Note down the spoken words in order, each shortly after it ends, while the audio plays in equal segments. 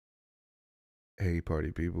Hey, party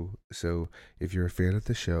people. So, if you're a fan of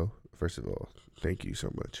the show, first of all, thank you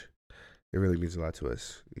so much. It really means a lot to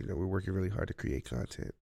us. We're working really hard to create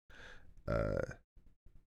content. Uh,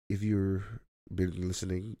 if you've been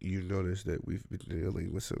listening, you notice that we've been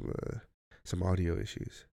dealing with some audio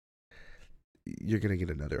issues. You're gonna get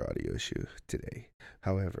another audio issue today.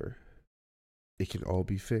 However, it can all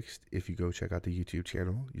be fixed if you go check out the YouTube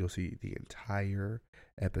channel. You'll see the entire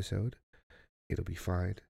episode. It'll be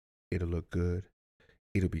fine. It'll look good.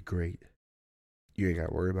 It'll be great. You ain't got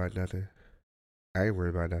to worry about nothing. I ain't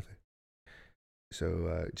worried about nothing.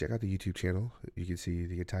 So check out the YouTube channel. You can see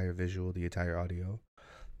the entire visual, the entire audio.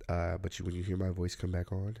 But when you hear my voice come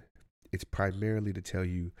back on, it's primarily to tell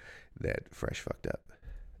you that Fresh fucked up.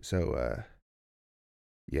 So,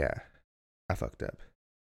 yeah, I fucked up.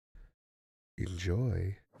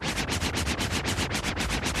 Enjoy.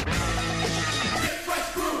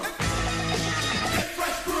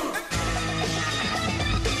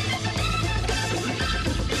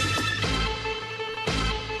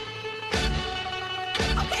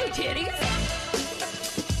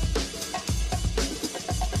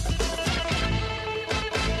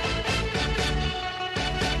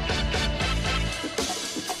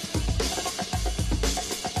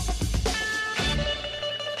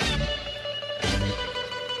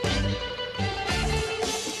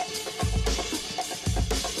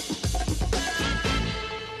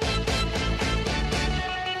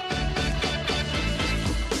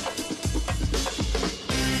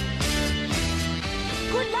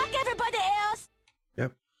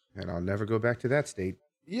 Yep, and I'll never go back to that state.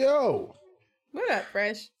 Yo! What up,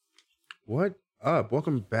 Fresh? What up?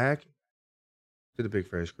 Welcome back to the Big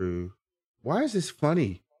Fresh Crew. Why is this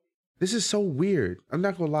funny? This is so weird. I'm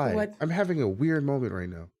not gonna lie. What? I'm having a weird moment right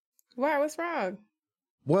now. Why? What's wrong?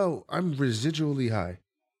 Well, I'm residually high.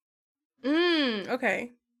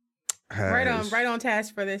 Okay. Right on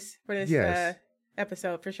task for this Yes.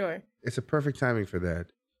 episode for sure. It's a perfect timing for that.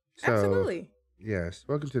 So, Absolutely. Yes.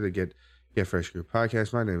 Welcome to the Get Fresh Crew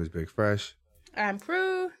podcast. My name is Big Fresh. I'm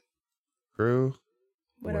Crew. Crew.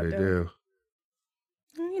 What do up, you do?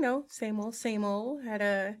 Same old. Had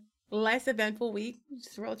a less eventful week.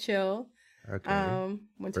 Just real chill. Okay.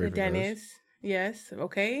 Went to the dentist. Yes.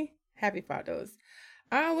 Okay. Happy about those.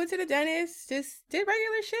 Went to the dentist. Just did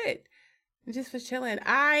regular shit. Just was chilling.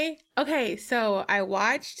 So I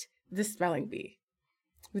watched The Spelling Bee.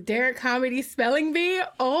 The Derek Comedy Spelling Bee.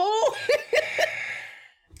 Oh,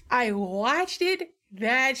 I watched it.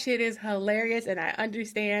 That shit is hilarious. And I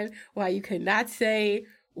understand why you could not say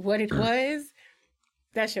what it was.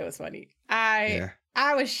 That shit was funny. I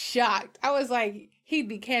was shocked. I was like, he'd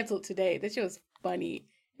be canceled today. That shit was funny.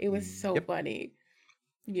 It was so funny.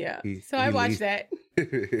 Yeah. I watched that.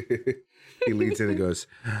 He leans in and goes,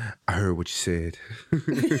 I heard what you said.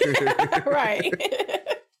 Right.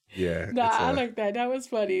 Yeah. Nah, I like that. That was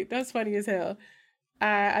funny. That's funny as hell.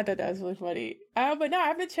 I thought that was really funny. But no,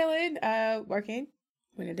 I've been chilling, working.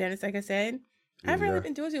 Went to dentist, like I said. I haven't really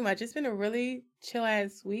been doing too much. It's been a really chill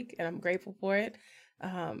ass week, and I'm grateful for it.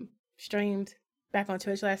 Streamed back on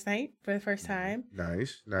Twitch last night for the first time.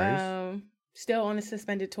 Nice. Still on a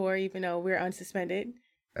suspended tour, even though we're unsuspended.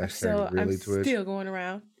 I'm Twitch. still going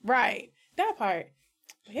around. Right. That part.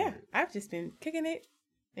 But yeah, I've just been kicking it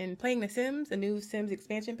and playing The Sims. A new Sims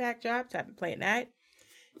expansion pack dropped. I've been playing that.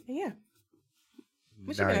 And yeah.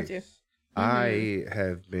 What you been up to? I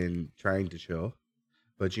have been trying to chill,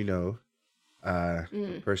 but a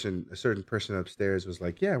certain person upstairs was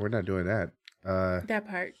like, yeah, we're not doing that. That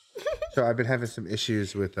part. So I've been having some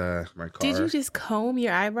issues with my car. Did you just comb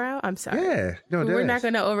your eyebrow? I'm sorry. Yeah. No, we're not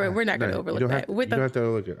gonna overlook that. You don't have to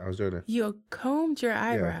overlook it. I was doing it. You combed your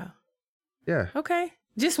eyebrow. Yeah. Okay.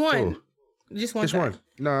 Just one. Cool. Just one. Just one.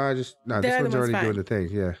 No, this one's already doing the thing.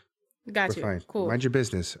 Yeah. Got you. Fine. Cool. Mind your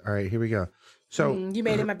business. All right, here we go. So you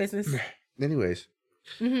made it my business. Anyways,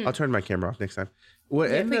 I'll turn my camera off next time. What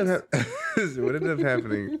ended up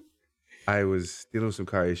happening? I was dealing with some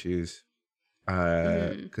car issues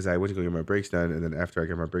because I went to go get my brakes done, and then after I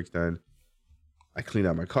got my brakes done, I cleaned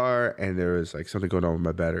out my car, and there was like something going on with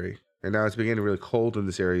my battery. And now it's beginning really cold in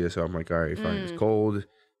this area, so I'm like, all right, fine, it's cold.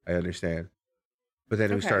 I understand. But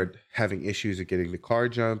then we started having issues with getting the car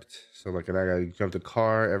jumped. So like, and I got to jump the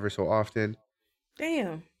car ever so often.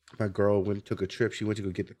 Damn. My girl took a trip. She went to go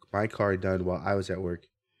get my car done while I was at work.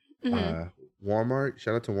 Walmart,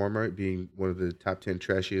 shout out to Walmart being one of the top 10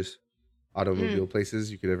 trashiest automobile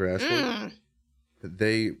places you could ever ask for.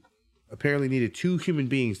 They apparently needed 2 human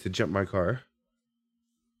beings to jump my car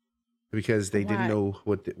because they didn't know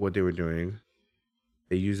what they were doing.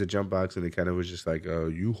 They used a jump box and they kind of was just like,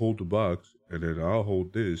 you hold the box and then I'll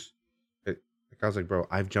hold this. I I was like, bro,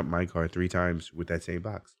 I've jumped my car 3 times with that same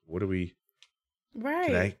box. What are we?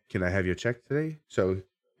 Right. Can I have your check today? So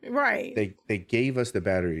Right. they gave us the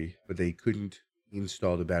battery, but they couldn't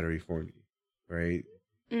install the battery for me. Right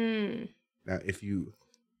now,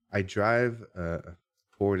 I drive a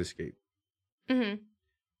Ford Escape, Mm-hmm.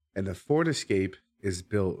 and the Ford Escape is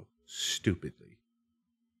built stupidly.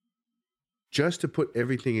 Just to put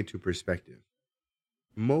everything into perspective,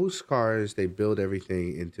 most cars, they build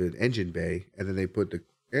everything into an engine bay, and then they put the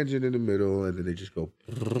engine in the middle, and then they just go,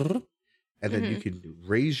 and then you can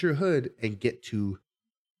raise your hood and get to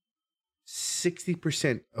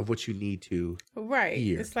 60% of what you need to. Right.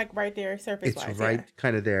 Here. It's like right there, surface It's wise. right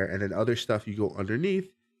kind of there, and then other stuff you go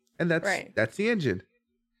underneath, and that's the engine.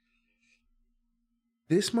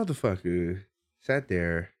 This motherfucker sat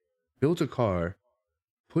there, built a car,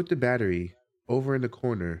 put the battery over in the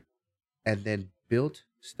corner, and then built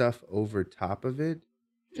stuff over top of it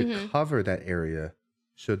to cover that area,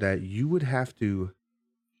 so that you would have to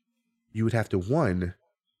one,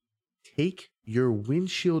 take your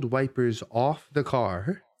windshield wipers off the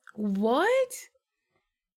car. What?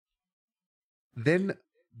 Then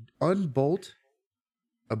unbolt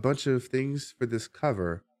a bunch of things for this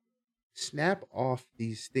cover, snap off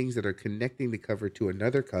these things that are connecting the cover to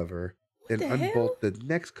another cover, then unbolt the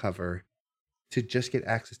next cover to just get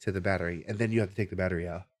access to the battery, and then you have to take the battery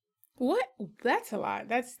out. What? That's a lot.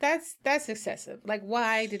 That's excessive. Like,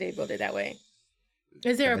 why did they build it that way?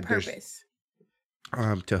 Is there a purpose?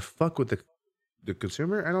 To fuck with the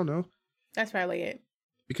consumer? I don't know. That's probably it.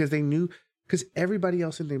 Because they knew, because everybody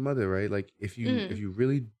else in their mother, right? Like, if you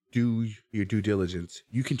really do your due diligence,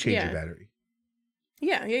 you can change your battery.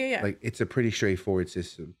 Yeah. Like, it's a pretty straightforward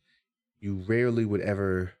system. You rarely would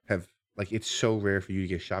ever have, like, it's so rare for you to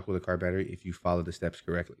get shocked with a car battery if you follow the steps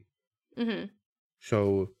correctly.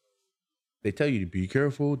 So they tell you to be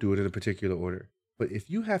careful, do it in a particular order. But if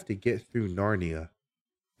you have to get through Narnia,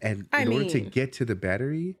 and in order to get to the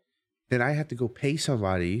battery, then I have to go pay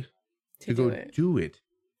somebody to go do it.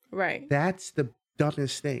 Right. That's the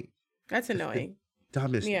dumbest thing. That's annoying.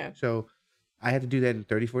 Dumbest thing. So I had to do that in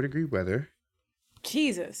 34-degree weather.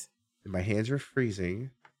 Jesus. And my hands were freezing.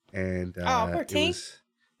 And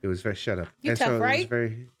it was very, shut up. You and tough, so right? It was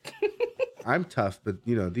very, I'm tough, but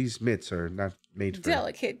these mitts are not made for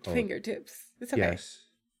delicate fingertips. It's okay. Yes.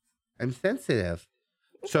 I'm sensitive.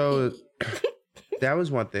 So that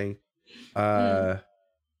was one thing.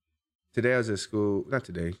 Today I was at school. Not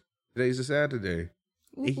today. Today's a Saturday.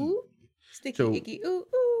 Ooh. Sticky icky.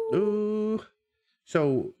 Ooh.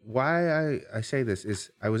 So why I say this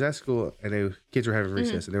is I was at school and kids were having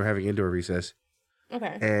recess and they were having indoor recess.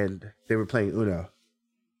 Okay. And they were playing Uno.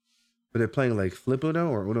 But they're playing like Flip Uno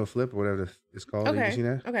or Uno Flip or whatever it's called. Okay. Have you seen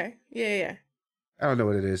that? Okay. Yeah. I don't know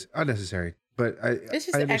what it is. Unnecessary. But it's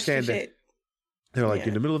just I understand that. Shit. They're like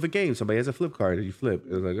in the middle of a game, somebody has a flip card and you flip.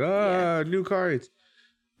 It's like, new cards.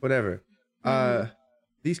 Whatever.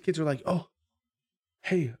 These kids were like, oh,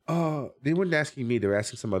 hey, they weren't asking me. They were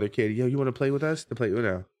asking some other kid, yo, you want to play with us? To play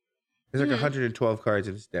Uno. There's like 112 cards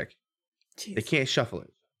in this deck. Jeez. They can't shuffle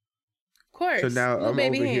it. Of course. So now I'm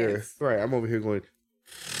over here. Right. I'm over here going,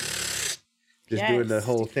 just doing the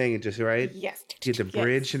whole thing and just, get the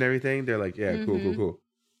bridge and everything. They're like, yeah, cool.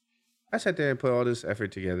 I sat there and put all this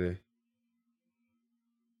effort together.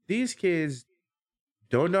 These kids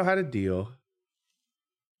don't know how to deal.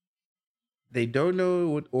 They don't know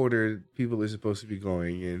what order people are supposed to be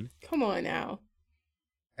going in. Come on now.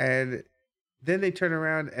 And then they turn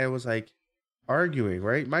around and was like arguing,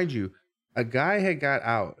 right? Mind you, a guy had got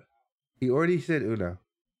out. He already said Uno.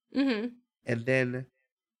 And then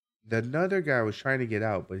another guy was trying to get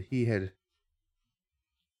out, but he had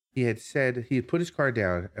put his card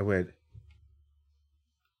down and went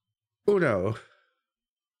Uno.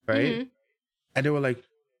 Right? And they were like,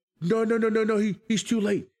 no, he's too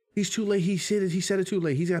late. He's too late. He said it too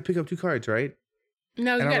late. He's got to pick up 2 cards, right?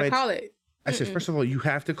 No, you got to call it. I said, first of all, you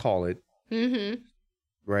have to call it.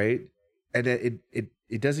 Right? And then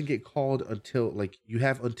it doesn't get called until, like, you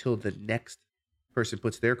have until the next person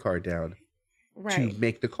puts their card down to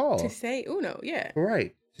make the call. To say Uno, yeah.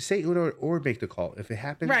 Right. To say Uno or make the call. If it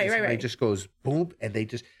happens, it just goes boom, and they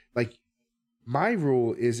just, like, my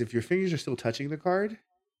rule is if your fingers are still touching the card,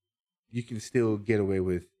 you can still get away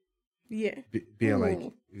with being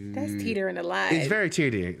like, that's teetering a lie. It's very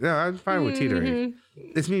teetering. No, I'm fine with teetering.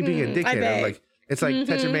 It's me being a dickhead. I'm like, it's like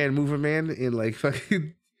touch a man, move a man in like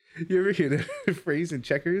fucking. You ever hear the phrase in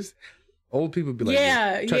checkers? Old people be like,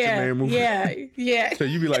 touch a man, move a man. Yeah. So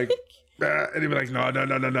you be like, and they be like, no,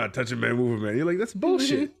 touch a man, move a man. You're like, that's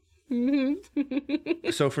bullshit.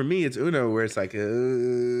 So for me, it's Uno where it's like,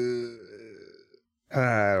 and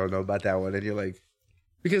I don't know about that one. And you're like,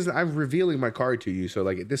 because I'm revealing my card to you. So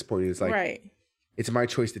like at this point, it's like, Right. it's my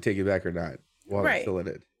choice to take it back or not while I'm Right. still in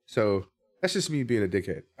it. So that's just me being a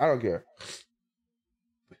dickhead. I don't care.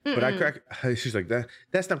 But I crack. She's like,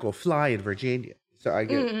 that's not gonna fly in Virginia. So I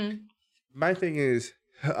get it. My thing is,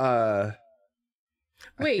 I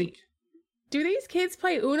Wait, think, do these kids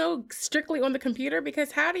play Uno strictly on the computer?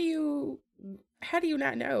 Because how do you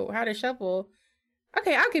not know how to shuffle?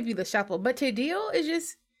 Okay, I'll give you the shuffle, but to deal is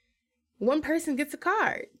just one person gets a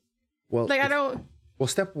card. well, Like I don't. well,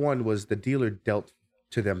 step one was the dealer dealt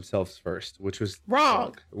to themselves first, which was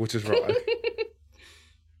Wrong. Which is wrong.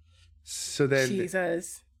 So then,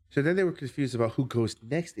 Jesus. so then they were confused about who goes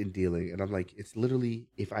next in dealing, and I'm like, it's literally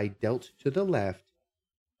if I dealt to the left,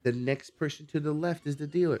 the next person to the left is the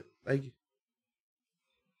dealer. Like,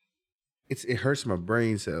 it hurts my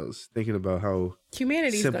brain cells thinking about how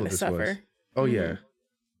Humanity's simple gonna this suffer. was. Oh yeah.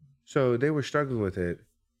 So they were struggling with it,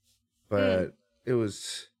 but it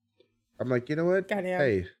was. I'm like, you know what? Goddamn.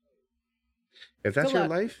 Hey, if that's Good your luck.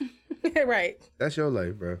 life, Right. that's your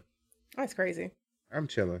life, bro. That's crazy. I'm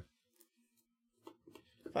chilling.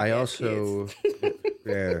 Fuck I ass also,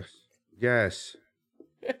 yes,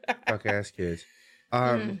 fuck ass kids.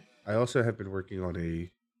 I also have been working on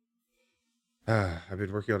I've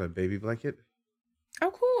been working on a baby blanket.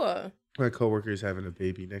 Oh, cool. My coworker is having a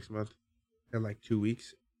baby next month in like 2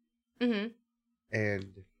 weeks, Mm-hmm. and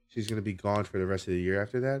she's gonna be gone for the rest of the year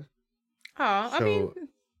after that. Oh, I So- mean,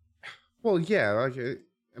 Well, yeah, like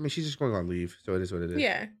I mean, she's just going on leave, so it is what it is.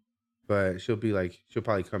 yeah. But she'll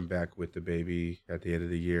probably come back with the baby at the end of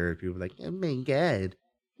the year, and people are like, oh my god,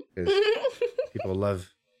 because people love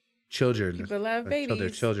children. People love Until they're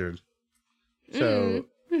babies. children. So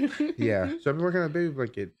Mm. yeah, so I've been working on a baby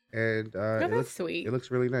blanket, and Oh, it that's looks sweet. it looks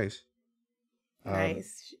really nice.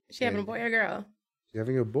 Nice. She having a and- boy or girl? She's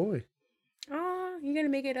having a boy. Oh, you gonna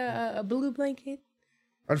make it a blue blanket?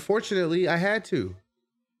 Unfortunately, I had to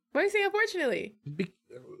Why you say unfortunately?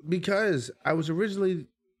 because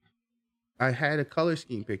I had a color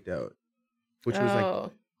scheme picked out, which was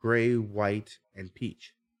like gray, white, and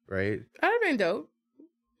peach. Right? That'd have been dope.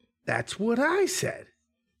 That's what I said.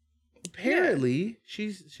 Apparently,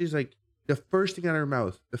 she's like, the first thing out of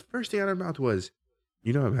her mouth was,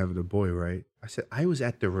 you know I'm having a boy, right? I said, I was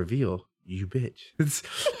at the reveal, you bitch. It's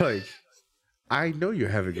like, I know you're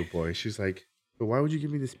having a boy. She's like, but why would you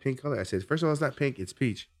give me this pink color? I said, first of all, it's not pink, it's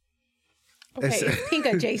peach. Okay, it's pink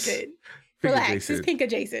adjacent. Pink Relax, adjacent. it's pink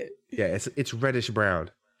adjacent. Yeah, it's reddish brown.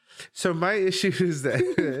 So my issue is that,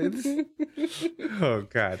 oh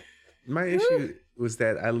God. My issue was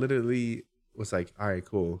that I literally was like, all right,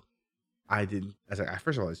 cool. I was like,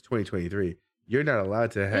 first of all, it's 2023. You're not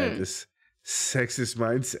allowed to have this sexist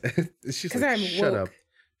mindset. She's like, I'm shut woke. up.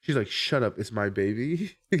 She's like, shut up. It's my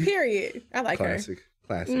baby. Period. I like Classic.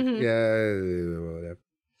 Mhm. Yeah, whatever.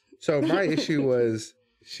 So my issue was,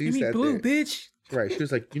 she her. Give me sat blue, there. bitch. Right. She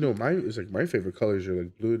was like, my favorite colors are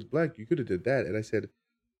like blue and black. You could have did that. And I said,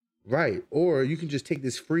 right. Or you can just take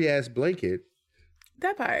this free ass blanket.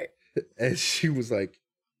 That part. And she was like,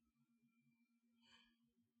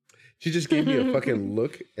 she just gave me a fucking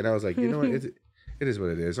look, and I was like, you know what? It is what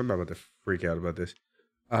it is. I'm not about to freak out about this.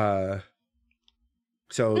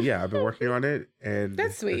 So yeah, I've been working on it, and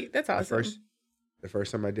That's sweet. That's awesome. The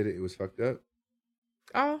first time I did it, it was fucked up.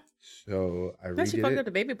 Oh, So I unless you redid fucked it. up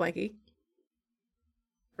the baby blankie.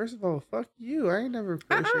 First of all, fuck you. I ain't never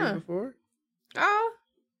crocheted before. Oh,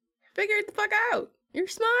 figure it the fuck out. You're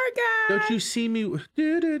smart, guy. Don't you see me?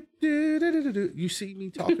 You see me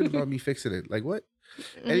talking about me fixing it? Like what?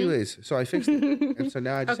 Anyways, so I fixed it, and so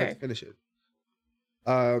now I just have to finish it.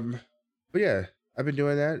 But yeah, I've been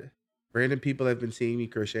doing that. Random people have been seeing me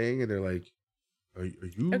crocheting, and they're like, "Are you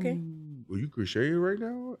Are you crocheting right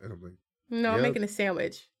now?" And I'm like, No, I'm Yep. making a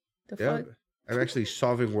sandwich. The "Yeah, fuck? I'm actually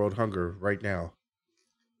solving world hunger right now."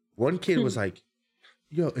 One kid was like,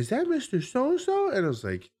 "Yo, is that Mr. So and So?" And I was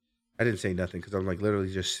like, I didn't say nothing because I'm like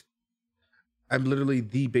I'm literally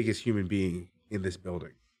the biggest human being in this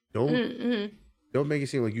building. Don't make it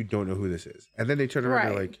seem like you don't know who this is. And then they turn around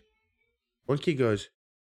and they're like, one kid goes,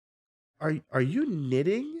 Are you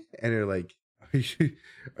knitting? And they're like,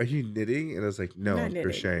 Are you knitting? And I was like, no, Not I'm knitting.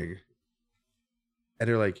 crocheting. And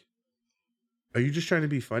they're like, are you just trying to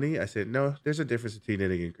be funny? I said, no, there's a difference between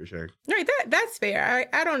knitting and crocheting. Right, that's fair.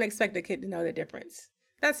 I don't expect a kid to know the difference.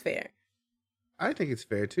 That's fair. I think it's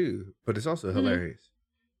fair too, but it's also hilarious.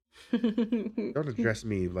 Don't address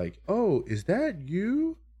me like, oh, is that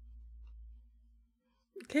you?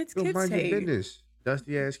 Kids Don't mind your say business,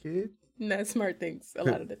 dusty ass kid. not smart things a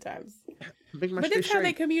lot of the times. Make my But shit that's how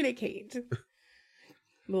they straight. communicate.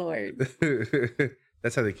 Lord.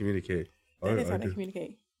 That's how they communicate. That is I how they just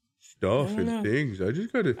communicate. stuff I don't and know. things. I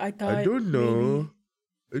just gotta. I thought I don't know.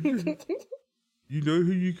 maybe. I just, you know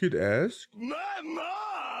who you could ask? My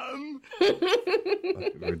mom!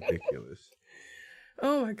 Fucking ridiculous.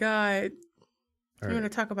 Oh my god. All I'm right. gonna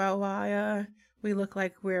talk about why we look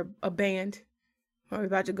like we're a band. We're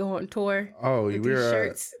about to go on tour. Oh, with these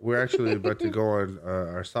shirts. we're actually about to go on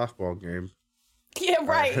our softball game. Yeah,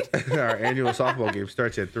 right. Our annual softball game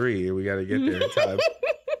starts at 3, and we got to get there in time.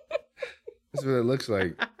 That's what it looks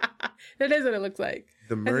like. That is what it looks like.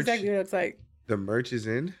 The That's merch, exactly what it looks like. the merch is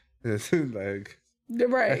in. It's like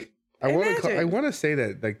Right. I Imagine. want to say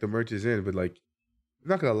that like the merch is in, but like I'm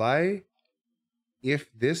not gonna lie. If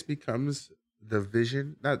this becomes the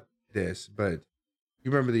vision, not this, but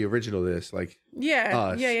you remember the original this, like Yeah.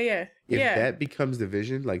 Us. Yeah. if Yeah. that becomes the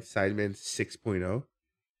vision, like Sidemen 6.0,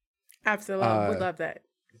 Absolutely. Would love that.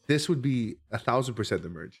 this would be 1,000% the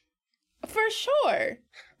merch. For sure.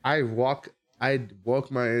 I'd walk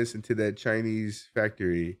my ass into that Chinese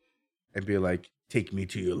factory and be like, "Take me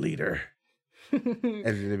to your leader," and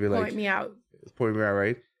then they'd be like, Point me out. "Point me out,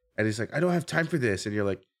 right?" And he's like, "I don't have time for this," and you're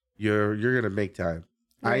like, "You're gonna make time.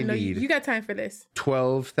 I No, need you got time for this.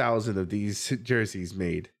 12,000 of these jerseys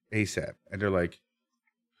made ASAP," and they're like,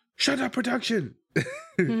 "Shut up, production!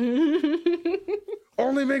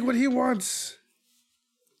 Only make what he wants."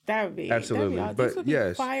 That would be Absolutely. That'd be, But this would be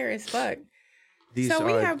yes. fire as fuck. These So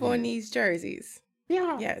we are have the- on these jerseys.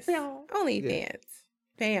 Yes. Only fans.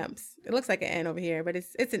 Fams. It looks like an N over here, but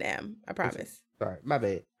it's an M. I promise. Sorry, my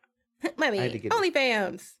bad. My had to bad. get it. Only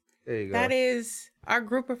fams. There you go. That is our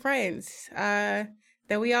group of friends that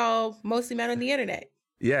we all mostly met on the internet.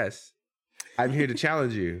 Yes. I'm here to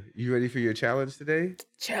challenge you. You ready for your challenge today?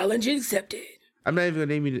 Challenge accepted. I'm not even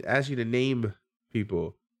gonna ask you to name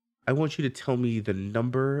people. I want you to tell me the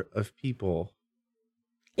number of people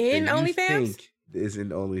In that you OnlyFans think is in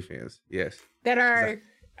OnlyFans. Yes. that are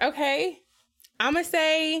okay. I'm gonna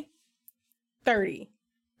say 30.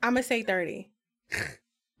 I'm gonna say 30.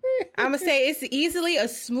 I'm gonna say it's easily a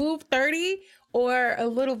smooth 30 or a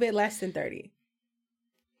little bit less than 30.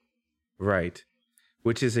 Right.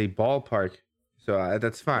 Which is a ballpark. So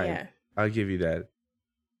that's fine. Yeah. I'll give you that.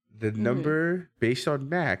 The number based on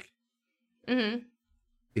Mac Mm-hmm.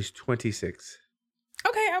 is 26.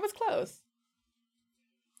 Okay, I was close.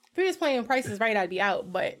 If we was playing Prices Right, I'd be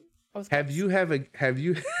out, but I was close. Have you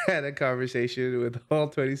had a conversation with all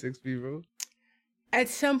 26 people? At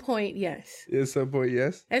some point, yes. At some point,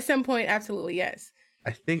 yes. At some point, absolutely, yes.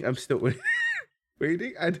 I think I'm still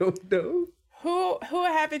waiting. I don't know. Who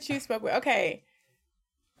haven't you spoke with? Okay.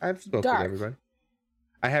 I've spoken Dark. to everybody.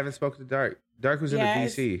 I haven't spoken to Dark. Dark was in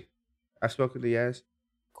Yes. the DC. I've spoken to Yaz.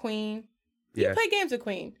 Queen. Yes. You play games with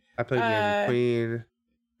Queen. I played games with Queen.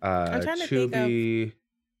 I'm trying to think of- Chubby.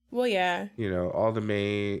 Well, yeah. You know, all the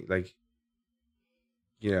main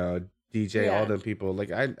DJ, Yeah. all them people.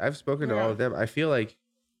 Like I've spoken to Yeah. all of them. I feel like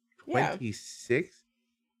Yeah. 26.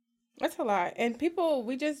 That's a lot. And people,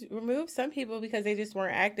 we just removed some people because they just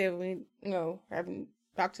weren't active. We, haven't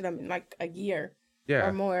talked to them in like a year Yeah.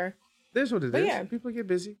 or more. There's what it But is. yeah. People get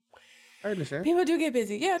busy. I understand. People do get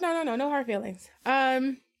busy. Yeah, no hard feelings.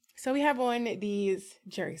 So we have on these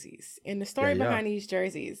jerseys and the story Yeah. behind these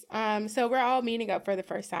jerseys. So we're all meeting up for the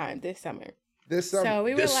first time this summer. This So summer.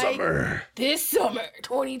 we were this like- summer. This summer,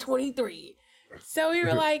 2023. So we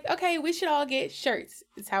were like, okay, we should all get shirts.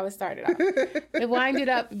 That's how it started off. It winded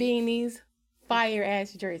up being these fire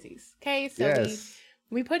ass jerseys. Okay, so Yes.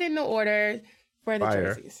 we put in the order for the Fire.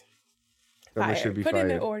 jerseys. Summer Fire. should be Put in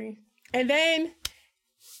the fire. order. And then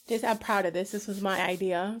I'm proud of this. This was my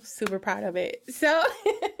idea. I'm super proud of it. So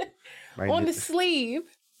on the sleeve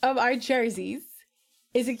of our jerseys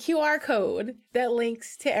is a QR code that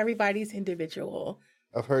links to everybody's individual,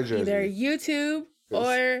 Of her jersey. either YouTube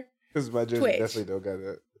or Because my jersey Twitch. definitely don't got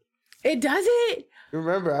that. it doesn't.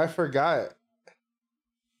 Remember, I forgot.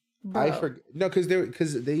 Bro. No, because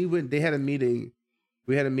they had a meeting.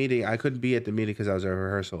 We had a meeting. I couldn't be at the meeting because I was at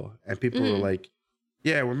rehearsal, and people were Mhm. like,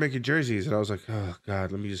 "Yeah, we're making jerseys," and I was like, "Oh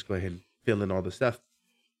God, let me just go ahead and fill in all the stuff."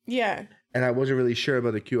 Yeah. And I wasn't really sure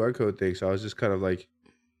about the QR code thing, so I was just kind of like,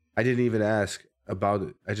 I didn't even ask about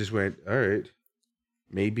it. I just went, "All right,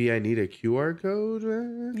 maybe I need a QR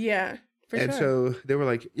code." Yeah. For And sure. so they were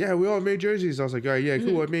like, "Yeah, we all made jerseys." I was like, "All right, yeah,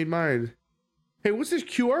 cool. Mhm. I made mine." Hey, what's this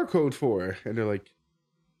QR code for? And they're like,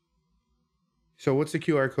 "So what's the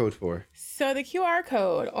QR code for?" So the QR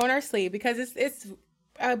code on our sleeve, because it's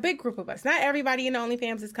a big group of us. Not everybody in the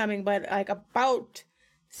OnlyFans is coming, but like about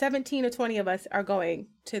 17 or 20 of us are going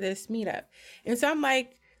to this meetup. And so I'm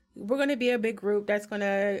like, we're going to be a big group that's going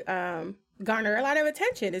to garner a lot of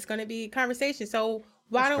attention. It's going to be conversation. So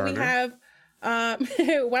why Let's don't we garner. have Why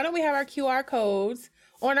don't we have our QR codes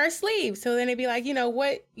on our sleeves? So then it'd be like,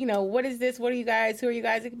 what is this? What are you guys? Who are you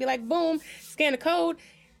guys? It could be like, boom, scan the code.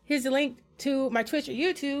 Here's the link to my Twitch or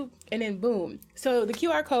YouTube, and then boom. So the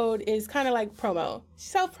QR code is kind of like promo,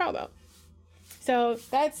 self promo. So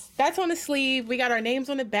that's on the sleeve. We got our names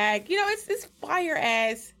on the back. It's fire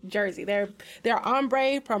ass jersey. They're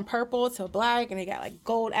ombre from purple to black, and they got like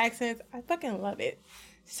gold accents. I fucking love it.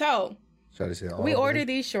 So we ordered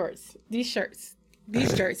these shirts, these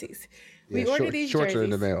jerseys. We ordered these shorts jerseys. are in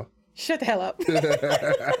the mail. Shut the hell up.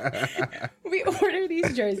 We ordered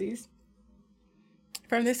these jerseys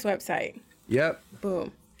from this website. Yep.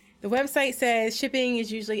 Boom. The website says shipping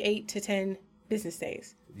is usually 8 to 10 business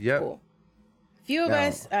days. Yep. Cool. Few of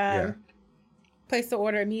us place the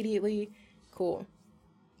order immediately. Cool.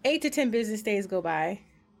 8 to 10 business days go by.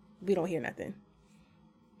 We don't hear nothing.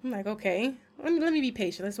 I'm like, okay, let me be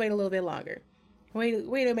patient. Let's wait a little bit longer.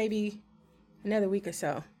 Wait maybe another week or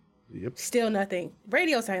so. Yep. Still nothing.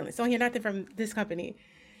 Radio silence. Don't hear nothing from this company.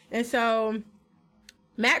 And so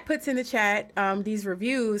Mac puts in the chat these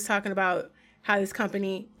reviews talking about how this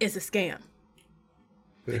company is a scam.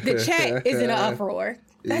 The chat is in an uproar.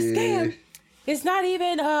 That's scam. It's not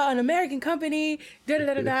even an American company. And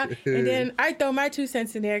then I throw my 2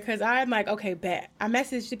 cents in there because I'm like, okay, bet. I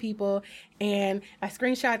messaged the people and I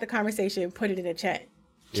screenshot the conversation, put it in the chat.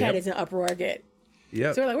 Chat is in uproar again.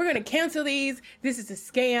 Yep. So we're like, we're going to cancel these. This is a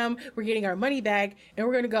scam. We're getting our money back and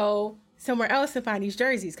we're going to go somewhere else to find these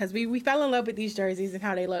jerseys because we fell in love with these jerseys and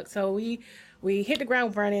how they look. So we hit the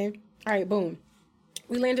ground running. All right, boom.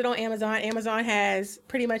 We landed on Amazon. Amazon has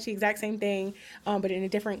pretty much the exact same thing, but in a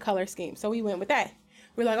different color scheme. So we went with that.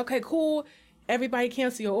 We're like, okay, cool. Everybody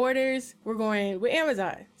cancel your orders. We're going with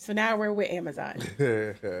Amazon. So now we're with Amazon.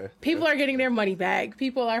 People are getting their money back.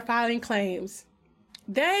 People are filing claims.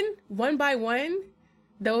 Then, one by one,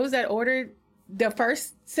 those that ordered the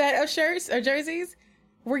first set of shirts or jerseys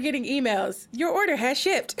were getting emails. Your order has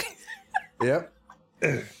shipped. Yep.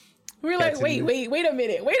 We're like, wait a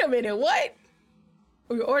minute. What?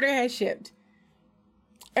 Your order has shipped.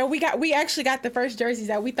 And we actually got the first jerseys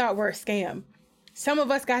that we thought were a scam. Some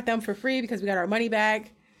of us got them for free because we got our money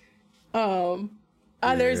back.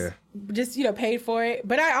 Others just, paid for it.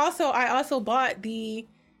 But I also bought the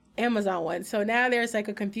Amazon one. So now there's like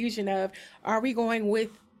a confusion of, are we going with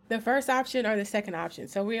the first option or the second option?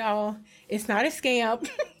 So it's not a scam.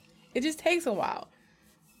 It just takes a while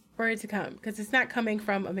for it to come because it's not coming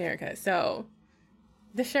from America. So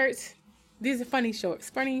the shirts, these are funny shorts.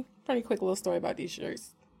 Funny quick little story about these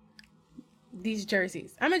shirts. These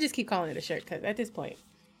jerseys. I'm going to just keep calling it a shirt because at this point.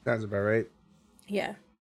 Sounds about right. Yeah.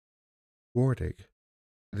 Warning.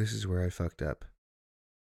 This is where I fucked up.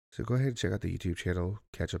 So go ahead and check out the YouTube channel,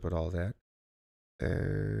 catch up on all that,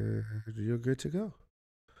 and you're good to go.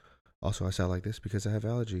 Also, I sound like this because I have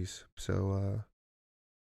allergies. So,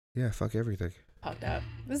 yeah, fuck everything. Popped up.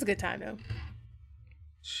 This is a good time, though.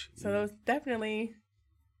 Jeez. So those definitely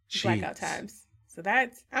blackout times. So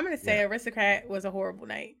that's, I'm going to say Aristocrat was a horrible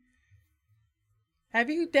night. Have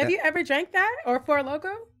you ever drank that or Four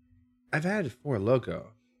Loko? I've had Four Loko.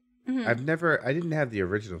 Mm-hmm. I didn't have the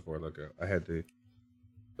original Four Loko. I had the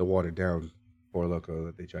watered down Four Loko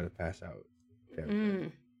that they try to pass out.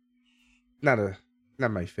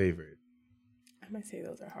 Not my favorite. I'm going to say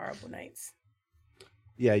those are horrible nights.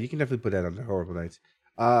 Yeah, you can definitely put that on the horrible nights.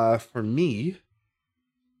 For me,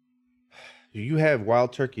 you have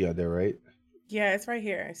Wild Turkey out there, right? Yeah, it's right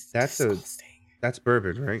here. It's That's disgusting. That's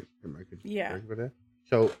bourbon, right? Am I Yeah. correct with that?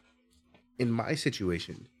 So, in my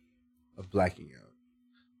situation of blacking out,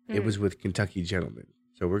 it was with Kentucky Gentleman.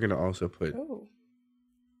 So we're gonna also put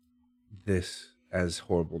this as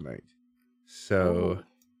horrible night. So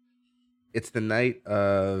it's the night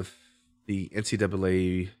of the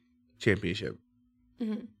NCAA championship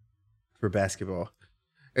for basketball,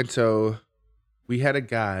 and so we had a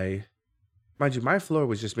guy. Mind you, my floor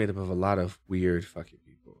was just made up of a lot of weird fucking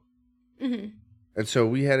people. And so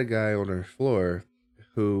we had a guy on our floor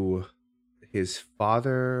who his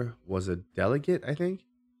father was a delegate, I think.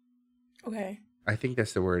 Okay. I think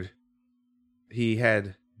that's the word. He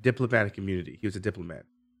had diplomatic immunity. He was a diplomat.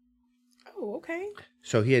 Oh, okay.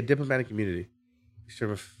 So he had diplomatic immunity. He's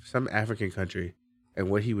from some African country. And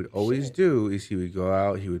what he would always do is he would go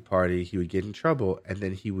out, he would party, he would get in trouble, and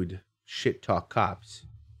then he would shit talk cops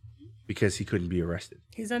because he couldn't be arrested.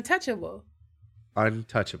 He's untouchable.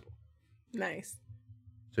 Untouchable. Nice.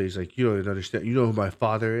 So he's like, you don't understand. You know who my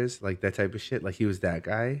father is? Like that type of shit. Like he was that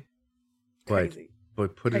guy. Crazy.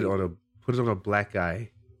 But put it on a black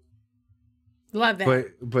guy. Love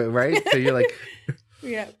that. But right? So you're like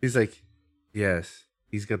Yeah. He's like, yes.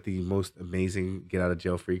 He's got the most amazing get out of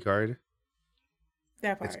jail free card.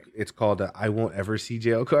 That part. It's called a I won't ever see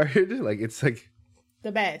jail card. Like it's like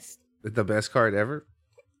The best. the best card ever.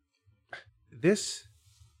 This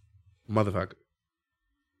motherfucker.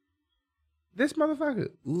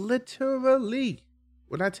 Literally,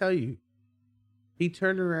 when I tell you, he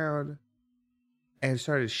turned around and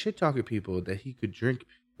started shit talking people that he could drink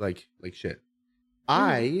like shit.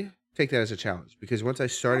 I take that as a challenge because once I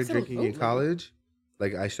started drinking in Absolutely. college,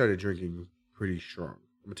 like I started drinking pretty strong.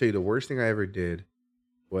 I'm gonna tell you the worst thing I ever did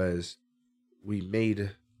was we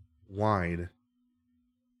made wine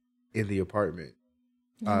in the apartment.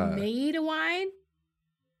 You made wine?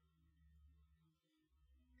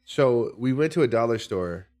 So we went to a dollar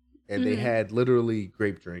store and they had literally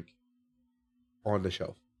grape drink on the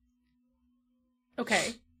shelf.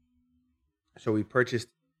 Okay. So we purchased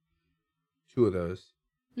 2 of those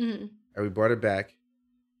Mm-hmm. and we brought it back.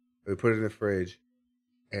 We put it in the fridge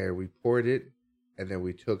and we poured it. And then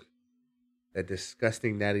we took that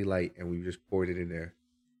disgusting Natty Light and we just poured it in there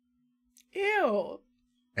Ew.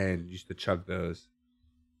 and used to chug those.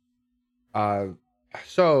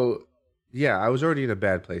 So yeah, I was already in a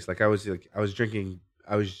bad place. I was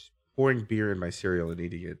pouring beer in my cereal and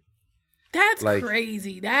eating it. That's Like-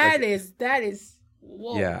 crazy. That is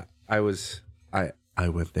whoa. Yeah, I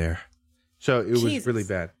went there. So it was Jesus. really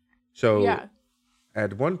bad. So Yeah.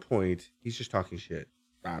 at one point, he's just talking shit.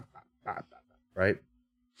 Bah, bah, bah, bah, bah, right?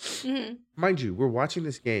 Mm-hmm. Mind you, we're watching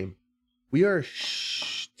this game. We are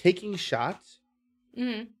taking shots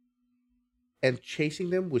Mm-hmm. and chasing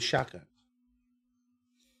them with shotguns.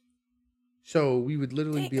 So we would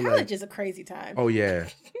literally be college like, is a crazy time. oh yeah,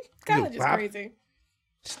 College is bop. crazy.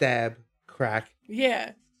 stab, crack.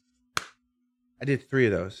 Yeah. I did 3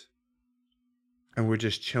 of those. And we're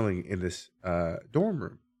just chilling in this dorm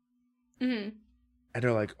room. Mm-hmm. And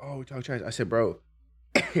they're like, oh, we talk trash. I said, bro,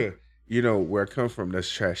 you know where I come from, that's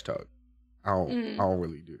trash talk. I don't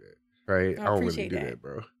really do that. Right? I don't really appreciate do that. that,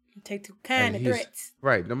 bro. Take two kind of he's- threats.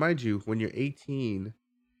 Right. Now, mind you, when you're 18,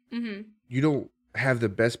 Mm-hmm. you don't have the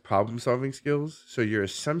best problem solving skills. So your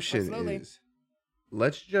assumption Absolutely. is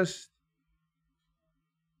let's just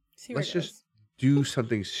See where let's it just do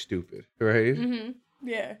something stupid, right? Mm-hmm.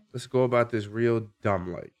 Yeah. Let's go about this real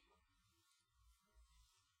dumb like.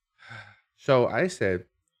 So I said,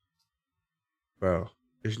 bro,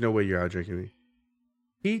 there's no way you're out drinking me.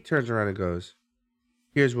 He turns around and goes,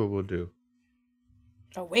 here's what we'll do.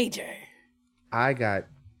 A wager. I got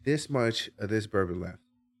this much of this bourbon left.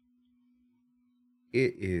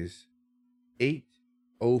 It is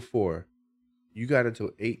 8:04. You got until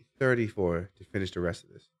 8:34 to finish the rest of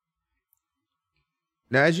this.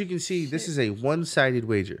 Now, as you can see, this is a one-sided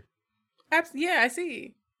wager. Yeah, I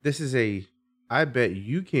see. This is I bet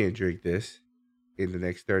you can't drink this in the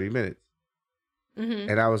next 30 minutes. Mm-hmm.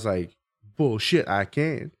 And I was like, bullshit, I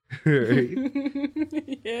can.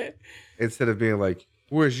 Yeah. Instead of being like,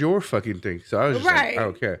 where's your fucking thing? So I was just like, Right. I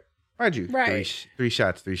don't care. Mind you, Right. three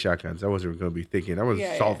shots, 3 shotguns. I wasn't going to be thinking. I wasn't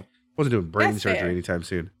Yeah, wasn't doing brain That's surgery fair. anytime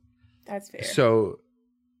soon. That's fair. So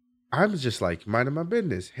I'm just like minding my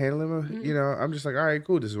business, handling my, Mhm. I'm just like, all right,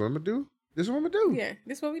 cool. This is what I'm going to do. This is what I'm going to do. yeah,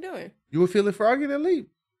 this is what we doing. You will feel it froggy and leap.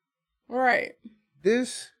 All right.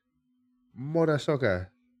 This Morasoka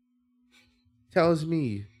tells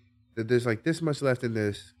me that there's like this much left in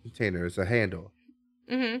this container. It's a handle.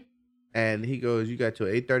 Mm-hmm. And he goes, you got till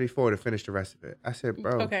 8:34 to finish the rest of it. I said,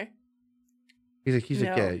 bro. Okay. He's like,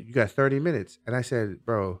 No. yeah, you got 30 minutes. And I said,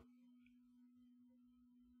 bro,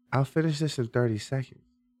 I'll finish this in 30 seconds.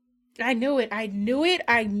 I knew it. I knew it.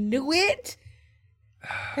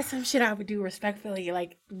 That's some shit I would do respectfully.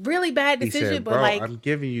 Like, really bad He decision, said, but bro, like, I'm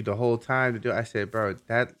giving you the whole time to do it. I said, bro,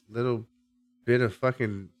 that little bit of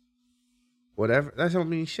fucking whatever, that don't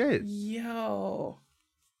mean shit. yo.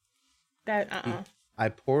 That, I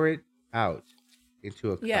pour it out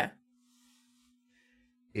into a cup. Yeah.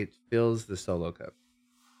 It fills the solo cup.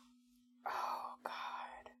 Oh,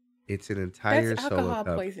 God. It's an entire That's solo alcohol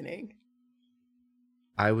cup. poisoning.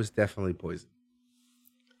 I was definitely poisoned.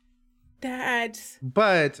 That's,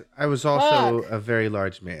 But I was also Fuck. a very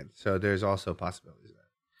large man. So there's also possibilities of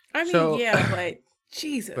that. I mean, So- yeah, but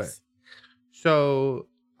Jesus. But- So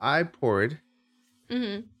I poured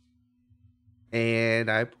Mm-hmm. and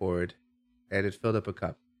I poured and it filled up a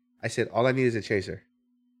cup. I said, all I need is a chaser.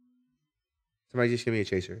 Somebody just give me a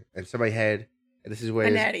chaser. And somebody had, and this is where A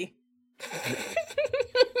it is- natty.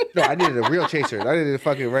 No, I needed a real chaser. I needed a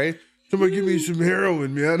fucking, right? Somebody give me some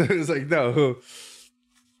heroin, man. It was like, no.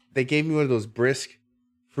 They gave me one of those brisk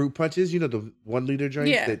fruit punches. You know, the 1 liter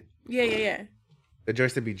joints Yeah. that Yeah. the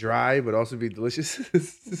joints that be dry but also be delicious.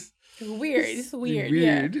 It's weird. It's weird.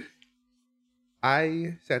 Yeah.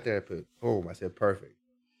 I sat there and put, boom. I said, perfect.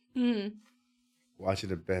 Mm-hmm. watching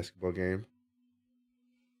the basketball game,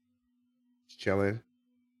 just chilling.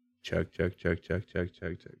 Chug, chug, chug, chug, chug,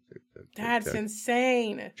 chug, chug, chug, chug. That's chug.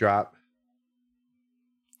 insane. Drop.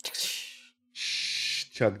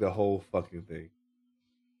 Chug the whole fucking thing.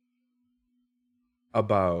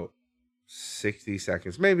 About 60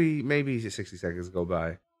 seconds, maybe 60 seconds go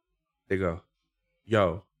by. They go,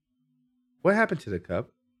 yo, what happened to the cup?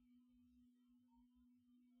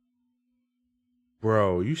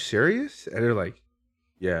 Bro, you serious? And they're like,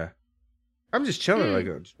 yeah. I'm just chilling, like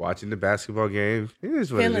I'm just watching the basketball game. It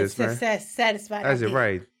is what Feeling it is, man. satisfied. That's it,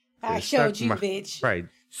 right. I Yeah, showed suck you, my- bitch. Right.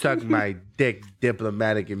 Suck my dick,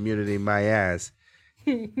 diplomatic immunity, my ass.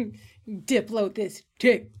 Diplo this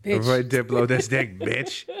dick, bitch. Right, Diplo this dick,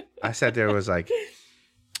 bitch. I sat there and was like,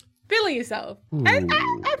 Feeling yourself. ooh.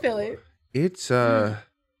 I feel it. It's they're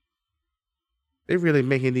really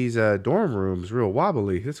making these dorm rooms real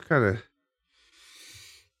wobbly. It's kind of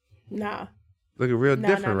Nah. looking real No,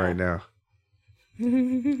 different no. right now.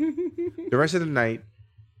 The rest of the night,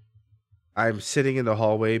 I'm sitting in the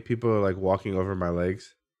hallway. People are like walking over my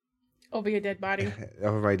legs, Over your dead body.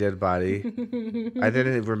 over my dead body. I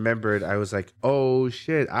then remembered. I was like, "Oh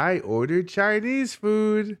shit! I ordered Chinese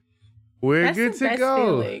food. We're That's good the to best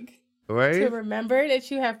go." feeling. To Right? remember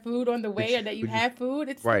that you have food on the way It's- or that you when you- have food.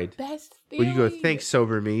 It's right. the best Well, feeling. you go, "Thanks,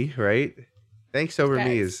 sober me." Right? Thanks, sober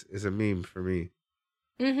me Facts. is a meme for me.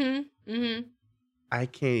 Mm-hmm. Mm-hmm. I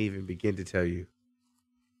can't even begin to tell you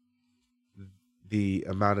the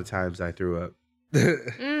amount of times I threw up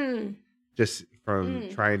Mm. just from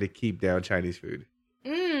trying to keep down Chinese food.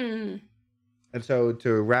 Mm. And so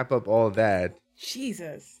to wrap up all of that,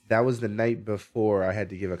 Jesus. that was the night before I had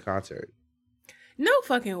to give a concert. No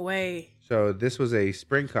fucking way. So this was a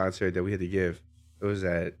spring concert that we had to give. It was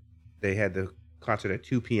they had the concert at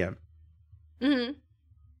 2 p.m. Mm-hmm.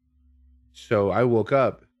 So I woke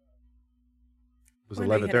up. It was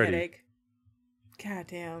 11:30. God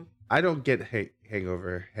damn. I don't get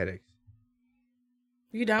hangover headaches.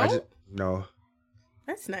 You I don't? just, no,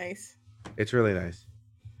 That's nice. it's really nice.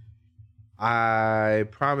 I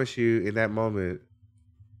promise you, in that moment,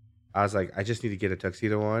 I was like, I just need to get a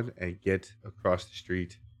tuxedo on and get across the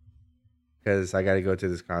street because I got to go to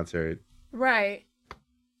this concert. Right.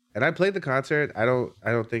 And I played the concert. I don't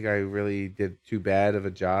think I really did too bad of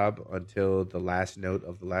a job until the last note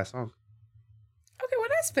of the last song. Okay, well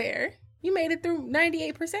that's fair. You made it through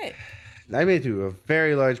 98%. I made it through a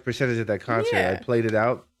very large percentage of that concert. Yeah. I played it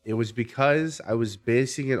out. It was because I was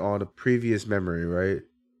basing it on a previous memory, right?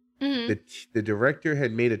 Mm-hmm. The director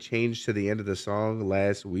had made a change to the end of the song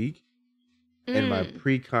last week, and my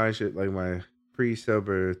pre-conscious, like my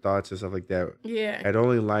pre-sober thoughts and stuff like that, Yeah. had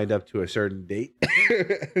only lined up to a certain date.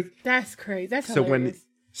 That's crazy. That's So hilarious.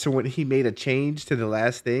 when he made a change to the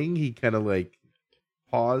last thing, he kind of like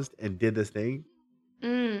paused and did this thing.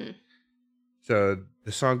 Mm. So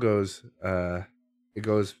the song goes,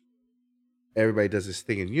 everybody does this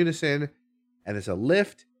thing in unison, and it's a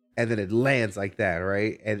lift, and then it lands like that,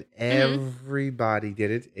 right? And everybody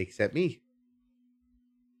did it except me.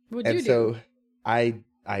 What'd And you so do?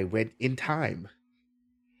 I went in time.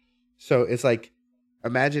 So it's like,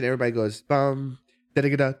 imagine everybody goes bum da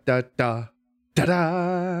da da da da da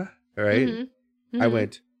da. All right? Mhm. I Mhm.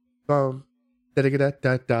 went bum da da da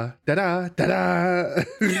da da da da da.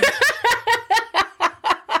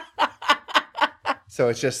 So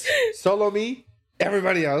it's just solo me,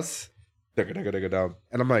 everybody else. And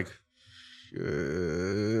I'm like, shit.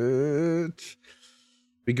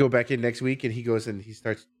 We go back in next week and he goes and he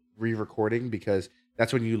starts re-recording because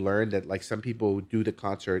that's when you learn that like some people do the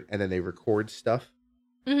concert and then they record stuff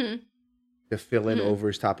Mhm. to fill in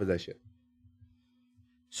over top of that shit.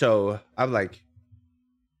 So I'm like,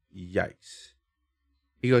 yikes.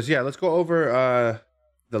 He goes, yeah, let's go over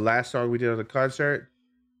the last song we did on the concert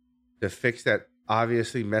to fix that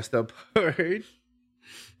obviously messed up part.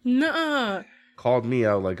 Nuh-uh. Called me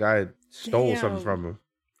out like I stole Damn. something from him.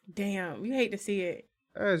 Damn. You hate to see it.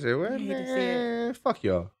 I said, well, You hate to see it. man, fuck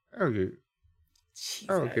y'all. I don't care. Jesus.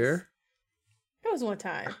 I don't care. It was one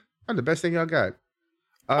time. I'm the best thing y'all got.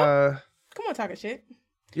 Come on, talking shit.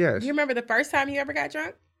 Yes. Do you remember the first time you ever got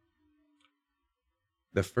drunk?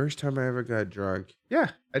 The first time I ever got drunk. Yeah,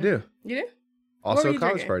 I do. You did? Also were a you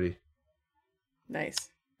college drinking? party. Nice.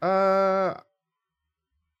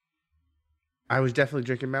 I was definitely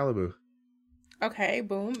drinking Malibu. Okay,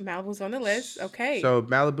 boom. Malibu's on the list. Okay. So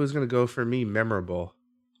Malibu's gonna go for me memorable.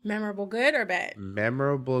 Memorable good or bad?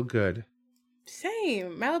 Memorable good.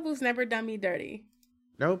 Same. Malibu's never done me dirty.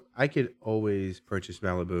 Nope. I could always purchase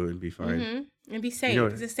Malibu and be fine. Mm-hmm. And be safe. know,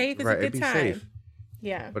 Because it's safe. It's right, a it'd good be time. safe.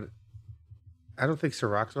 Yeah. But I don't think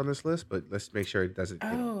Ciroc's on this list, but let's make sure it doesn't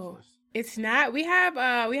get on Oh. this list. It's not. We have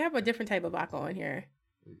a different type of vodka on here.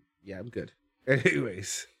 Yeah, I'm good.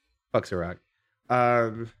 Anyways, fuck Ciroc.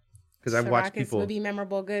 Because I've watched Ciroc people. would be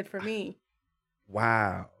memorable good for me.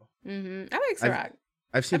 Wow. I like Ciroc.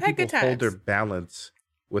 I've seen I've had people good hold their times. balance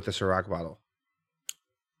with a Ciroc bottle.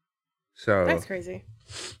 So That's crazy.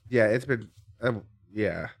 yeah, it's been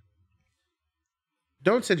yeah.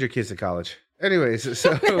 Don't send your kids to college. Anyways,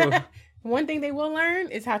 so One thing they will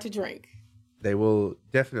learn is how to drink. they will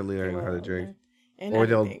definitely They learn how to will drink, learn. And or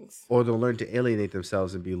other things. they'll learn to alienate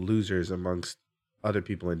themselves and be losers amongst other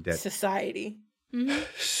people in debt. Society.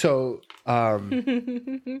 So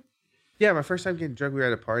yeah, my first time getting drunk, we were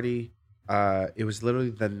at a party. It was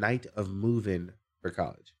literally the night of move-in for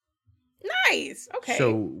college. Nice. Okay.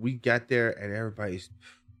 So we got there and everybody's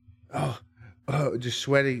just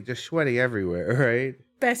sweating everywhere, right?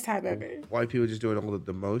 Best time ever. White people just doing all of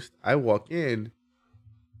the most. I walk in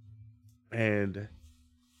and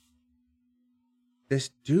this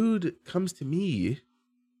dude comes to me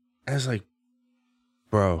as like,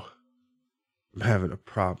 bro, I'm having a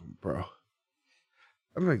problem, bro.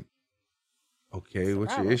 I'm like, okay,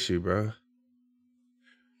 what's your issue, bro?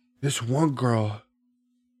 This one girl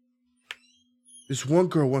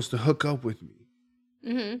wants to hook up with me.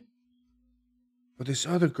 But this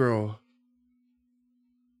other girl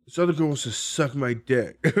wants to suck my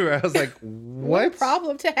dick. I was like, what? What a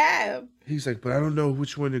problem to have. He's like, but I don't know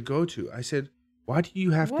which one to go to. I said, why do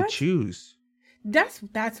you have to choose? That's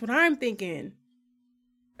what I'm thinking.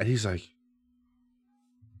 And he's like,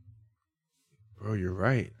 bro, you're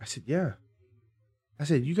right. I said, yeah. I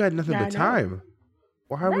said, you got nothing but time.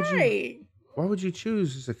 Why would you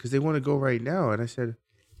choose? He said, because they want to go right now. And I said,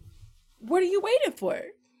 what are you waiting for?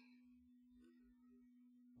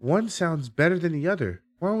 One sounds better than the other.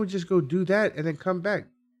 Why don't we just go do that and then come back?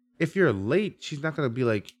 If you're late, she's not going to be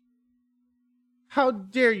like, how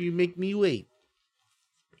dare you make me wait?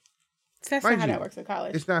 That's not how that works in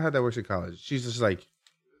college. It's not how that works in college. She's just like,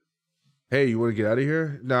 hey, you want to get out of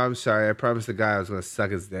here? No, I'm sorry. I promised the guy I was going to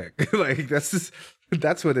suck his dick. Like, that's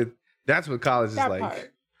what college is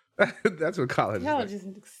like. That's what college is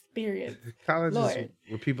an experience. College is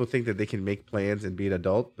where people think that they can make plans and be an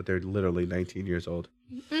adult, but they're literally 19 years old.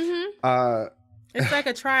 It's like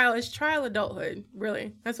a trial. It's trial adulthood,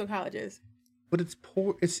 really. That's what college is. But it's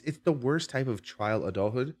poor. It's the worst type of trial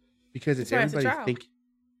adulthood because it's everybody think.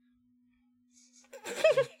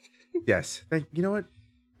 Yes. You know what?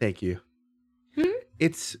 Thank you.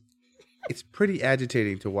 It's pretty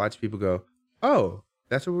agitating to watch people go, oh,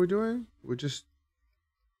 that's what we're doing? We're just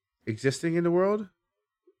existing in the world?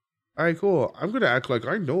 All right, cool. I'm going to act like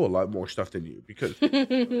I know a lot more stuff than you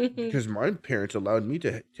because my parents allowed me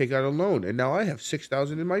to take out a loan and now I have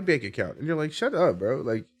 $6,000 in my bank account. And you're like, shut up, bro.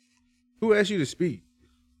 Like, who asked you to speak?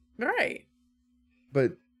 Right.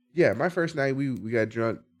 But yeah, my first night, we got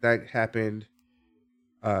drunk. That happened.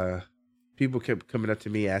 People kept coming up to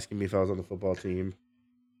me asking me if I was on the football team.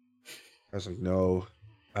 I was like, no.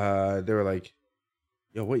 They were like,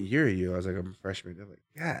 yo, what year are you? I was like, I'm a freshman. They're like,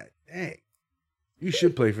 God dang. You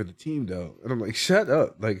should play for the team, though. And I'm like, shut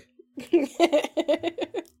up. Like, and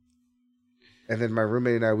then my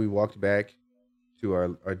roommate and I, we walked back to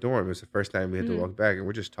our dorm. It was the first time we had to walk back, and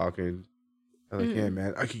we're just talking. I'm like, yeah,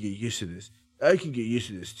 man, I can get used to this. I can get used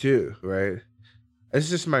to this, too, right?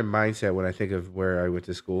 It's just my mindset when I think of where I went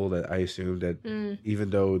to school, that I assumed that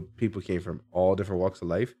even though people came from all different walks of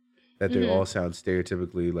life, that they all sound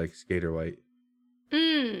stereotypically like skater white.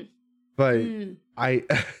 But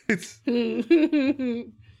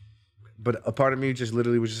but a part of me just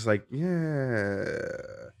literally was just like, yeah,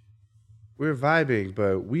 we're vibing,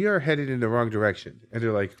 but we are headed in the wrong direction. And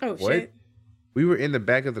they're like, oh, what? Shit. We were in the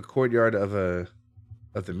back of the courtyard of the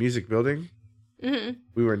music building.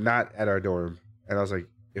 We were not at our dorm. And I was like,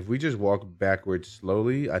 if we just walk backwards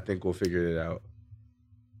slowly, I think we'll figure it out.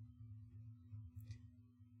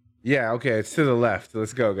 Yeah, okay, it's to the left.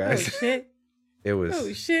 Let's go, guys. Oh, shit. It was.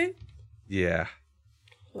 Oh, shit. Yeah.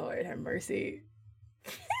 Lord have mercy.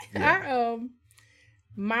 Yeah.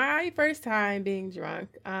 My first time being drunk,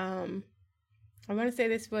 I'm going to say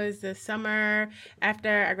this was the summer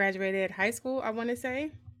after I graduated high school, I want to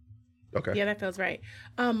say. Okay. Yeah, that feels right.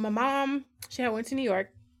 My mom, she had went to New York,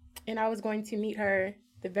 and I was going to meet her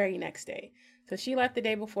the very next day. So she left the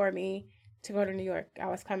day before me to go to New York. I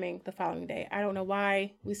was coming the following day. I don't know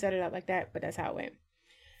why we set it up like that, but that's how it went.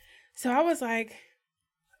 So I was like,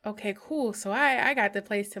 okay, cool. So I got the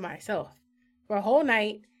place to myself for a whole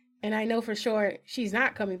night. And I know for sure she's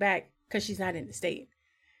not coming back because she's not in the state.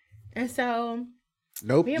 And so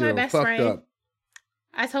nope, me and my best friend,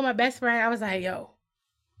 I told my best friend, I was like, yo,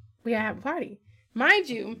 we gotta have a party. Mind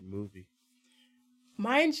you,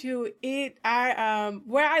 mind you, where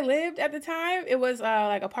I lived at the time, it was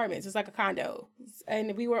like apartments. It's like a condo,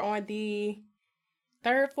 and we were on the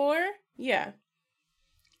third floor. Yeah,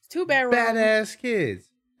 2 bedroom, Badass kids.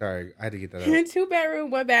 Sorry, I had to get that out. 2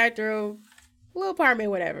 bedroom, 1 bathroom, little apartment,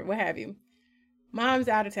 whatever, what have you. Mom's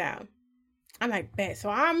out of town. I'm like, bet. So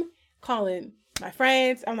I'm calling my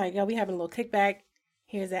friends. I'm like, yo, we having a little kickback.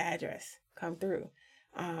 Here's the address. Come through.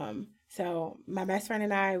 So my best friend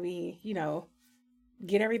and I, we,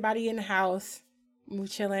 get everybody in the house. We're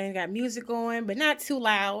chilling, got music going, but not too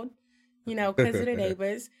loud, because of the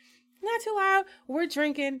neighbors. Not too loud. We're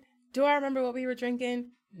drinking. Do I remember what we were drinking?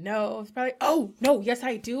 No. It's probably, oh, no, yes,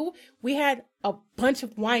 I do. We had a bunch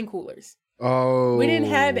of wine coolers. Oh. We didn't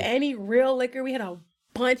have any real liquor. We had a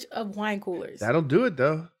bunch of wine coolers. That'll do it,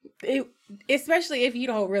 though. Especially if you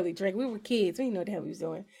don't really drink. We were kids. We didn't know what the hell we was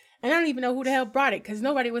doing. And I don't even know who the hell brought it because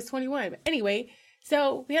nobody was 21. But anyway,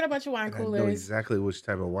 so we had a bunch of wine coolers. I know exactly which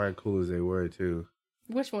type of wine coolers they were, too.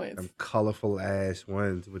 Which ones? Them colorful ass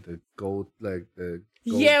ones with the gold, like the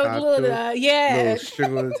gold yeah, top with little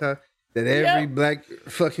sugar on the top. That every black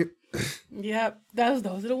fucking. Yep, those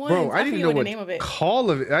are the ones. Bro, I didn't know what the name of it.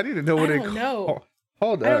 Call of it. I didn't know what it called.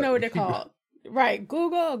 Hold up. I don't know what they're called. Right,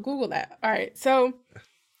 Google that. All right, so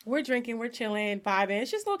we're drinking, we're chilling, vibing.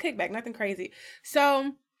 It's just a little kickback, nothing crazy.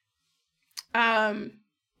 So,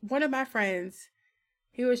 one of my friends,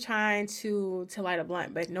 he was trying to light a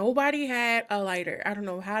blunt, but nobody had a lighter. I don't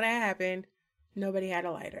know how that happened. Nobody had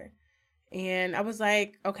a lighter. And I was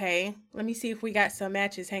like, okay, let me see if we got some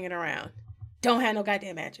matches hanging around. Don't have no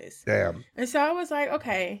goddamn matches. Damn. And so I was like,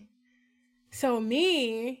 okay. So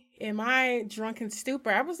me, in my drunken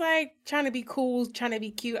stupor, I was like trying to be cool, trying to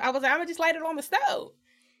be cute. I was like, I'm going to just light it on the stove.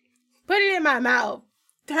 Put it in my mouth.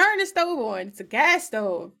 Turn the stove on. It's a gas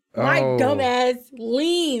stove. My dumbass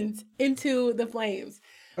leans into the flames.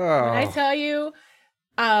 When I tell you,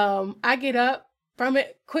 I get up from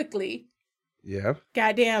it quickly. Yeah.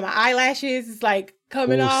 Goddamn, my eyelashes is like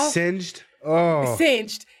coming off. Singed.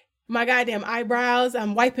 Singed. My goddamn eyebrows.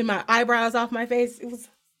 I'm wiping my eyebrows off my face. It was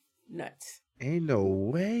nuts. Ain't no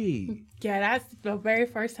way. Yeah, that's the very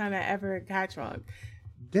first time I ever got drunk.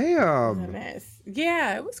 Damn. It was a mess.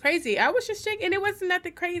 Yeah, it was crazy. I was just shaking. It wasn't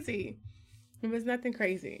nothing crazy. It was nothing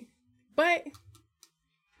crazy. But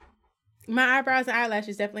my eyebrows and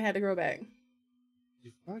eyelashes definitely had to grow back.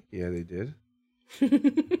 Fuck yeah, they did.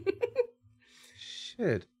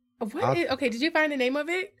 Shit. Okay, did you find the name of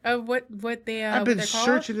it? Of what they I've been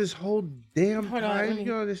searching this whole damn time. You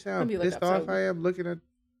don't understand how pissed off I am looking at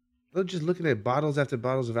bottles after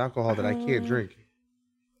bottles of alcohol that I can't drink.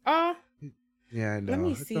 Yeah, I know. Let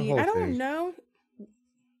me see. I don't know.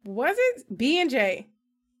 Was it B&J?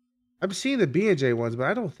 I'm seeing the B&J ones, but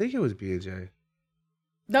I don't think it was B&J.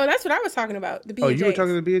 No, that's what I was talking about. The B&Js. Oh, you were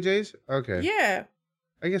talking to the B&Js? Okay. Yeah.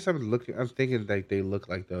 I guess I'm thinking like they look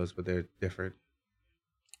like those, but they're different.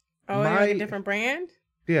 Oh, they're like a different brand?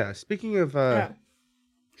 Yeah. Speaking of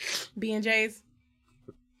B&Js.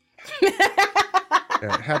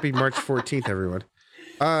 Happy March 14th, everyone.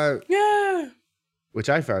 Yeah. Which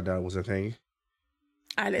I found out was a thing.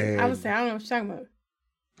 I didn't. I don't know what you're talking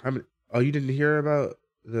about. You didn't hear about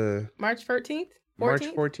the March 14th? March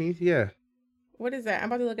 14th? Yeah. What is that? I'm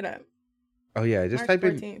about to look it up. Oh yeah, just March type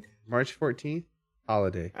 14th. in March 14th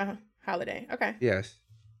holiday. Holiday. Okay. Yes.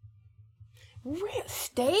 Real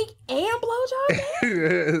steak and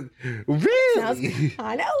blowjob? Really? Sounds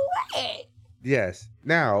kind of wet. Yes.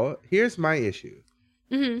 Now, here's my issue.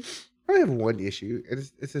 Mm-hmm. I have one issue,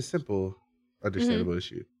 and it's a simple, understandable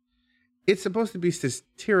issue. It's supposed to be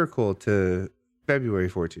satirical to February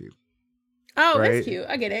 14th. Oh, right? That's cute.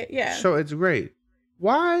 I get it. Yeah. So it's great.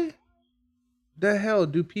 Why the hell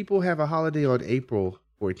do people have a holiday on April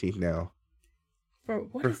 14th now?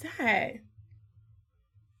 What is that?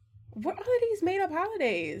 What are these made up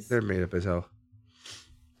holidays? They're made up as hell.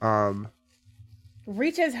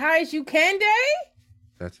 Reach as high as you can day?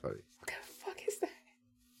 That's funny. What the fuck is that?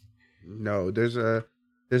 No, there's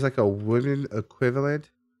like a women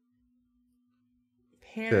equivalent.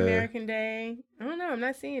 Pan American Day. I don't know. I'm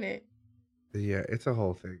not seeing it. Yeah, it's a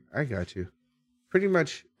whole thing. I got you. Pretty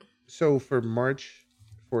much. So for March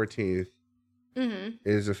 14th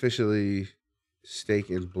is officially Steak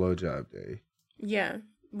and Blowjob Day. Yeah,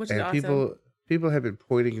 which is awesome. People have been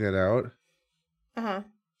pointing that out.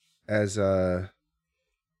 As like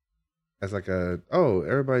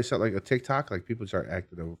everybody saw like a TikTok, like people start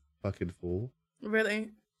acting a fucking fool. Really?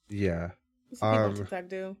 Yeah. What's people on TikTok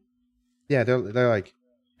do? Yeah, they're like,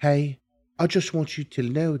 hey, I just want you to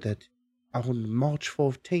know that on March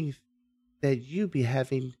 14th that you be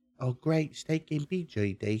having a great steak and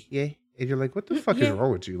BJ day, yeah? And you're like, what the fuck is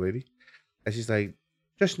wrong with you, lady? And she's like,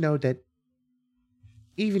 just know that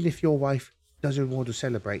even if your wife doesn't want to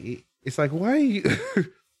celebrate it, it's like, why are you,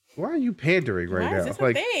 why are you pandering right Why now? is this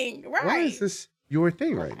Like, a thing? Right. why is this your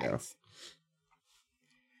thing right now? Right.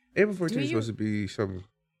 April 14th Do is you- supposed to be some,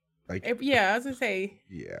 like, Yeah, I was gonna say,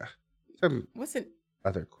 yeah, some what's it?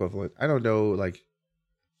 other equivalent. I don't know, like,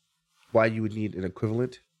 why you would need an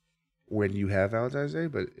equivalent when you have Valentine's Day,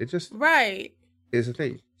 but it just Right. is a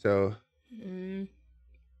thing. So, Mm.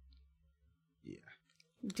 yeah.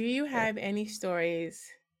 Do you have any stories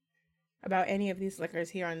about any of these liquors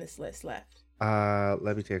here on this list left?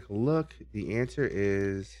 Let me take a look. The answer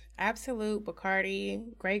is Absolute,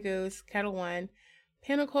 Bacardi, Grey Goose, Kettle One,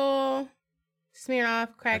 Pinnacle,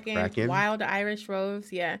 Smirnoff, Kraken, Wild Irish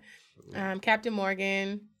Rose, yeah, Captain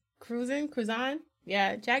Morgan, Cruzan,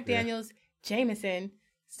 yeah, Jack Yeah. Daniels, Jameson,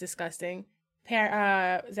 it's disgusting.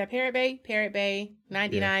 Is that Parrot Bay? Parrot Bay,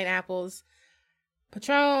 99 apples,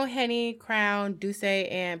 Patron, Henny, Crown, Douce,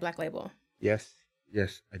 and Black Label. yes.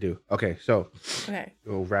 Yes, I do. Okay, so Okay.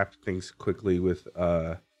 we'll wrap things quickly with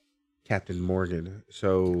Captain Morgan.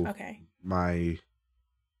 So Okay. my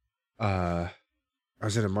I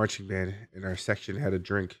was in a marching band and our section had a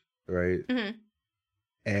drink, right? Mm-hmm.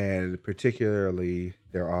 And particularly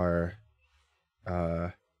there are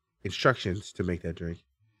instructions to make that drink.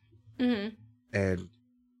 Mm-hmm. And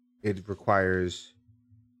it requires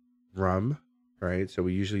rum, right? So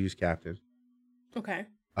we usually use Captain. Okay.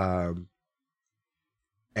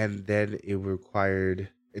 And then it required,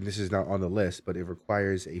 and this is not on the list, but it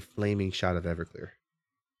requires a flaming shot of Everclear.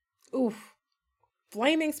 Oof.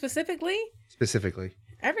 Flaming specifically? Specifically.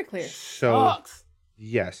 Everclear. So, Sucks.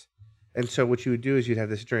 yes. And so what you would do is you'd have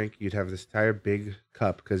this drink, you'd have this entire big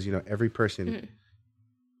cup, because, you know, every person Mm-hmm.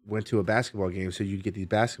 went to a basketball game, so you'd get these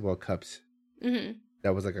basketball cups. Mm-hmm.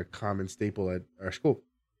 That was like a common staple at our school.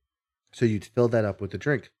 So you'd fill that up with the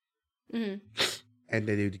drink. Mm-hmm. And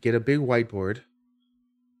then you'd get a big whiteboard,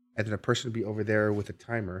 and then a person would be over there with a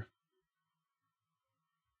timer.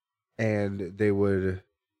 And they would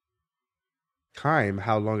time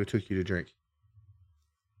how long it took you to drink.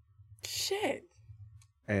 Shit.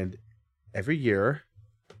 And every year,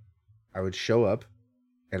 I would show up,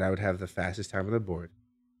 and I would have the fastest time on the board.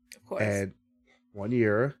 Of course. And one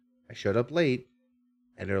year, I showed up late,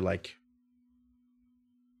 and they're like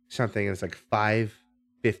something, and it's like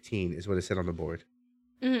 5:15 is what it said on the board.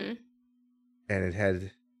 Mm-hmm. And it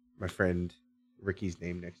had my friend Ricky's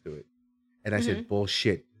name next to it. And I Mm-hmm. said,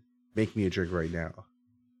 bullshit, make me a drink right now.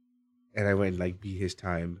 And I went and like beat his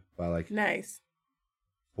time by like Nice.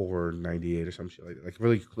 4:98 or some shit like that. Like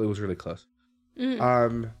really, it was really close.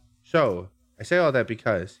 Mm-hmm. So I say all that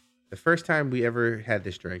because the first time we ever had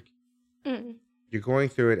this drink, Mm-hmm. you're going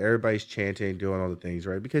through it, everybody's chanting, doing all the things,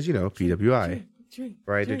 right? Because, you know, PWI, Drink,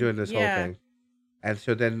 right? They're doing this whole yeah. thing. And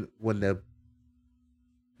so then when the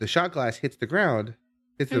shot glass hits the ground,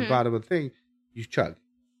 hits the Mhm. bottom of the thing, you chug.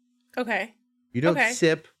 Okay. You don't Okay.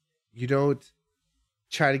 sip. You don't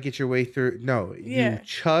try to get your way through. No, Yeah. you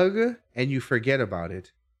chug and you forget about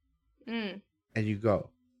it Mm. and you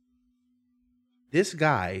go. This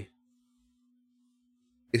guy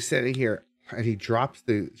is sitting here and he drops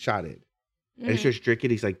the shot in. And he's Mm. just drinking.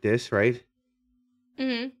 He's like this, right?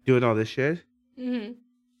 Mm-hmm. Doing all this shit. Mm-hmm.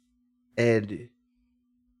 And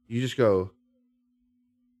you just go,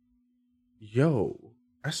 yo,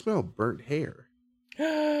 I smell burnt hair.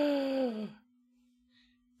 Mm-hmm.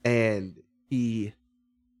 And he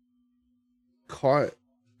caught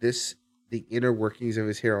the inner workings of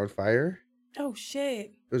his hair on fire. Oh shit.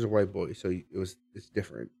 It was a white boy, so it's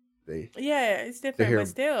different. Yeah, it's different, hair- but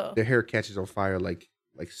still. Their hair catches on fire like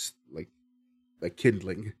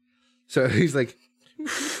kindling. So he's like, and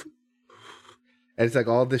it's like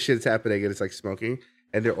all this shit's happening, and it's like smoking,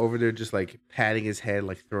 and they're over there just like patting his head,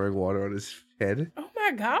 like throwing water on his head. Oh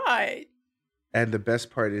my god. And the best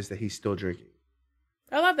part is that he's still drinking.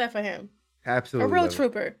 I love that for him. Absolutely, A real love it.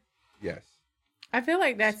 trooper. Yes. I feel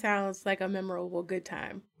like that sounds like a memorable good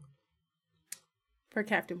time for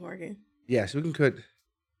Captain Morgan. Yes, we can put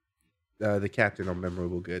the captain on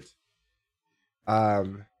memorable goods.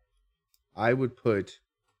 I would put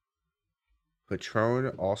Patron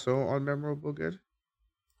also on memorable good.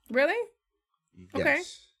 Really? Yes. Okay.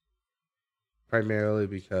 Primarily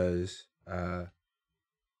because I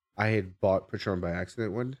had bought Patron by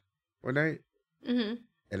accident one night, Mm-hmm.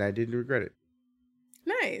 and I didn't regret it.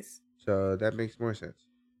 Nice. So that makes more sense.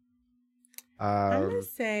 I'm gonna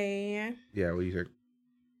say, Yeah, what do you think?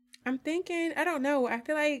 I'm thinking, I don't know. I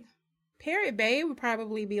feel like Parrot Bay would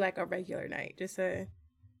probably be like a regular night, just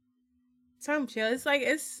some chill. It's like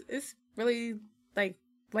it's really like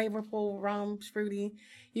flavorful, rum, fruity.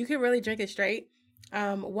 You can really drink it straight.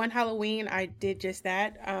 One Halloween, I did just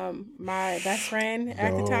that. My best friend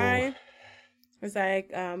at the No. time was like,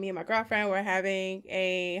 me and my girlfriend were having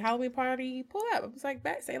a Halloween party. Pull up. I was like,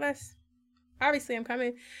 bet, say less. Obviously, I'm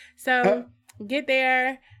coming. So get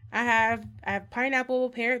there. I have Pineapple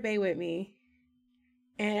Parrot Bay with me.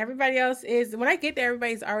 And everybody else is, when I get there,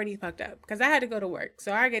 everybody's already fucked up. Because I had to go to work.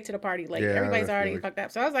 So I get to the party late. Yeah, Everybody's I already feel like- fucked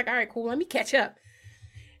up. So I was like, all right, cool. Let me catch up.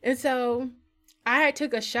 And so I had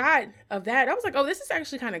took a shot of that. I was like, oh, this is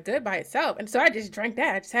actually kind of good by itself. And so I just drank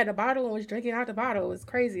that. I just had a bottle and was drinking out the bottle. It was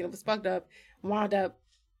crazy. It was fucked up. Wound up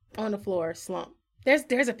on the floor, slump. There's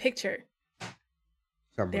a picture.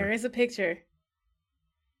 Somewhere. There is a picture.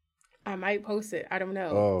 I might post it. I don't know.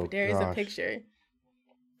 Oh, but there is a gosh. picture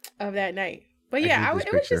of that night. But I yeah, need this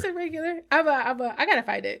it was just picture. a regular. I gotta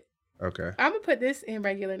find it. Okay. I'm gonna put this in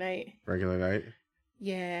regular night. Regular night.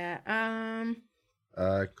 Yeah.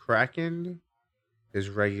 Kraken is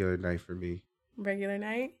regular night for me. Regular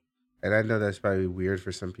night. And I know that's probably weird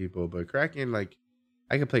for some people, but Kraken, like,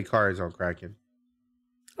 I can play cards on Kraken.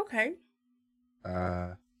 Okay.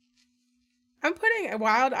 Uh, I'm putting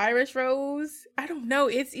Wild Irish Rose. I don't know.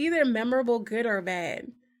 It's either memorable, good, or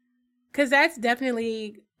bad. Because that's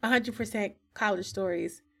definitely 100% college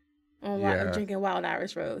stories on Yeah. drinking Wild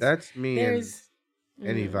Irish Rose. that's me There's and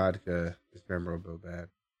any Mhm. vodka is memorable bad.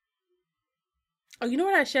 Oh, you know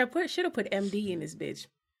what I should have put? Should have put MD in this bitch.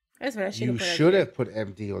 That's what I should You have put. should have put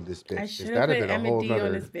MD on this bitch. I 'cause should have that'd put have been a whole MD on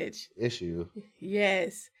nother this bitch. issue.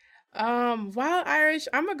 Yes. Wild Irish.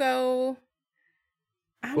 I'm gonna go.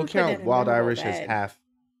 We'll count Wild Irish as half.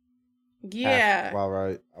 Yeah. Half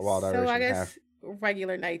Wild Irish So I and guess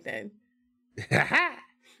regular night then. half.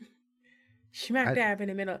 Smack I- dab in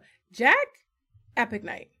the middle. Jack, epic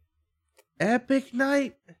night. Epic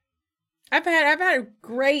night. I've had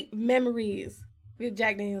great memories with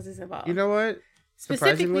Jack Daniels is involved. You know what?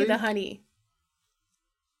 specifically surprisingly- the honey.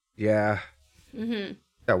 Yeah. Mm-hmm.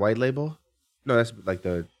 That white label? No, that's like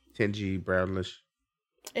the tingy brownish.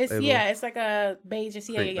 It's Label. it's like a beige.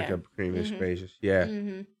 Yeah, Like yeah. a creamish Mhm. beige. Yeah.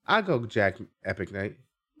 Mm-hmm. I'll go Jack Epic Night.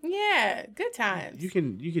 Yeah, good times. You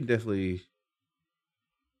can definitely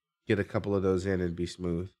get a couple of those in and be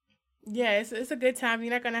smooth. Yeah, it's a good time.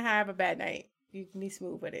 You're not gonna have a bad night. You can be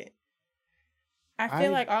smooth with it. I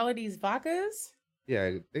feel I- like all of these vodkas,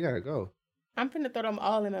 Yeah, they gotta go. I'm finna throw them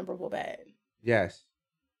all in memorable bad. Yes.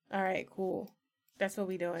 All right, cool. That's what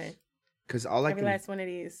we doing. Because all Every last one of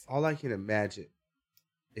these. I can imagine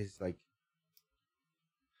is like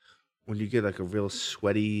when you get like a real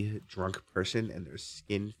sweaty drunk person and their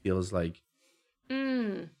skin feels like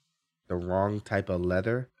Mm. the wrong type of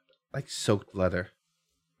leather, like soaked leather.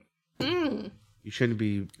 Mm. You shouldn't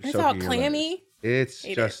be. It's soaking all your leather. clammy. It's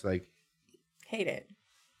Hate just like Hate it.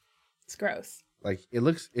 It's gross.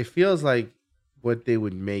 it feels like what they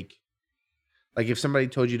would make. Like if somebody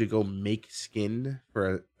told you to go make skin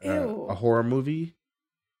for Ew. a horror movie,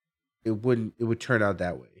 it would turn out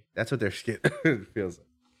that way. That's what their skin feels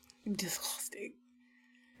like. Disgusting.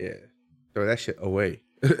 Yeah. Throw that shit away.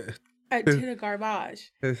 To the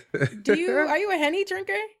garbage. Are you a Henny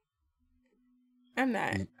drinker? I'm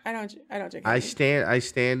not. I don't drink. I Henny.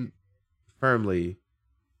 stand firmly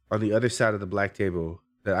on the other side of the black table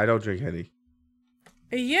that I don't drink Henny.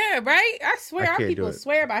 Yeah, right. I swear, I our can't do people it.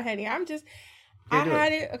 swear by Henny. I Can't do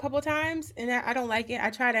had it a couple of times and I don't like it. I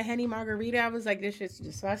tried a Henny margarita. I was like, this shit's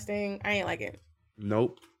disgusting. I ain't like it.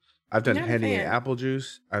 Nope. I've done Not a Henny and fan. apple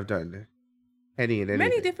juice. I've done Henny and anything.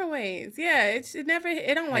 Many different ways. Yeah, it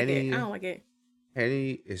don't like Henny- it. I don't like it.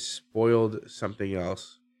 Henny is spoiled something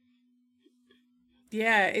else.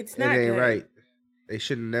 Yeah, it's It not ain't good. right. They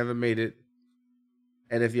should have never made it.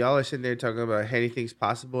 And if y'all are sitting there talking about anything's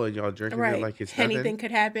possible and y'all drinking Right. it like it's Anything nothing,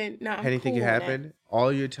 could happen. No, I'm anything cool can on that. happen,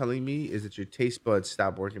 all you're telling me is that your taste buds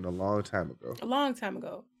stopped working a long time ago. A long time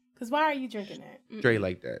ago. Because why are you drinking that? Straight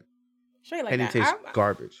like that. Straight like Henny that. tastes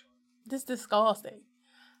garbage. This disgusting.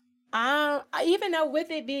 Even though with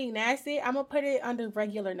it being nasty, I'm gonna put it under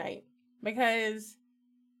regular night because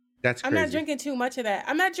That's I'm crazy. not drinking too much of that.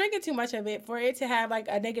 I'm not drinking too much of it for it to have like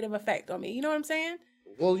a negative effect on me. You know what I'm saying?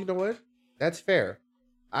 Well, you know what? That's fair.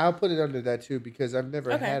 I'll put it under that too because I've never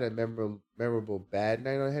Okay. had a memorable bad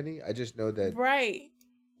night on Henny. I just know that Right.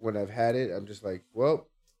 when I've had it, I'm just like, well,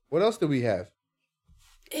 what else do we have?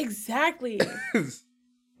 Exactly.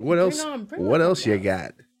 What else? bring What on else you something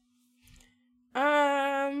got?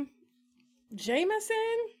 Jameson.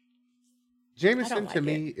 Jameson like to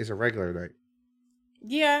me is a regular night.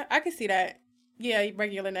 Yeah, I can see that. Yeah,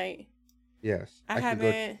 regular night. Yes, I could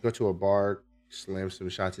haven't- go to a bar, slam some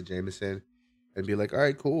shots of Jameson, and be like, all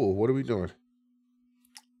right, cool. What are we doing?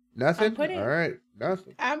 Nothing. putting All right,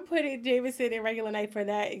 nothing. I'm putting Jameson in regular night for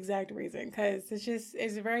that exact reason because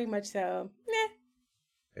it's very much so.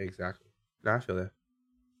 Exactly. No, I feel that.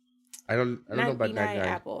 I don't know about 99 99.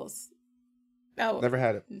 apples. Oh, Never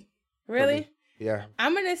had it. really? Yeah.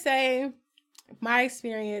 I'm gonna say my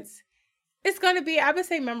experience. It's gonna be, I would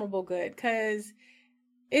say, memorable good because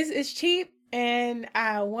it's cheap. And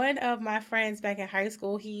one of my friends back in high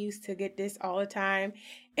school, he used to get this all the time,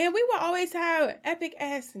 and we would always have epic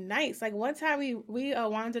ass nights. Like one time we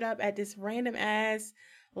wandered up at this random ass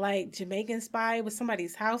like Jamaican spot. It was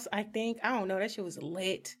somebody's house, I think. I don't know. That shit was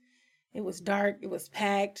lit. It was dark. It was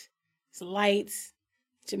packed. It's lights,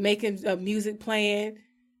 Jamaican music playing,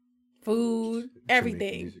 food,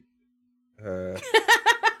 everything. Jamaican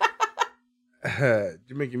music.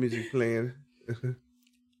 Jamaican music playing.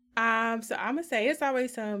 So I'm gonna say it's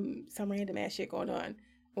always some random ass shit going on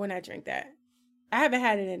when I drink that. I haven't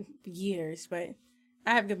had it in years, but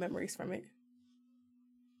I have good memories from it.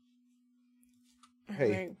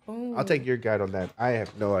 Hey, All right, I'll take your guide on that. I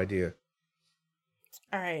have no idea.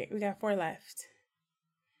 All right, we got 4 left.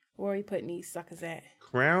 Where are we putting these suckers at?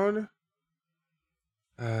 Crown.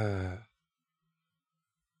 I'm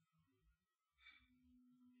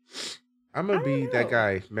gonna be that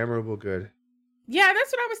guy. Memorable good. Yeah,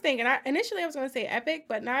 that's what I was thinking. Initially I was gonna say epic,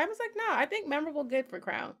 but now I was like, no, I think memorable good for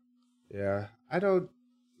Crown. Yeah, I don't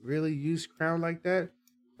really use Crown like that.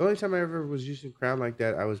 The only time I ever was using Crown like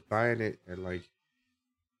that, I was buying it and like,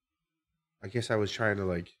 I guess I was trying to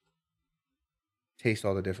like taste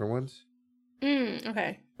all the different ones.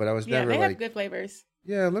 Okay. But I was Yeah, never they like, have good flavors.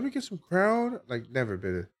 yeah, let me get some Crown. Like, never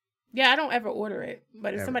been. Yeah, I don't ever order it,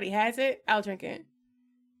 but if Never. somebody has it, I'll drink it.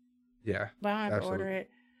 Yeah. But I don't have to Absolutely. order it.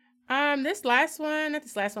 This last one, not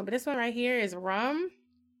this last one, but this one right here is rum.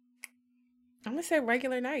 I'm gonna say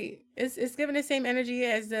regular night. It's giving the same energy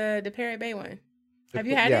as the Parrot Bay one. Have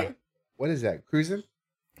you had it? What is that? Cruising?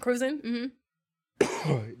 Cruising?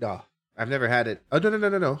 Mm-hmm. No, I've never had it. Oh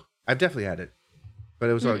no! I've definitely had it, but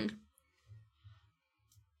it was on.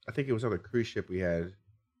 I think it was on a cruise ship we had.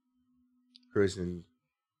 Cruising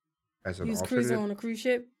as an You was alternative. cruising on a cruise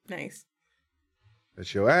ship? Nice.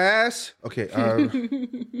 That's your ass. Okay.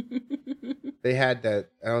 They had that,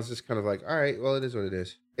 and I was just kind of like, all right, well, it is what it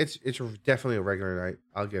is. It's definitely a regular night.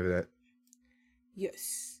 I'll give it that.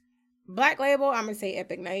 Yes. Black Label, I'm gonna say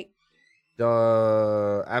Epic Night.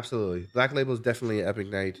 Absolutely. Black Label is definitely an epic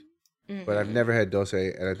night, but I've never had Dulce,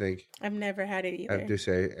 and I think I've never had it either. I have Dulce,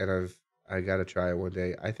 and I gotta try it one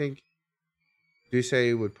day. I think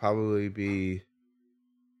Dulce would probably be,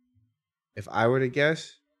 if I were to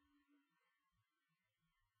guess,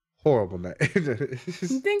 horrible night.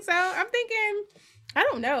 You think so? I'm thinking, I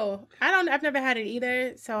don't know. I've never had it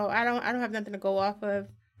either, so I don't have nothing to go off of.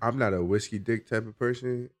 I'm not a whiskey dick type of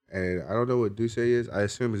person, and I don't know what Dulce is. I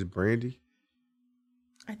assume it's brandy.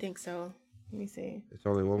 I think so. Let me see. It's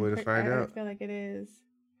only one way to find out. I feel like it is.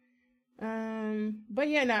 But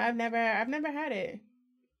yeah, no, I've never had it.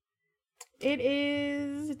 It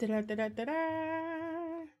is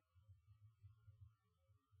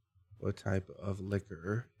What type of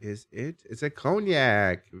liquor is it? It's a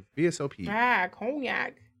cognac. VSOP.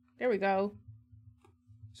 Cognac. There we go.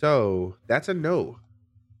 So that's a no.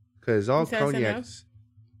 Because all You said it's a no? cognacs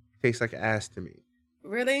taste like ass to me.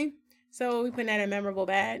 Really? So we putting that in memorable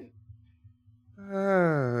bad?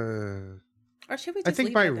 Or should we just I think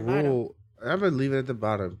leave by it at the bottom? rule, I'm going to leave it at the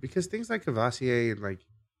bottom. Because things like Cavassier and like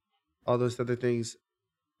all those other things,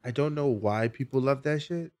 I don't know why people love that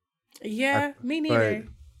shit. Yeah, me neither.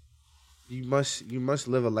 But you must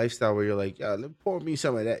live a lifestyle where you're like, pour me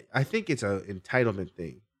some of that. I think it's an entitlement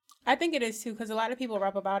thing. I think it is too, because a lot of people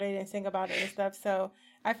rap about it and sing about it and stuff. So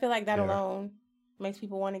I feel like that alone makes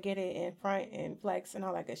people want to get it in front and flex and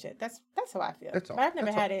all that good shit. That's how I feel. That's all. But I've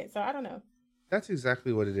never had it, so I don't know. That's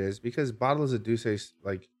exactly what it is. Because bottles of Douce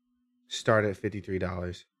like start at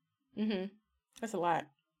 $53. That's a lot.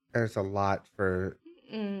 And it's a lot for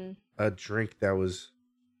a drink that was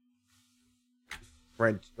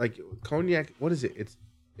French, like cognac. What is it?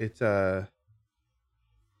 It's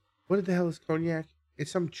what the hell is cognac?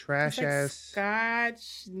 It's some trash It's like ass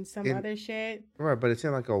scotch and some other shit. Right, but it's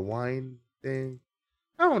in like a wine thing.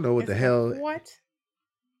 I don't know what the hell. What?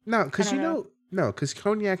 No, because I don't know. because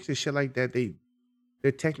cognacs and shit like that,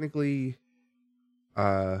 they're technically,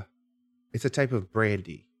 it's a type of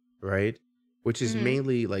brandy, right? Which is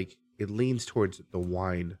mainly like it leans towards the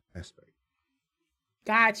wine aspect.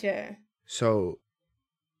 Gotcha. So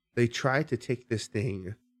they tried to take this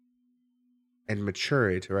thing and mature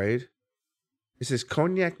it, right? It says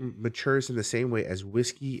cognac matures in the same way as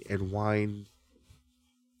whiskey and wine.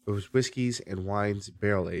 It was whiskeys and wines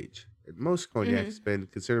barrel age. And most cognacs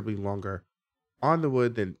spend considerably longer on the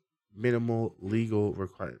wood than minimal legal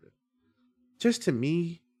requirement. Just to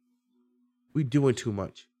me, we doing too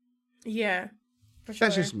much. Yeah, for sure.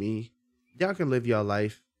 That's just me. Y'all can live your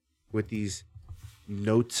life with these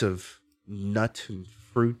notes of nut and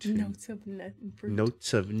fruit. Notes of nut and fruit.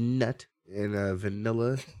 Notes of nut and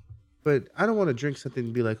vanilla. But I don't want to drink something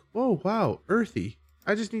and be like, oh, wow, earthy.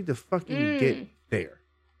 I just need to fucking get there.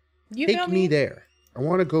 You Take me there. I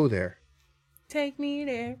want to go there. Take me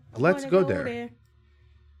there. Let's go there.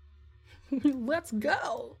 Let's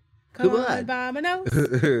go. Come on,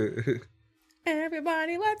 Vamonos.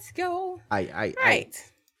 Everybody, let's go. Right.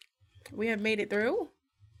 We have made it through.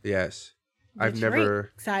 Yes. The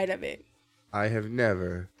drink side of it. I've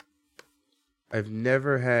never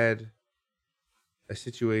had a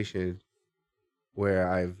situation where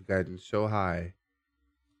I've gotten so high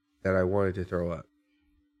that I wanted to throw up.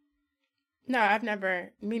 No, I've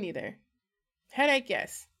never. Me neither. Headache,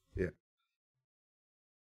 yes. Yeah.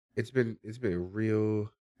 It's been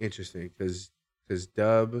real interesting because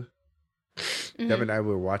Dub and I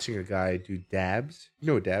were watching a guy do dabs. You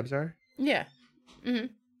know what dabs are? Yeah.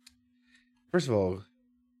 First of all,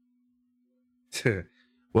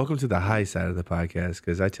 welcome to the high side of the podcast,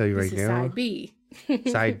 because I tell you right now, side B.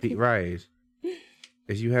 Side B, right?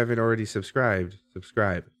 If you haven't already subscribed,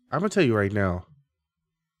 subscribe. I'm gonna tell you right now,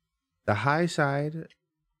 the high side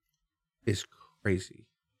is crazy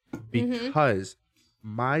because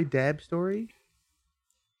my dab story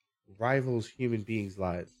rivals human beings'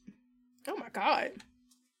 lives. Oh my God.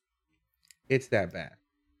 It's that bad.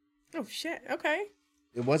 Oh shit. Okay.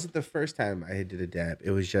 It wasn't the first time I had did a dab.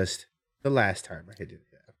 It was just the last time I had did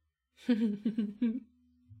a dab.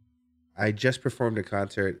 I just performed a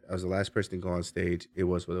concert. I was the last person to go on stage. It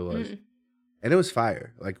was what it was. And it was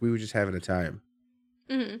fire. Like, we were just having a time.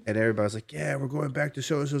 And everybody was like, yeah, we're going back to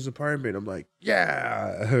so-and-so's apartment. I'm like,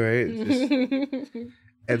 yeah. Right?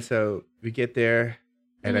 And so we get there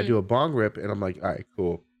and I do a bong rip and I'm like, all right,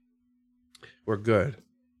 cool. We're good.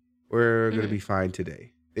 We're going to be fine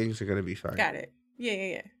today. Things are going to be fine. Got it.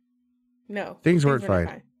 Yeah. No. Things weren't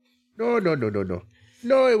fine. No.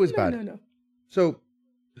 No, it was bad. No. So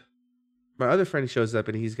my other friend shows up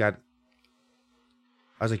and he's got,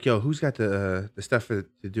 I was like, yo, who's got the stuff to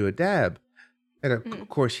do a dab? And of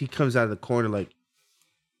course he comes out of the corner like,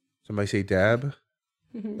 somebody say dab,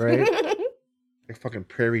 right? Like fucking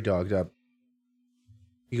prairie dogged up.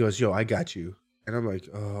 He goes, yo, I got you. And I'm like,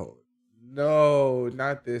 oh, no,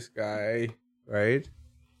 not this guy, right?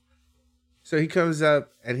 So he comes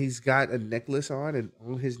up and he's got a necklace on, and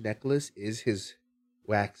on his necklace is his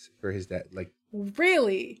wax for his dad. Like,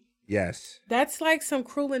 really? Yes. That's like some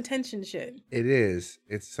Cruel Intention shit. It is.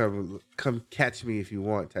 It's some come catch me if you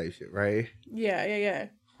want type shit, right? Yeah.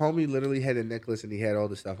 Homie literally had a necklace and he had all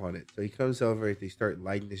the stuff on it. So he comes over and they start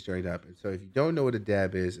lighting this joint up. And so if you don't know what a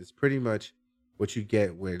dab is, it's pretty much what you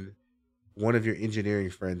get when one of your engineering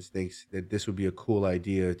friends thinks that this would be a cool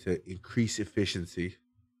idea to increase efficiency.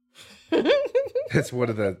 That's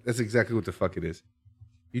exactly what the fuck it is.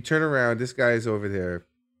 You turn around, this guy is over there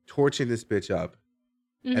torching this bitch up.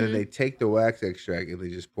 And then they take the wax extract and they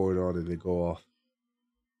just pour it on and they go off.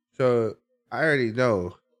 So I already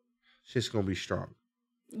know shit's going to be strong.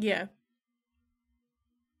 Yeah.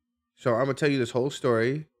 So I'm going to tell you this whole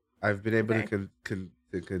story. I've been able to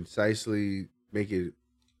concisely make it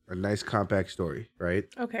a nice compact story, right?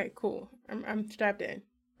 Okay, cool. I'm strapped in.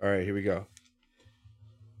 All right, here we go.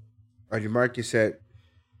 On your mark, you set.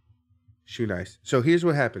 Shoe nice. So here's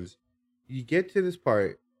what happens. You get to this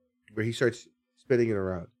part where he starts spinning it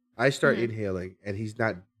around. I start inhaling and he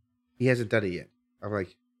hasn't done it yet. I'm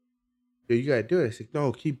like, yo, you gotta do it. It's like,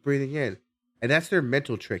 no, keep breathing in. And that's their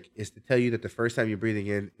mental trick, is to tell you that the first time you're breathing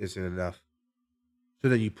in isn't enough. So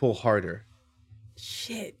then you pull harder.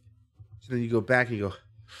 Shit. So then you go back and you go,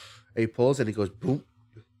 he pulls and he goes, boom,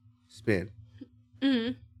 spin.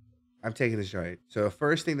 I'm taking this joint. So the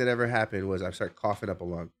first thing that ever happened was I start coughing up a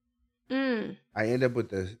lung. I end up with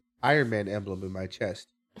the Iron Man emblem in my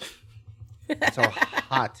chest. That's how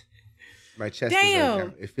hot my chest is right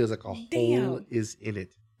now. It feels like a hole is in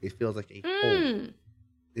it. It feels like a hole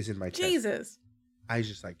is in my chest. Jesus. I was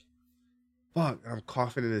just like, fuck. I'm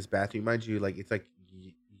coughing in this bathroom. Mind you, like, it's like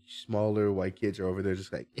smaller white kids are over there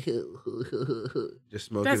just like, just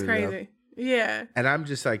smoking. That's crazy. Yeah. And I'm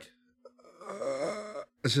just like,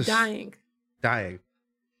 it's just dying.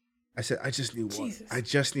 I said, I just need water. Jesus. I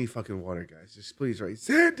just need fucking water, guys. Just please, right?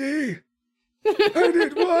 Sandy! I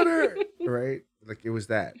need water! Right? Like, it was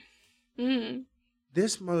that.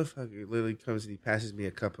 This motherfucker literally comes and he passes me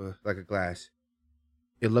a cup of, like, a glass.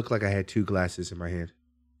 It looked like I had 2 glasses in my hand.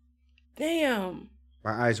 Damn.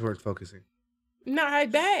 My eyes weren't focusing. No, I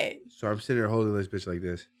bet. So I'm sitting there holding this bitch like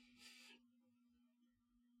this.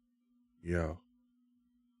 Yo.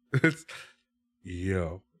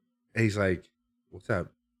 Yo. And he's like, what's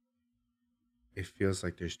up? It feels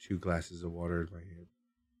like there's 2 glasses of water in my hand.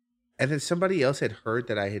 And then somebody else had heard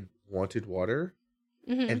that I had wanted water.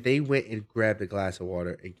 Mm-hmm. And they went and grabbed a glass of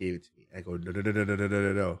water and gave it to me. I go, no, no, no, no, no, no, no,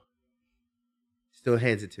 no, no. Still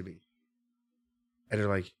hands it to me. And they're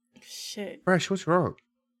like, shit. Fresh, what's wrong?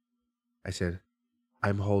 I said,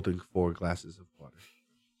 I'm holding 4 glasses of water.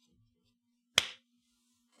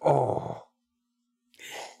 Oh.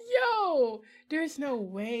 Yo, there's no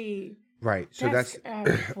way. Right. So that's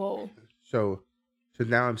awful. so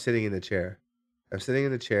now I'm sitting in the chair. I'm sitting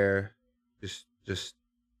in the chair, just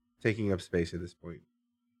taking up space at this point.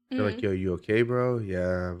 They're like, yo, you okay, bro?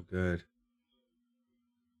 Yeah, I'm good.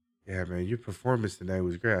 Yeah, man, your performance tonight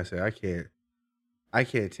was great. I said, I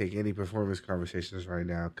can't take any performance conversations right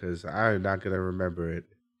now because I'm not gonna remember it.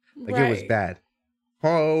 Like it was bad.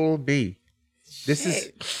 Oh, B. This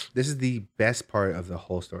is the best part of the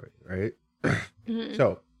whole story, right?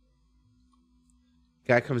 So,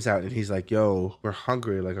 guy comes out and he's like, yo, we're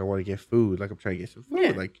hungry. Like, I want to get food. Like, I'm trying to get some food.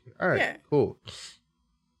 Yeah. Like, all right, cool.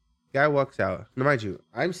 Guy walks out. Now, mind you,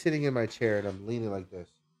 I'm sitting in my chair and I'm leaning like this.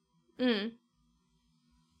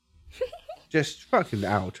 Just fucking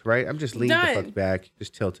out, right? I'm just leaning the fuck back,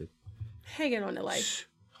 just tilted. Hanging on to life.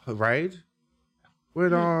 Right?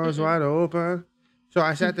 With arms wide open. So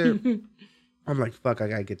I sat there. I'm like, fuck, I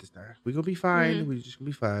gotta get this done. We gonna be fine. We just gonna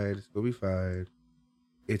be fine. It's gonna be fine.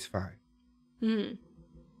 It's fine.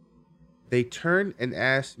 They turn and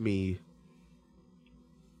ask me,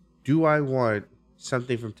 do I want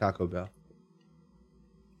something from Taco Bell?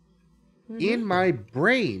 In my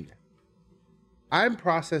brain, I'm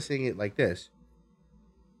processing it like this.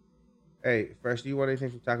 Hey, Fresh, do you want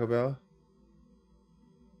anything from Taco Bell?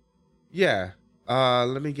 Yeah.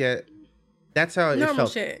 Let me get... That's how it felt. Normal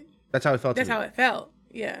shit. That's how it felt. That's how it felt.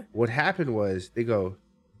 Yeah. What happened was they go,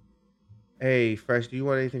 hey, Fresh, do you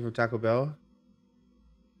want anything from Taco Bell?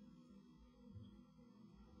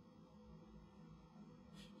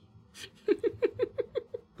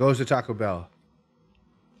 Goes to Taco Bell.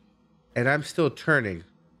 And I'm still turning.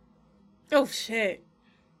 Oh, shit.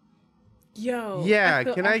 Yo. Yeah,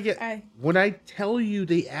 when I tell you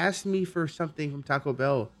they asked me for something from Taco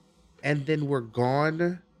Bell and then we're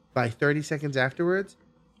gone by 30 seconds afterwards,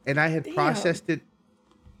 and I had processed it.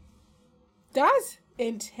 That's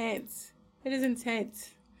intense. It is intense.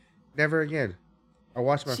 Never again. I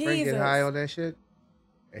watched my friend get high on that shit,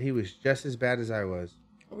 and he was just as bad as I was.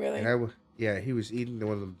 Really? And he was eating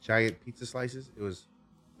one of them giant pizza slices. It was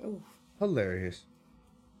hilarious.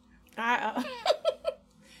 I've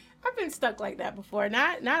been stuck like that before.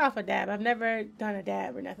 Not off a dab. I've never done a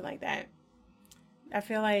dab or nothing like that. I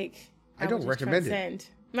feel like I don't recommend it.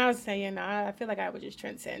 I was saying, I feel like I would just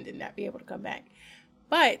transcend and not be able to come back.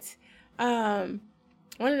 But one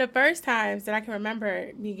of the first times that I can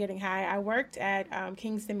remember me getting high, I worked at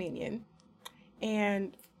King's Dominion,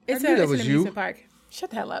 and it's an amusement park. Shut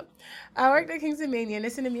the hell up. I worked at King's Dominion.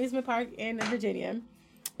 It's an amusement park in Virginia,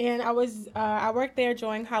 and I worked there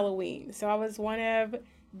during Halloween. So I was one of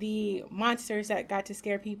the monsters that got to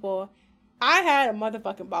scare people. I had a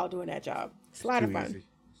motherfucking ball doing that job. It's a lot of fun. Easy.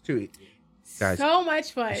 It's too easy. Guys, so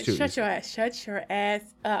much fun. Shut your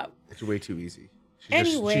ass up. It's way too easy.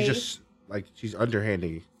 Anyway, she's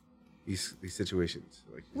underhanding these situations.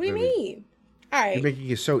 Like, what do you mean? All right, you're making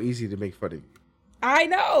it so easy to make fun of you. I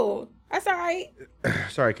know. That's all right.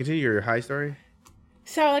 Sorry, continue your high story.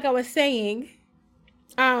 So, like I was saying,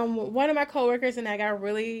 one of my coworkers and I got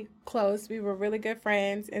really close. We were really good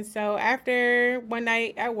friends, and so after one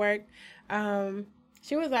night at work,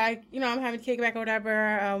 she was like, I'm having to kick back or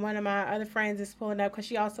whatever. One of my other friends is pulling up because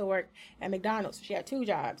she also worked at McDonald's. So she had 2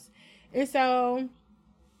 jobs. And so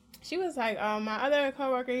she was like, my other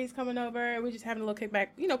coworker, he's coming over. We're just having a little kickback,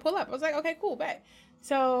 pull up. I was like, okay, cool, bet.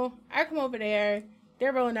 So I come over there.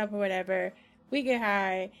 They're rolling up or whatever. We get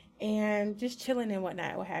high and just chilling and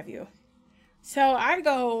whatnot, what have you. So I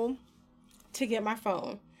go to get my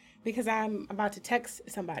phone because I'm about to text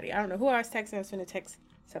somebody. I don't know who I was texting. I was going to text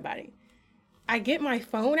somebody. I get my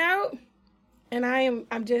phone out and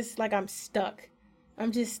I'm just like, I'm stuck.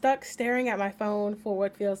 I'm just stuck staring at my phone for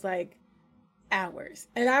what feels like hours.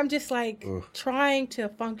 And I'm just like trying to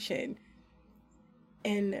function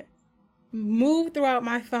and move throughout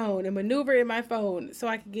my phone and maneuver in my phone so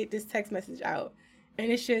I can get this text message out. And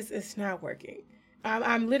it's not working.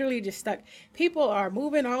 I'm literally just stuck. People are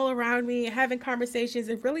moving all around me, having conversations.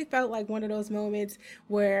 It really felt like one of those moments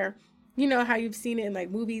where, how you've seen it in like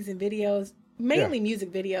movies and videos, mainly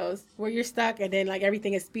music videos where you're stuck and then like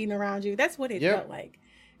everything is speeding around you. That's what it Yep. felt like.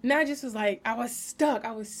 And I just was like, I was stuck.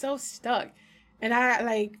 I was so stuck. And I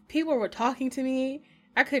like people were talking to me.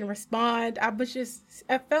 I couldn't respond. I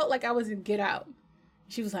felt like I was in Get Out.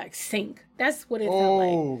 She was like, sink. That's what it felt like.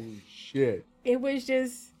 Oh shit. It was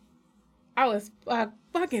just, I was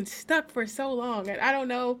fucking stuck for so long. And I don't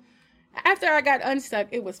know. After I got unstuck,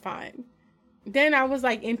 it was fine. Then I was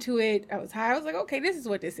like into it. I was high. I was like, okay, this is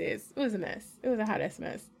what this is. It was a mess. It was a hot ass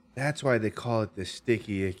mess. That's why they call it the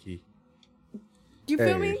sticky icky. You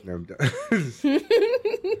feel me? No, I'm done.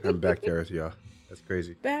 I'm back to earth, y'all. That's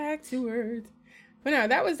crazy. Back to earth. But no,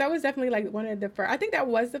 that was definitely like one of the first. I think that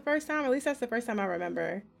was the first time. At least that's the first time I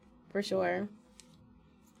remember, for sure.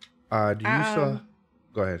 Do you still?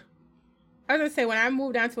 Go ahead. I was gonna say when I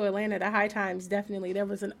moved down to Atlanta, the high times definitely there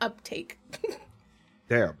was an uptake.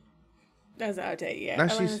 Damn. That's an uptake, yeah. Now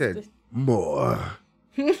she said more.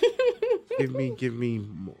 give me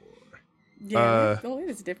more. Yeah,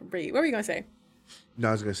 it's a different breed. What were you gonna say? No,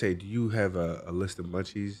 I was gonna say, do you have a list of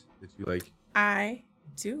munchies that you like? I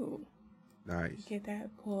do. Nice. Get that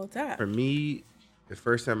pulled up. For me, the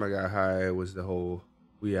first time I got high was the whole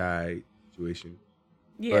we eye situation.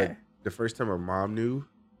 Yeah. But the first time my mom knew,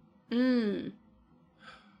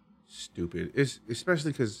 stupid. It's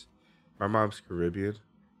especially because my mom's Caribbean.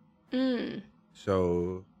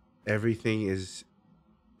 So everything it's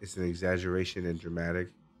an exaggeration and dramatic.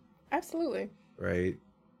 Absolutely. Right?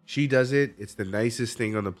 She does it. It's the nicest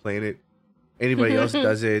thing on the planet. Anybody else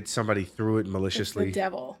does it, somebody threw it maliciously. It's the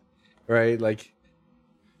devil. Right? Like,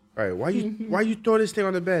 all right, why you throw this thing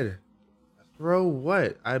on the bed? Throw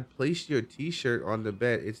what? I placed your t-shirt on the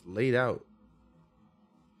bed. It's laid out.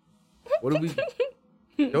 What do we...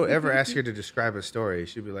 Don't ever ask her to describe a story.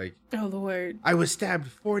 She'd be like, oh, Lord. I was stabbed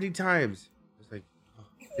 40 times. It's like, oh,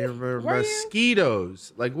 there were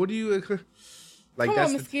mosquitoes. Like, what do you... Like, Come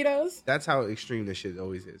that's on, mosquitoes. That's how extreme this shit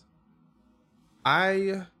always is.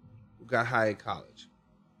 I got high in college.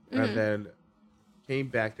 And then came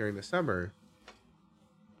back during the summer.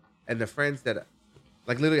 And the friends that...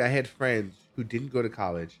 Like, literally, I had friends who didn't go to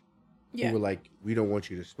college. Yeah. Who were like, we don't want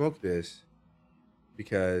you to smoke this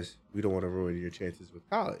because we don't want to ruin your chances with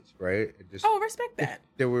college, right? And just, respect that.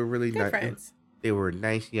 They were really Good nice. friends. They were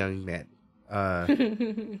nice young men.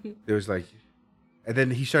 There was like... And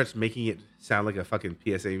then he starts making it sound like a fucking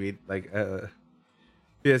PSA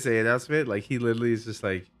PSA announcement. Like, he literally is just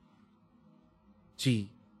like,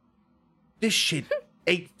 gee, this shit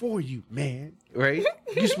ain't for you, man. Right?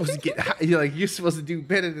 You're supposed to get high. You're supposed to do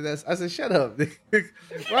better than us. I said, shut up.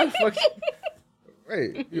 Why the fuck?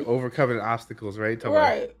 Right. You're overcoming obstacles, right? Talking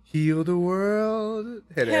right. About, heal the world.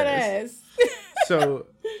 Head ass. So,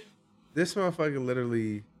 this motherfucker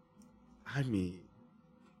literally, I mean,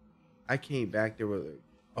 I came back, they were like,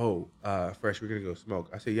 oh, Fresh, we're going to go smoke.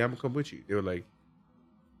 I said, yeah, I'm going to come with you. They were like,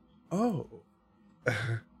 oh.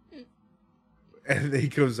 And then he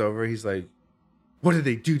comes over, he's like, what did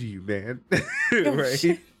they do to you, man? Right?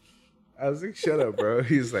 Shit. I was like, shut up, bro.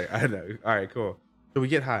 He's like, I know. All right, cool. So we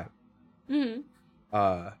get high. Kind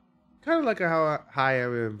of like how high I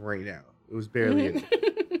am right now. It was barely in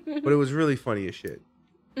it. But it was really funny as shit.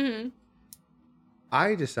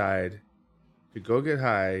 I decide to go get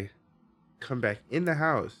high, come back in the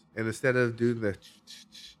house, and instead of doing the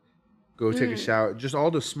go take a shower, just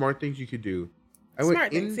all the smart things you could do. I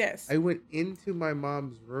went into my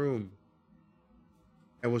mom's room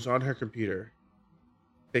and was on her computer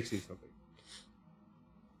fixing something.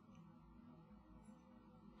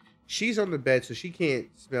 She's on the bed, so she can't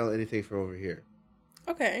smell anything from over here.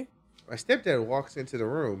 Okay. My stepdad walks into the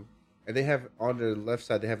room, and they have on the left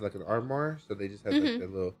side, they have like an armoire, so they just have like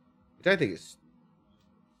that little, which I think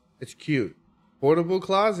it's cute. Portable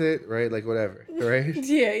closet, right? Like whatever, right?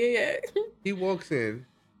 Yeah. He walks in.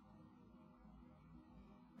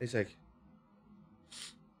 He's like,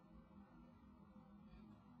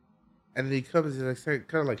 and then he comes and like,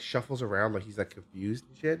 kind of like shuffles around like he's like confused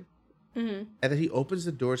and shit. And then he opens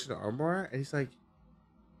the door to the armoire and he's like,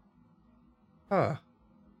 huh.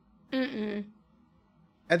 And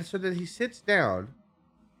so then he sits down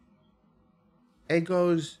and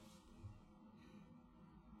goes,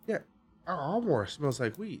 yeah, our armoire smells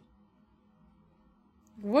like weed.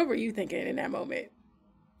 What were you thinking in that moment?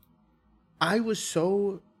 I was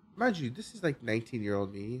so, mind you, this is like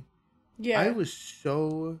 19-year-old me. Yeah. I was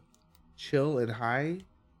so chill and high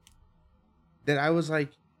that I was like,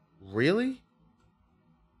 really?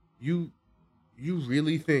 You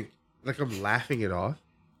really think, like I'm laughing it off?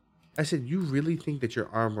 I said, you really think that your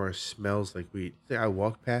armoire smells like weed? He said, I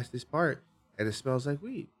walked past this part and it smells like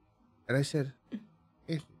weed. And I said,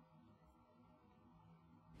 Anthony,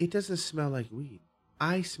 it doesn't smell like weed.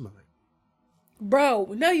 I smell it.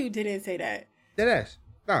 Bro, no, you didn't say that. Dead ass.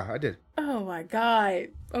 Nah, I did. Oh my God.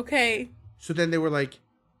 Okay. So then they were like,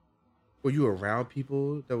 were you around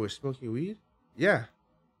people that were smoking weed? Yeah.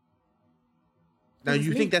 Now It was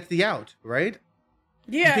you me. think that's the out, right?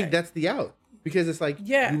 Yeah. You think that's the out. Because it's like,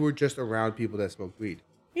 Yeah. you were just around people that smoke weed.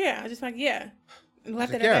 Yeah. I was just like, yeah. And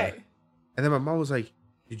left Like, it at yeah. that. And then my mom was like,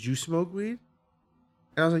 did you smoke weed?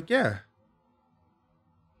 And I was like, yeah.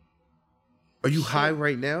 Are you high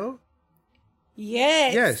right now?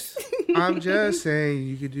 Yes. Yes. I'm just saying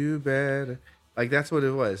you could do better. Like, that's what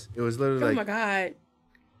it was. It was literally Oh like, my God.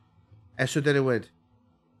 and so then it went,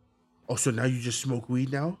 oh, so now you just smoke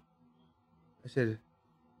weed now? I said,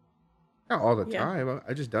 not all the Yeah. time.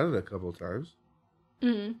 I just done it a couple of times.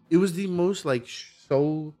 Mm. It was the most like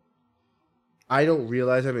so I don't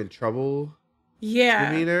realize I'm in trouble.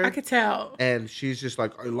 Yeah. Demeanor. I could tell. And she's just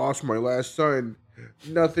like, I lost my last son.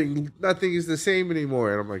 Nothing is the same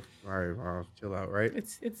anymore. And I'm like, all right, Mom, chill out, right?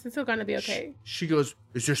 It's still gonna be okay. She goes,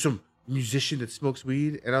 is there some musician that smokes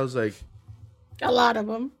weed? And I was like, A lot of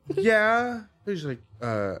them. yeah. She's like,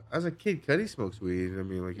 I was like, Kid Cudi smokes weed. I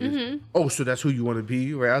mean, like, Mm-hmm. oh, so that's who you want to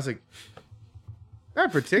be, right? I was like,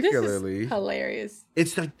 not particularly. This is hilarious.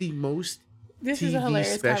 It's like the most This is a TV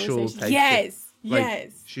hilarious special conversation. type Yes. shit. Like,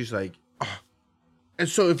 Yes. she's like, oh. And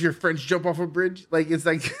so if your friends jump off a bridge, like, it's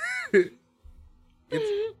like,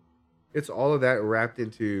 it's all of that wrapped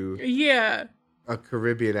into Yeah. a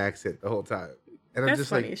Caribbean accent the whole time. And I'm That's just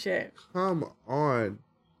funny like, as shit. come on.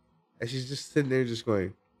 And she's just sitting there just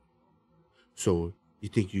going, so you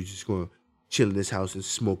think you're just going to chill in this house and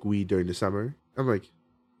smoke weed during the summer? I'm like,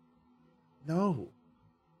 no.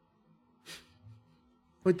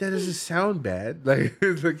 But that doesn't sound bad. Like,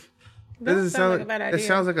 it's like that doesn't sound like a bad That idea.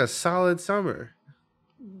 sounds like a solid summer.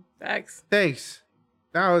 Facts. Thanks.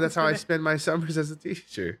 Now that's how I gonna- spend my summers as a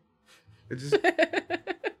teacher. It just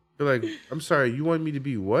you're like, I'm sorry, you want me to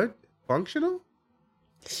be what? Functional?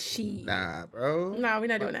 She. Nah, bro. No, we're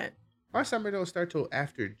not doing that. My summer don't start till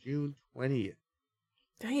after June 20th.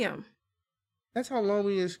 Damn. That's how long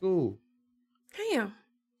we in school. Damn. And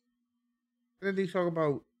then they talk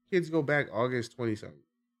about kids go back August 20 something.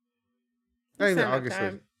 Not That's even not enough August.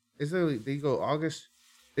 time. It's literally they go August.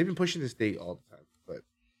 They've been pushing this date all the time, but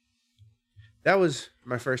that was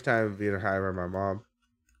my first time being high around my mom,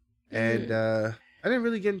 and I didn't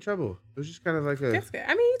really get in trouble. It was just kind of like a. That's good. I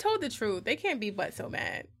mean, you told the truth. They can't be but so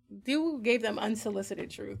mad. You gave them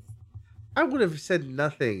unsolicited truth I would have said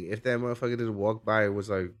nothing if that motherfucker didn't walk by and was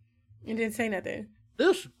like, and didn't say nothing.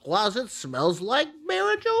 "This closet smells like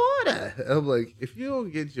marijuana." I'm like, if you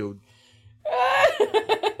don't get your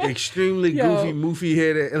extremely Yo. goofy, moofy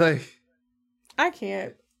head, like, I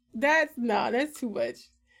can't. That's too much.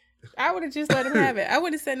 I would have just let him have it. I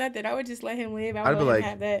would have said nothing. I would just let him live. I I'd would be let him like,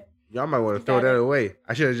 have that. y'all might want to You throw got that it. away.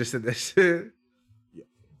 I should have just said that shit.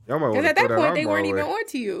 Y'all might want Because to at throw that that point, they armbar weren't even away. on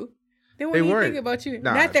to you. They weren't They even weren't. thinking about you.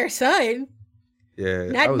 Nah. Not their son. Yeah, I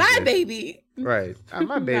Not was my good. baby. Right.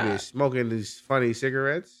 My baby Nah. is smoking these funny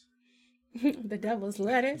cigarettes. The devil's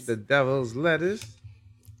lettuce. The devil's lettuce.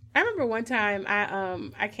 I remember one time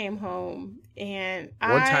I came home and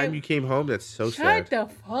One time you came home, that's so shut sad. the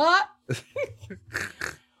fuck.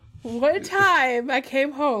 One time I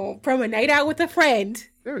came home from a night out with a friend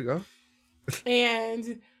There we go.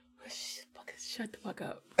 and shut the fuck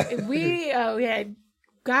up. We had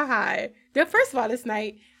got high. First of all, this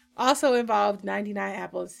night also involved 99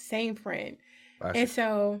 Apples, same friend. Classic. And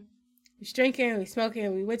so we was drinking, we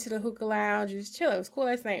smoking, we went to the hookah lounge, just chill. It was cool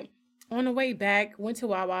last night. On the way back, went to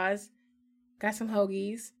Wawa's, got some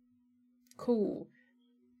hoagies. Cool.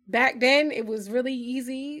 Back then, it was really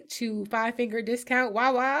easy to 5-finger discount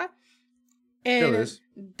Wawa Still and is.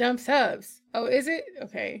 dump subs. Oh, is it?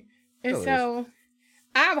 Okay. And Still so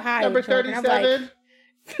I'm high. Number and drunk, and I'm 37.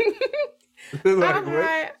 like, Like, I'm what?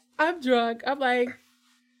 high. I'm drunk. I'm like,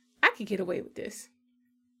 I could get away with this.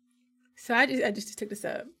 So I just took the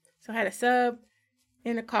sub. So I had a sub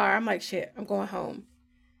in the car. I'm like, shit, I'm going home.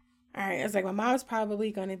 All right. I was like, my mom's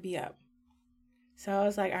probably going to be up. So I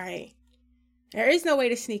was like, all right. There is no way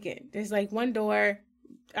to sneak in. There's like one door.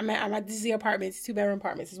 I'm at this is the apartments, 2-bedroom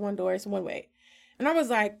apartments. It's one door. It's one way. And I was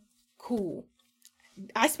like, cool.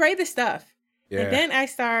 I spray the stuff. Yeah. And then I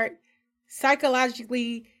start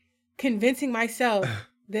psychologically convincing myself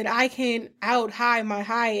that I can out high my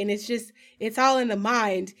high, and it's all in the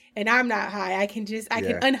mind, and I'm not high. I can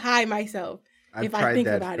unhigh myself. I've if I tried think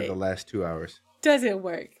that about for it. the last 2 hours. Doesn't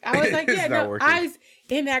work. I was like, It's yeah, not no. working. I was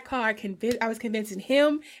in that car I was convincing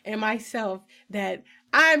him and myself that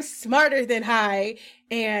I'm smarter than high,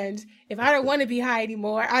 and if I don't want to be high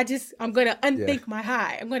anymore, I'm gonna unthink my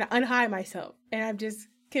high. I'm gonna unhigh myself, and I'm just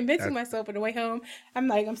convincing myself on the way home.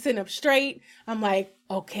 I'm sitting up straight. I'm like,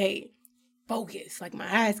 okay, focus. Like my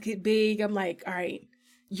eyes get big. I'm like, all right,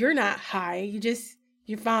 you're not high.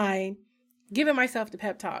 You're fine. Giving myself the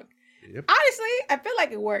pep talk. Yep. Honestly, I feel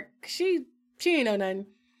like it worked. She ain't know nothing.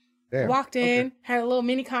 Damn. Walked in, Okay. had a little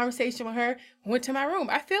mini conversation with her, went to my room.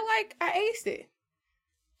 I feel like I aced it.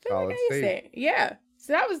 Solid state. Yeah.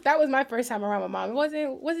 So that was my first time around my mom. It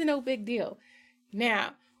wasn't no big deal.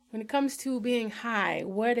 Now, when it comes to being high,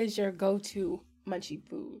 what is your go-to munchie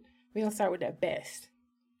food? We're gonna start with that best.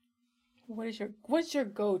 What's your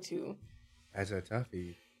go-to? That's a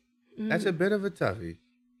toughie. That's a bit of a toughie.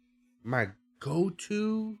 My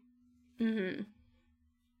go-to, Mm-hmm.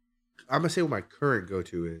 I'm gonna say what my current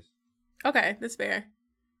go-to is, Okay, that's fair.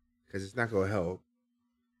 because it's not gonna help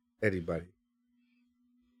anybody.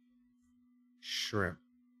 Shrimp.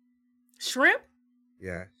 Shrimp?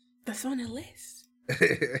 Yes. That's on the list. I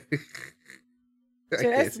So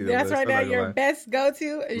can't see the that's list, right I'm now not gonna your lie. best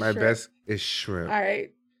go-to is My shrimp. best is shrimp. All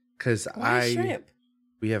right. Because Why shrimp?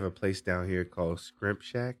 we have a place down here called Scrimp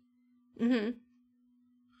Shack, Mm-hmm.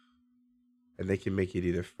 and they can make it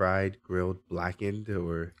either fried, grilled, blackened,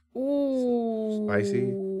 or Ooh. spicy.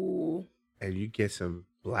 And you get some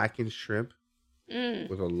blackened shrimp Mm.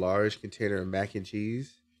 with a large container of mac and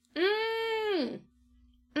cheese Mm.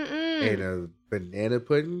 Mm-mm. and a banana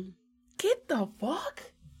pudding. Get the fuck?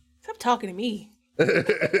 Stop talking to me. All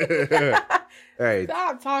right.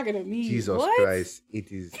 Stop talking to me. Jesus What? Christ.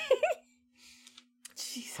 It is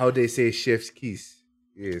Jesus. how they say chef's kiss.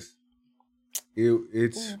 Yes.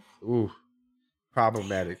 It's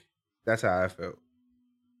problematic. That's how I felt.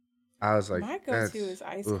 I was like, My go-to is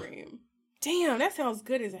ice ugh. cream. Damn, that sounds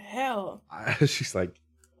good as hell. She's like,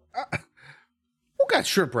 who got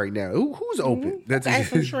shrimp right now? Who's open? That's ice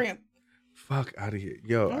some shrimp. Fuck out of here.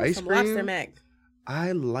 Yo, I want ice some cream. lobster mac.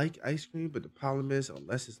 I like ice cream, but the problem is,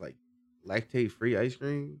 unless it's like lactate free ice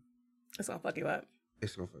cream, It's gonna fuck you up.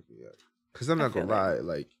 it's gonna fuck me up. Cause I'm I not gonna feel lie,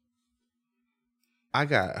 like I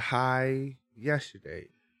got high yesterday,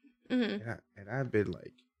 Mm-hmm. and I've been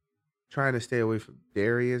like trying to stay away from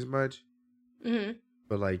dairy as much, Mm-hmm.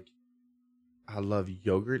 but like I love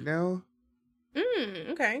yogurt now.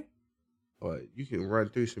 Okay. But you can run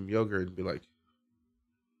through some yogurt and be like,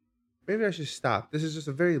 maybe I should stop. This is just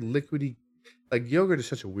a very liquidy, like yogurt is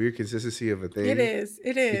such a weird consistency of a thing. It is.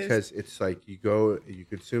 Because it's like you go and you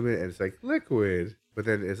consume it and it's like liquid, but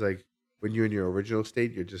then it's like when you're in your original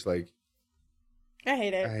state, you're just like, I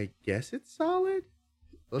hate it. I guess it's solid.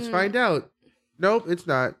 Let's find out. Nope, it's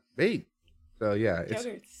not. Wait. So yeah,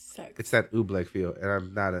 Yogurt sucks. it's that oobleck feel, and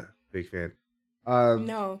I'm not a big fan.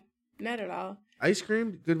 No, not at all. Ice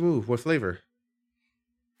cream, good move. What flavor?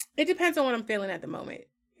 It depends on what I'm feeling at the moment.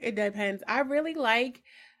 It depends. I've learned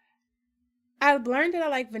that I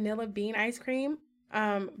like vanilla bean ice cream.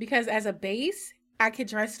 Because as a base, I could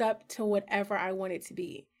dress it up to whatever I want it to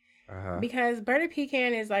be. Because Butter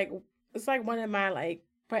Pecan is it's like one of my like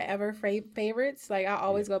forever favorites. Like I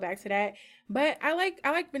always go back to that. But I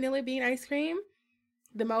like vanilla bean ice cream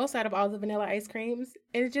the most out of all the vanilla ice creams.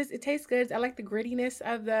 And it tastes good. I like the grittiness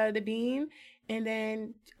of the bean. And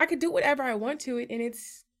then I could do whatever I want to it, and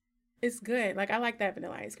it's good. Like I like that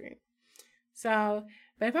vanilla ice cream. So,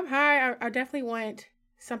 but if I'm high, I definitely want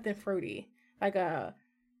something fruity, like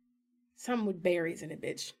something with berries in it,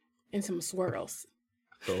 bitch, and some swirls.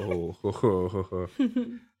 Oh,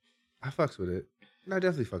 I fucks with it. No, I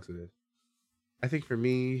definitely fucks with it. I think for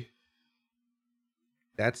me,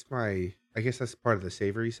 I guess that's part of the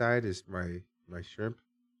savory side is my shrimp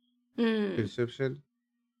consumption.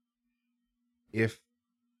 If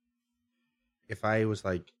I was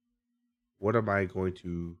like, what am I going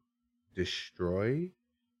to destroy?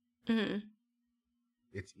 Mm-hmm.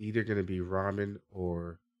 It's either going to be ramen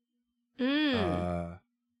or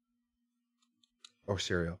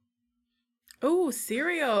cereal. Oh,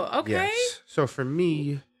 cereal. Okay. Yes. So for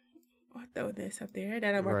me, I'll throw this up there.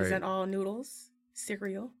 That'll represent all noodles.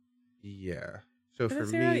 Cereal. yeah. So Is for that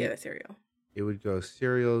cereal? me, Yeah, that's cereal. it would go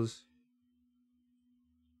cereals.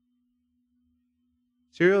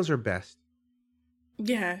 Cereals are best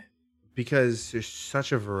Yeah, because there's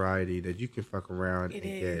such a variety that you can fuck around it and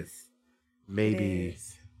get. is. Maybe It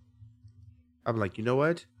is. I'm like, you know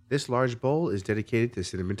what? This large bowl is dedicated to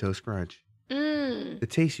Cinnamon Toast Crunch. The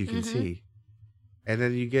taste you can see. And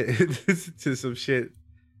then you get to some shit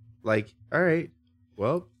like, all right,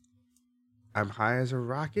 well, I'm high as a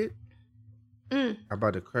rocket. I'm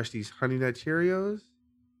about to crush these Honey Nut Cheerios.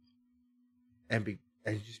 And you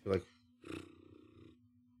just be like,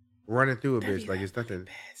 running through a bitch like it's nothing.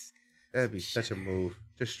 That'd be such a move.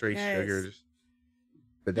 Just straight sugar.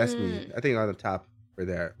 But that's me. I think on the top for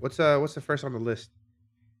that. What's the first on the list?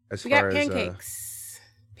 as We far got as pancakes.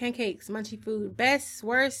 Pancakes, munchy food. Best,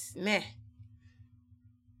 worst, meh.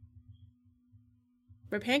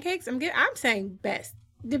 For pancakes, I'm saying best.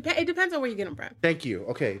 It depends on where you get them from. thank you.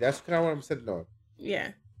 Okay, that's kind of what I'm sitting on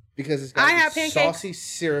Yeah. because it's got to be pancakes, saucy,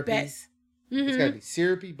 syrupy. best. It's got to be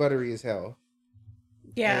syrupy, buttery as hell.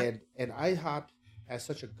 Yeah. And IHOP has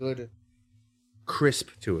such a good crisp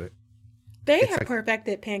to it. They it's have like-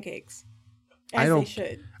 perfected pancakes. I As don't- they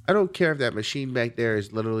should. I don't care if that machine back there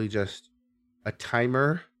is literally just a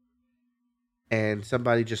timer and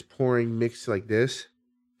somebody just pouring mix like this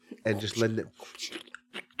and just letting it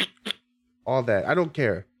all that. I don't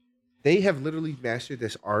care. They have literally mastered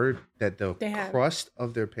this art that the They have. crust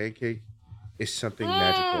of their pancake is something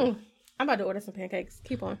magical. I'm about to order some pancakes.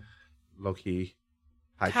 Keep on. Low key.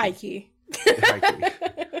 High High key. key. High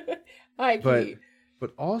key. High But key.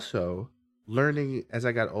 but also learning as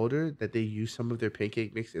I got older that they use some of their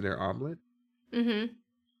pancake mix in their omelet Mm-hmm.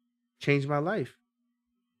 changed my life.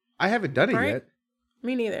 I haven't done it Right. yet,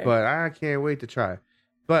 Me neither. but I can't wait to try.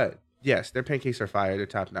 But yes, their pancakes are fire. They're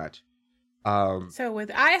top notch. So with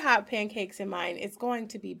IHOP pancakes in mind, it's going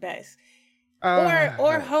to be best. uh,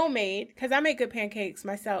 Or homemade, because I make good pancakes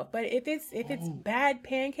myself. But if it's Oh. bad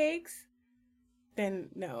pancakes, then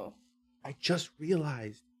no. I just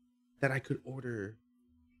realized that I could order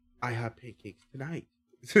IHOP pancakes tonight.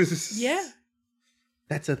 Yeah.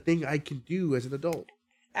 That's a thing I can do as an adult.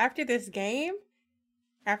 After this game,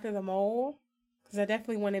 after the mole, because I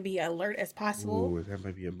definitely want to be alert as possible, Ooh, that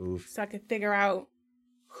might be a move. so I can figure out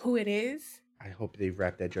who it is. I hope they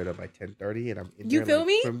wrap that joint up by 10:30 and I'm in You there feel like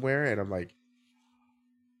me? swimwear and I'm like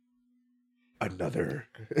another.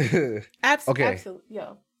 Okay. Absolutely.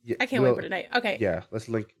 Yo, Yeah, I can't wait for tonight. Okay. Yeah, let's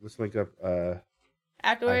link up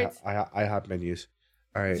Afterwards, IHOP menus.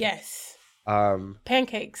 All right. yes. Um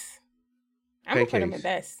Pancakes. I'm going to put them in Pancakes.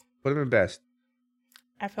 best. put them in best.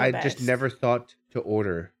 I feel I best. just never thought to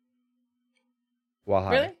order while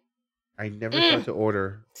high. Really? I never thought to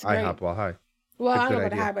order It's great. IHOP while high. Well, It's a I don't know good about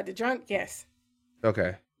the idea. high, but the drunk, yes.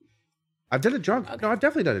 Okay. I've done a drunk. Okay. No, I've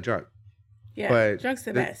definitely done a drunk. Yeah, But drunk's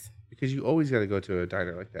the the- best. Because you always got to go to a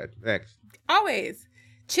diner like that. Next. Always.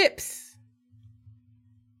 Chips.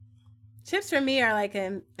 Chips for me are like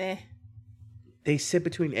They sit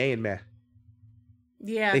between A and meh.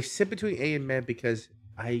 yeah, They sit between A and meh because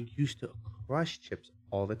I used to crush chips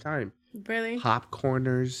all the time. really.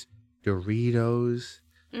 Popcorners, Doritos,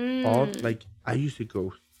 all like I used to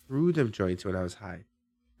go through them joints when I was high.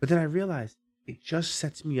 But then I realized it just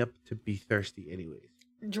sets me up to be thirsty anyways.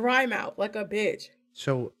 Dry mouth like a bitch.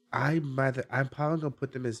 So I'm probably gonna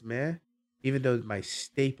put them as meh, even though my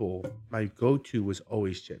staple, my go-to was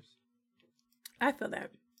always chips. I feel that.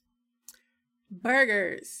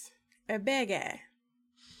 Burgers. A burger.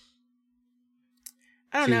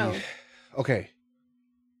 I don't See, know. Okay.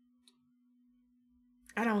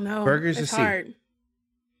 I don't know. Burgers it's a C. hard.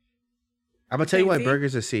 I'm gonna tell you why See?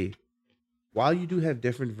 burgers are C. While you do have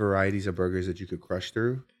different varieties of burgers that you could crush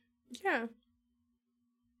through, Yeah.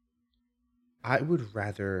 I would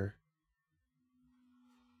rather.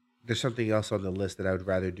 There's something else on the list that I would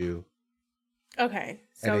rather do Okay.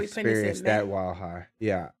 So and we put this experience in that meh. while high.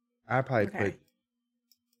 Yeah, I probably Okay. put.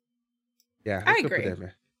 Yeah, I let's go put agree. that,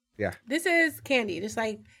 man. Yeah, This is candy, just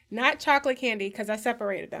like not chocolate candy because I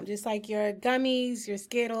separated them. Just like your gummies, your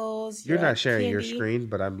Skittles. you're your not sharing your candy. screen,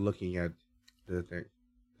 but I'm looking at the thing,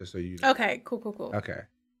 just so you. Know. Okay, cool. Okay,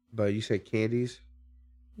 but you said candies.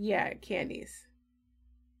 Yeah, candies.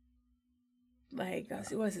 Like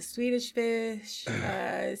what is it? Swedish Fish,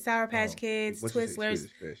 Sour Patch Oh, Kids, what'd you say, Twizzlers.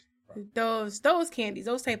 Swedish Fish? Those candies,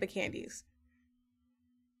 those type of candies.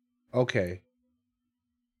 Okay,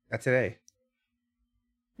 that's an A.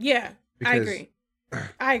 Yeah, I Because- agree. I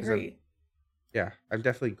because I'm- agree. Yeah, I'm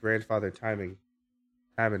definitely grandfather timing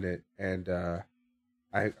it, and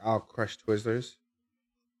I'll crush Twizzlers.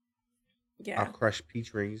 Yeah. I'll crush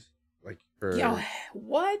peach rings, like for Yo,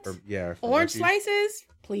 what? for Orange lunches. slices,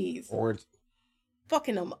 please. Orange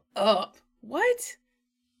Fucking them up. What?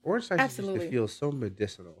 slices used Absolutely. to feel so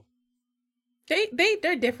medicinal.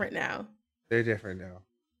 They're different now. They're different now.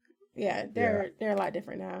 Yeah, they're a lot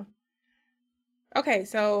different now. Okay,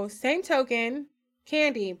 so same token,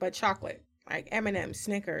 candy but chocolate, like M&M's,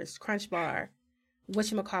 Snickers, Crunch Bar,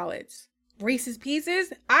 whatchamacallits, Reese's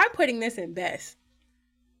Pieces. I'm putting this in best.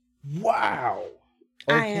 Wow.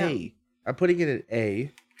 I am. Okay, I'm putting it in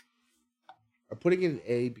A. I'm putting it in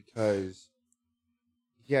A because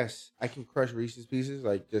yes, I can crush Reese's Pieces.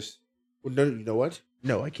 Like just well, no, you know what?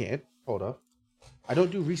 No, I can't. Hold up. I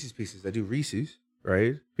don't do Reese's Pieces. I do Reese's,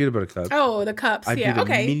 right? Peanut butter cups. Oh, the cups. I do Yeah, the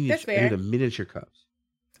okay, miniature, that's I fair. do the miniature cups.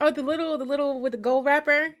 Oh, the little with the gold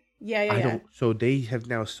wrapper. Yeah, yeah, I yeah. don't. So they have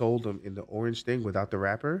now sold them in the orange thing without the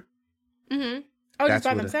wrapper. Mm-hmm. Oh, just That's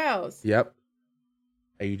by what. themselves. Yep.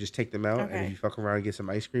 And you just take them out, and if you Okay. fuck around and get some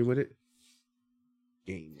ice cream with it,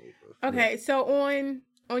 game over. Yeah. Okay. So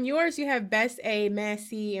on yours, you have best A, meh,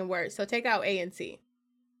 C, and worst. So take out A and C.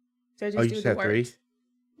 So Oh, just you do just the have 3. worst.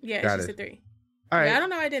 Yeah, it's Got just it. a 3. All Yeah, right. I don't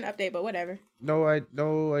know. I didn't update, but whatever. No,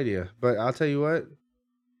 no idea. But I'll tell you what.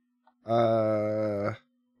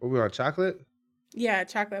 What we on chocolate? Yeah,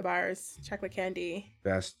 chocolate bars, chocolate candy,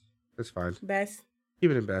 Best. That's fine. best.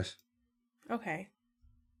 Keep it in best. Okay.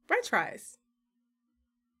 French fries.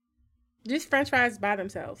 Just French fries by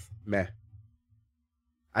themselves. Meh.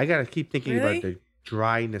 I gotta keep thinking Really? about the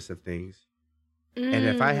dryness of things. And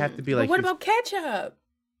if I have to be But like, what here's- about ketchup?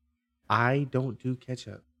 I don't do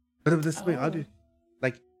ketchup. But this thing, I'll do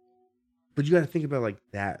like. But you got to think about like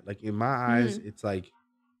that. Like in my eyes, it's like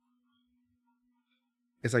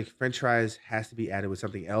French fries has to be added with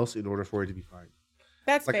something else in order for it to be fine.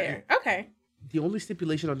 That's Like, fair. Okay. The only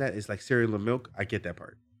stipulation on that is like cereal and milk. I get that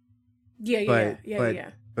part. Yeah, But yeah, but yeah.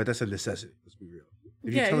 but that's a necessity. Let's be real.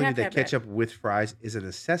 If Yeah, you're you telling me have to that have that. ketchup with fries is a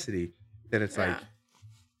necessity, then it's like Yeah.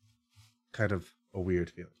 kind of a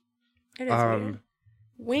weird feeling. It is weird.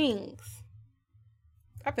 Wings.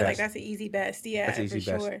 I feel like Best. that's an easy best. Yeah, That's easy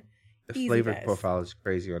for best. sure. The Easy flavor best. profile is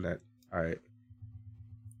crazy on that. All right.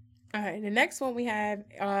 All right, the next one we have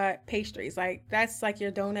pastries. Like that's like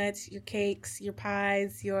your donuts, your cakes, your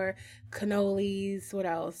pies, your cannolis. What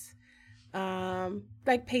else?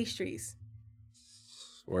 Like pastries.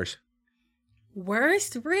 Worse.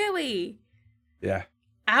 Worst, really? Yeah.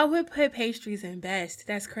 I would put pastries in best.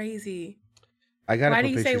 That's crazy. I gotta. Why put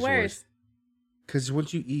do you say pastries worst? Because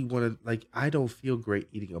once you eat one of like, I don't feel great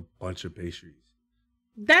eating a bunch of pastries.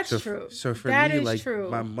 That's So true. So for That me, is like true.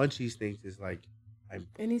 my munchies things is like I'm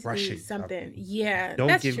It needs to be crushing something. Yeah, Don't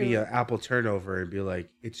that's give true. me an apple turnover and be like,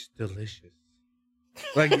 it's delicious.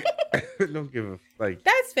 Like, don't give a like.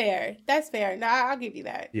 That's fair. That's fair. No, I'll give you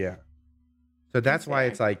that. Yeah. So that's why fair.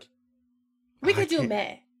 it's like We I could do can't-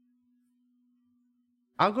 meh.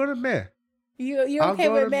 I'll go to meh. You I'll okay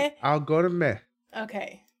go with to, meh? I'll go to meh.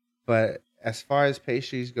 Okay. But as far as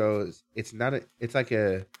pastries goes, it's not a. It's like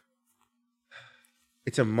a.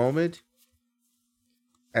 It's a moment,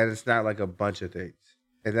 and it's not like a bunch of things,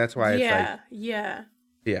 and that's why it's like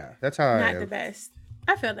yeah. That's how I Not am. the best.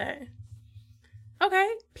 I feel that.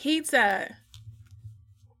 Okay, pizza.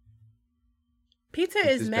 Pizza is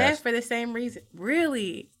Pizza's meh best. for the same reason.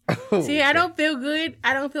 Really? Oh, See, I okay. don't feel good.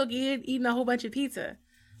 I don't feel good eating a whole bunch of pizza.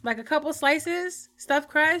 Like a couple slices, stuffed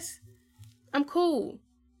crust, I'm cool.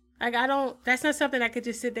 Like I don't. That's not something I could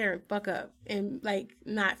just sit there and fuck up and like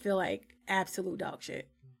not feel like absolute dog shit.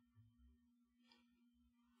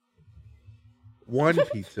 One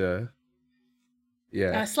pizza.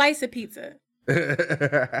 Yeah. A slice of pizza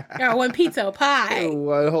or one pizza pie.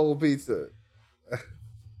 One whole pizza.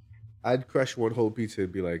 I'd crush one whole pizza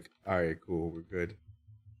and be like, all right, cool, we're good.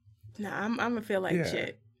 Nah, I'm gonna feel like Yeah.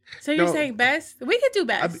 shit. So you're No, saying best? We could do I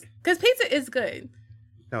best because pizza is good.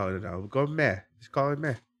 No. Go meh. Just call it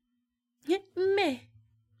meh. Yeah, meh.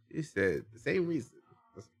 You said the same reason.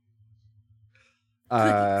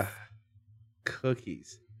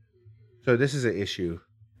 Cookies. So this is an issue.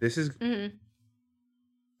 This is Mm-hmm.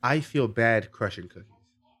 I feel bad crushing cookies.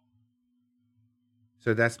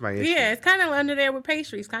 So that's my issue. Yeah, it's kind of under there with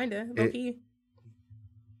pastries, kind of. Low key.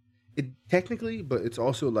 It technically, but it's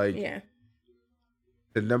also like Yeah.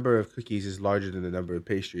 the number of cookies is larger than the number of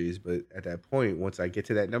pastries. But at that point, once I get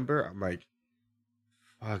to that number, I'm like,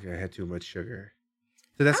 fuck, I had too much sugar.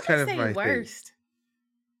 So that's I'm kind gonna of say my worst.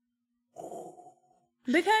 thing.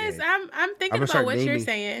 Because Shit. I'm thinking gonna about start what you're naming-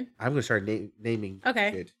 saying. I'm gonna start naming.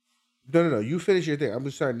 Okay. Shit. No. You finish your thing. I'm gonna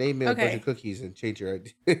start naming a bunch Okay. of cookies and change your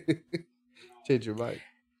idea. Change your mind.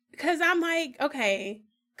 Because I'm like, okay,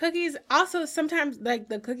 cookies. Also, sometimes like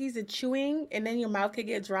the cookies are chewing, and then your mouth could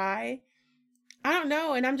get dry. I don't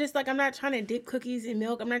know, and I'm just like, I'm not trying to dip cookies in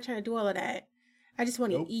milk. I'm not trying to do all of that. I just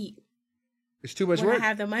want to Nope. eat It's too much when work. I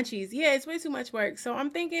have the munchies. Yeah, it's way too much work. So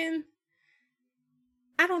I'm thinking,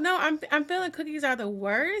 I don't know. I'm feeling cookies are the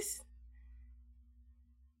worst.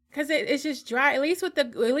 Cause it's just dry. At least with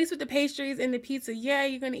the pastries and the pizza, yeah,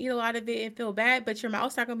 you're gonna eat a lot of it and feel bad, but your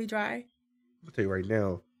mouth's not gonna be dry. I'll tell you right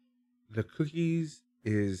now, the cookies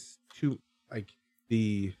is too like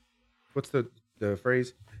the what's the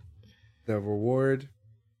phrase? The reward.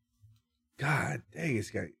 God dang,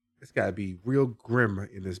 it's got to be real grim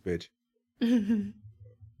in this bitch.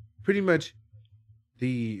 Pretty much,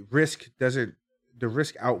 the risk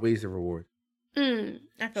outweighs the reward. I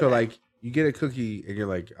feel So that. like you get a cookie and you're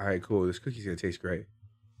like, all right, cool, this cookie's gonna taste great.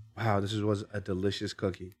 Wow, was a delicious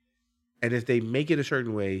cookie. And if they make it a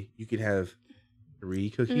certain way, you can have 3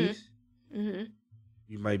 cookies. Mm-hmm.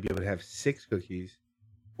 You might be able to have 6 cookies.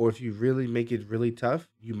 Or if you really make it really tough,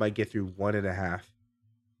 you might get through 1.5.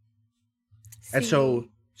 And so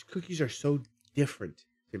cookies are so different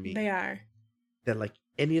to me. They are. That like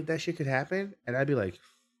any of that shit could happen. And I'd be like,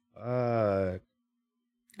 Girl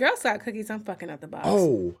Scout cookies, I'm fucking up the box.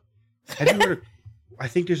 Oh. Have you heard of, I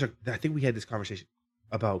think we had this conversation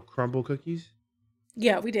about crumble cookies.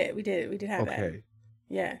 Yeah, we did have that. Okay.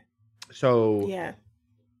 Yeah. So yeah,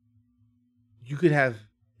 you could have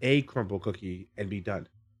a crumble cookie and be done.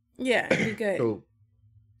 Yeah, it'd be good. So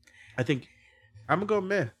I think I'm gonna go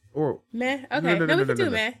meh or meh. Okay, no, we can do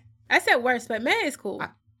meh. I said worse, but meh is cool.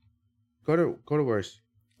 Go to worse.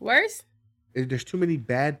 Worse? There's too many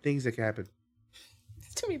bad things that can happen.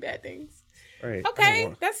 It's too many bad things. All right.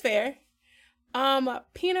 Okay, that's fair.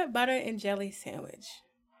 Peanut butter and jelly sandwich.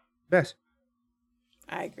 Best.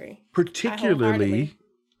 I agree. Particularly,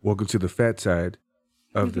 welcome to the fat side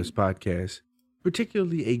of this podcast.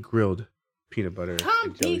 Particularly a grilled peanut butter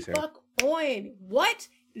and jelly sandwich. Fuck on. What?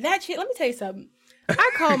 That shit. Let me tell you something.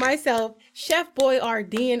 I called myself Chef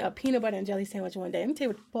Boyardee a peanut butter and jelly sandwich one day. Let me tell you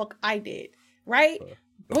what the fuck I did. Right?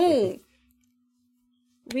 Boom.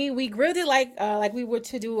 We grilled it like we were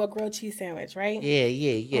to do a grilled cheese sandwich, right?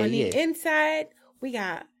 Yeah. On the inside, we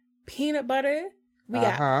got peanut butter. We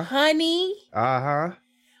got honey.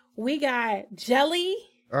 We got jelly.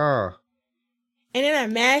 And then I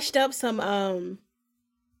mashed up some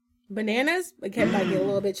bananas. It kept like it a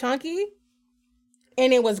little bit chunky.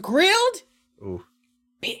 And it was grilled. Ooh.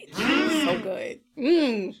 Bitch. So good.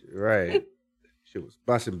 Right. Shit was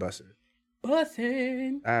bussin'.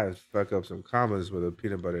 Bussin'. I fuck up some commas with a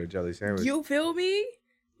peanut butter and jelly sandwich. You feel me?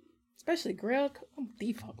 Especially grilled. I'm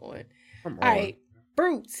the-fuck on. Come on. All right.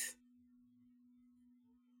 Fruits.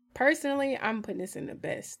 Personally, I'm putting this in the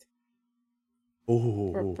best.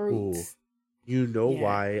 For fruits. You know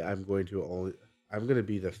why I'm going to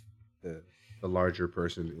be the larger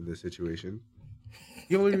person in this situation.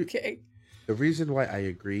 Okay. The reason why I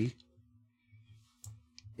agree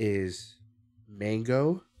is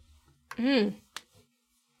mango. And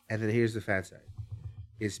then here's the fat side.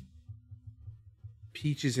 Is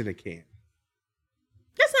peaches in a can.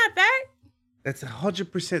 That's not fat. That's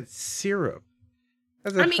 100% syrup.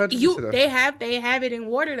 That's they have it in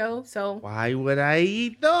water though, so why would I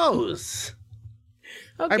eat those?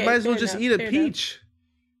 Okay, I might as well just eat a peach.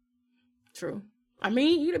 Enough. True. I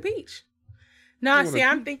mean, eat a peach. No, see,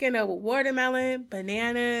 I'm thinking of watermelon,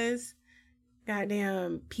 bananas,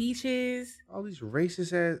 goddamn peaches. All these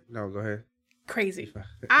racist ass. No, go ahead. Crazy.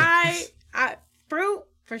 I fruit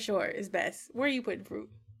for sure is best. Where are you putting fruit?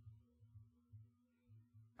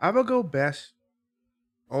 I'm gonna go best,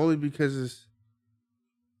 only because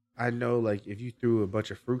I know, like, if you threw a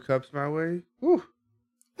bunch of fruit cups my way, whew,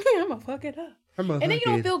 I'm gonna fuck it up. And then you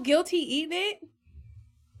don't feel guilty eating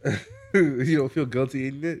it. You don't feel guilty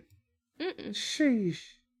eating it? Mm-mm. Sheesh.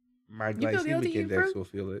 My glycemic index will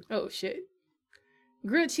feel it. Oh shit.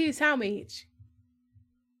 Grilled cheese, how much?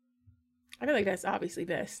 I feel like that's obviously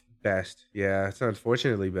best. Best. Yeah, it's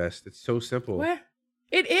unfortunately best. It's so simple. What?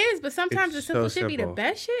 It is, but sometimes the simple shit be the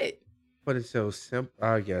best shit. But it's so simple,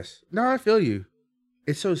 I guess. No, I feel you.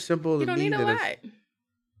 It's so simple to me. You don't need a lot.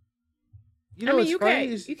 You know, you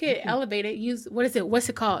could elevate it. Use what's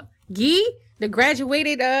it called? Ghee? The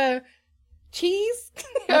graduated cheese?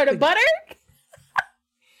 Or the butter?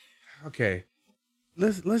 Okay.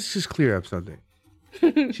 Let's just clear up something.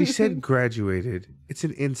 She said graduated. It's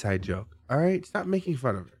an inside joke. All right? Stop making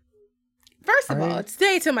fun of her. First of all,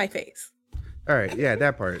 stay to my face. All right, yeah,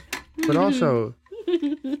 that part. But also,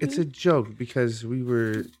 it's a joke because we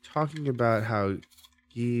were talking about how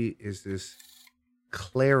ghee is this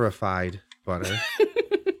clarified butter.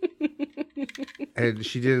 And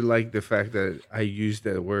she didn't like the fact that I used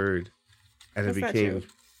that word and it became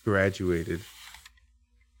graduated.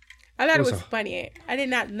 I thought it was funny. I did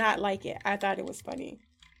not like it. I thought it was funny.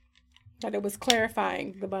 That it was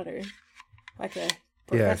clarifying the butter like a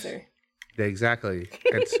professor. Yes, exactly.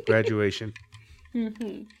 It's graduation.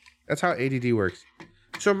 Mm-hmm. That's how ADD works.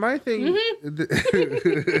 So my thing,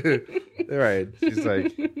 all right, she's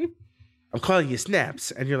like, I'm calling you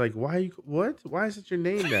Snaps, and you're like, what? Why is it your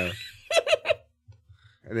name now?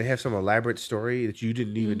 And they have some elaborate story that you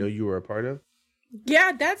didn't even know you were a part of.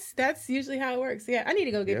 Yeah, that's usually how it works. Yeah, I need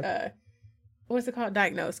to go get what's it called,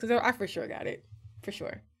 diagnosed, because I for sure got it, for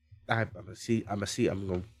sure. I'm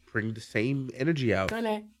gonna bring the same energy out.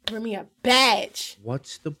 Gonna bring me a badge.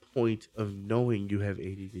 What's the point of knowing you have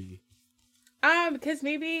ADD? Because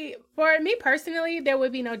maybe for me personally, there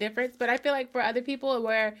would be no difference, but I feel like for other people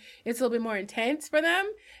where it's a little bit more intense for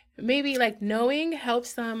them, maybe like knowing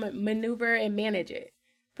helps them maneuver and manage it.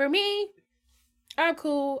 For me, I'm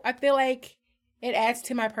cool. I feel like it adds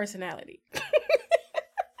to my personality.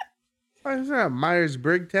 Oh, it's not a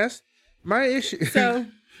Myers-Briggs test. My issue, So,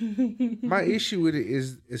 my issue with it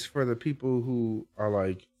is for the people who are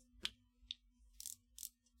like,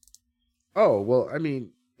 oh, well, I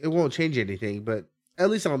mean, it won't change anything, but at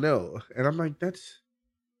least I'll know. And I'm like,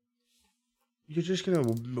 you're just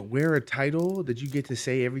gonna wear a title that you get to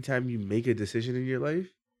say every time you make a decision in your life.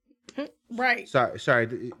 right.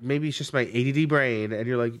 Sorry. Maybe it's just my ADD brain, and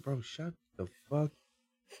you're like, bro, shut the fuck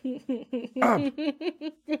up.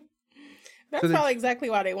 That's So they- probably exactly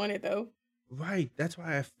why they want it, though. Right. That's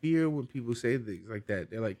why I fear when people say things like that.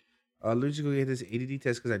 They're like, let me just go get this ADD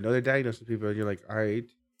test because I know they're diagnosing people. And you're like, all right.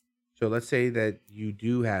 So let's say that you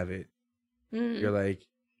do have it. You're like,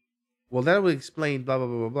 well, that would explain blah, blah,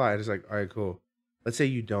 blah, blah, blah. And it's like, all right, cool. Let's say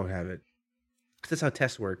you don't have it. 'Cause that's how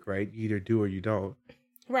tests work, right? You either do or you don't.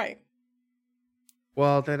 Right.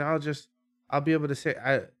 Well, then I'll be able to say,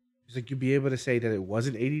 it's like you'll be able to say that it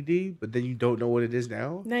wasn't ADD, but then you don't know what it is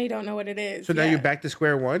now. Now you don't know what it is. So now you're back to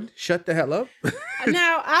square one. Shut the hell up.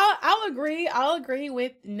 Now I'll agree. I'll agree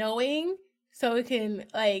with knowing so it can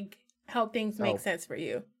like help things make sense for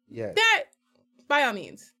you. Yeah. That by all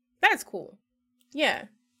means. That's cool. Yeah.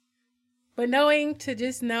 But knowing to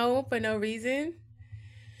just know for no reason.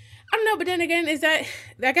 I don't know, but then again,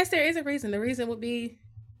 I guess there is a reason. The reason would be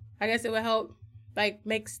I guess it would help like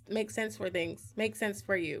make sense for things. Make sense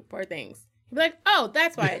for you for things. You'd be like, oh,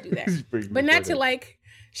 that's why I do that. But not to like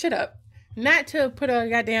shut up. Not to put a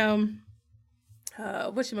goddamn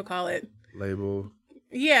whatchamacallit. Label.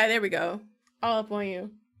 Yeah, there we go. All up on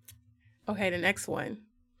you. Okay, the next one.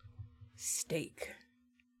 Steak.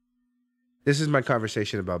 This is my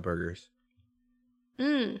conversation about burgers.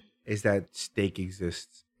 Mm. Is that steak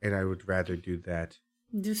exists, and I would rather do that.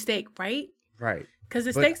 Do steak, right? Right. Because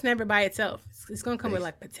the steak's never by itself. It's going to come with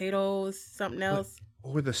like potatoes, something else.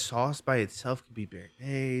 Or the sauce by itself could be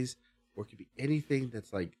béarnaise, or it could be anything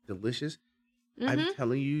that's like delicious. Mm-hmm. I'm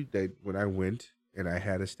telling you that when I went and I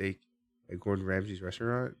had a steak at Gordon Ramsay's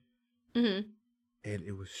restaurant, Mm-hmm. and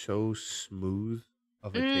it was so smooth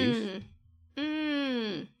of a taste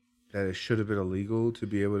that it should have been illegal to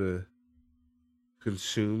be able to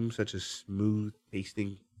consume such a smooth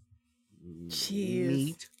tasting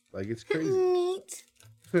meat. Like, it's crazy. Meat.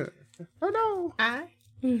 Oh no. I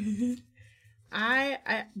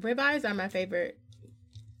ribeyes are my favorite.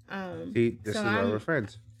 See, this so is why we're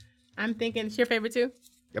friends. I'm thinking it's your favorite too?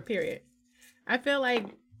 Yep. Period. I feel like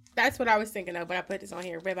that's what I was thinking of when I put this on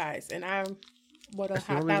here, ribeyes. And I would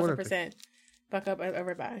 1,000% fuck up a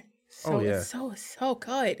ribeye. So it's so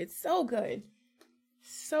good. It's so good.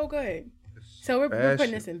 So good. So we're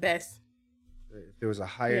putting this in best. If there was a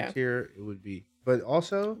higher tier, it would be. But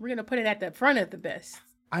also, we're gonna put it at the front of the best.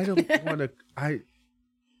 I don't want to. I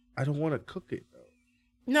don't want to cook it though.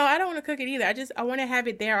 No, I don't want to cook it either. I want to have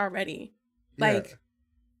it there already. Like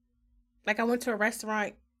I went to a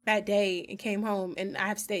restaurant that day and came home and I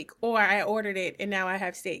have steak, or I ordered it and now I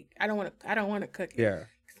have steak. I don't want to cook it. Yeah.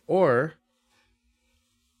 Or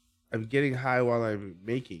I'm getting high while I'm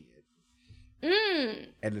making it.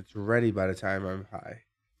 And it's ready by the time I'm high.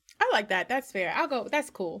 I like that. That's fair. I'll go. That's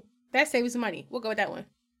cool. That saves money. We'll go with that one.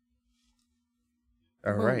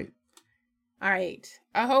 All right. All right.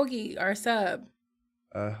 A hoagie or a sub?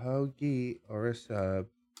 A hoagie or a sub.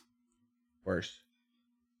 Worse.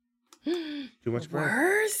 Too much bread.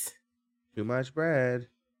 Worse? Too much bread.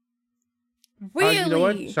 Really? You know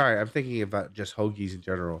what? Sorry, I'm thinking about just hoagies in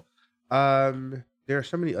general. There are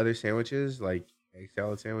so many other sandwiches, like egg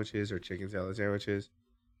salad sandwiches or chicken salad sandwiches,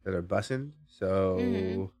 that are bussin'.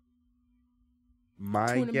 So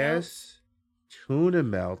my Tuna guess, tuna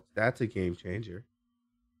melt. That's a game changer.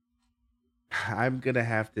 I'm gonna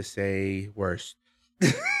have to say worse.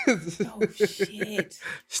 Oh shit!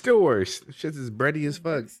 Still worse. Shit's as bready as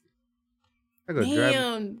fuck. I go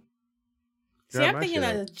Damn. See, I'm thinking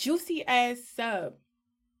of a juicy ass sub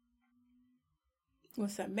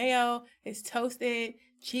with some mayo. It's toasted,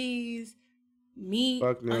 cheese, meat,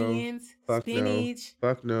 onions, spinach,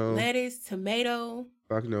 lettuce, tomato.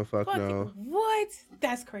 Fuck no. What?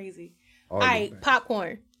 That's crazy. All right,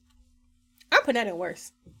 popcorn. I'm putting that in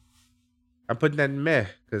worse. I'm putting that in meh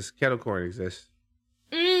because kettle corn exists.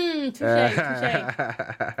 Touche.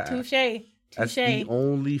 That's the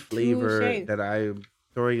only flavor that I am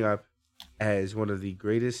throwing up as one of the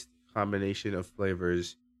greatest combination of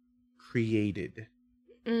flavors created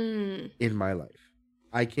in my life.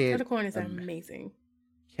 I can't. Kettle corn is amazing.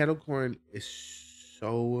 Kettle corn is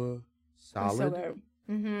so solid. It's so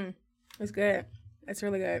good. It's good. It's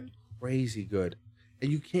really good. Crazy good.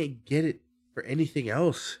 and you can't get it for anything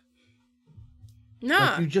else.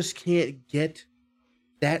 Nah. Like, you just can't get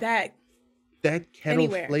that kettle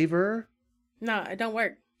anywhere. flavor. Nah, it don't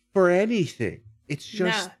work. For anything. It's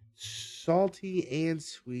just Nah. salty and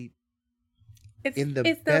sweet It's in the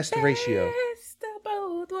it's best ratio. Best of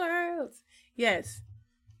both worlds. Yes.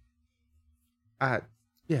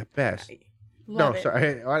 Yeah, best. Love No, it.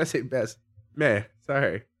 sorry. Why did I say best? Man,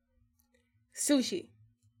 sorry. Sushi.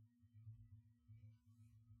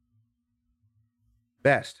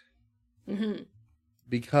 Best. Mm-hmm.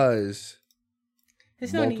 Because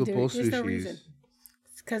There's no need to. multiple There's no sushis. reason.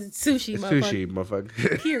 Because it's sushi, It's motherfucker. sushi,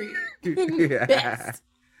 motherfucker. Period. Yeah. Best.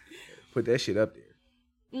 Put that shit up there.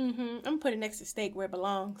 Mm-hmm. I'm gonna put it next to steak where it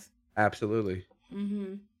belongs. Absolutely. Mm-hmm.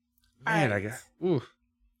 Man, All I right. got. Ooh.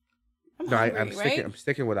 I'm No, hungry, I'm right? sticking. I'm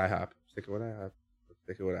sticking with IHOP.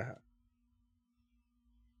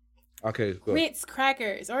 Okay, good. Ritz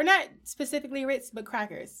crackers, or not specifically Ritz, but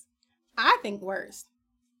crackers. I think worst.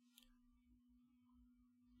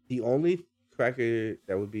 The only cracker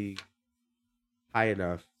that would be high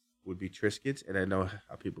enough would be Triscuits, and I know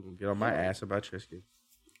how people can get on my ass about Triscuits.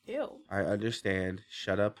 Ew. I understand.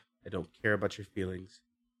 Shut up. I don't care about your feelings.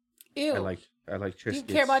 Ew. I like Triscuits. You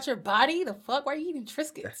care about your body? The fuck? Why are you eating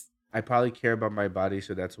Triscuits? I probably care about my body,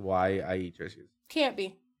 so that's why I eat Triscuits. Can't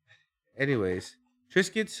be. Anyways,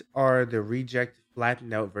 Triscuits are the reject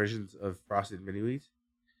flattened out versions of Frosted Mini Wheats.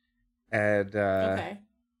 And Okay.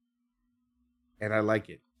 and I like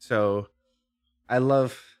it. So I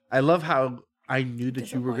love how I knew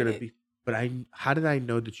that you were gonna Disappointed. be, but how did I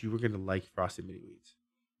know that you were gonna like Frosted Mini Wheats?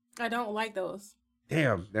 I don't like those.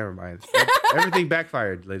 Damn, never mind. Everything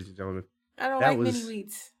backfired, ladies and gentlemen. I don't That like was- mini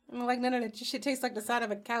wheats. I don't like none of that. Shit tastes like the side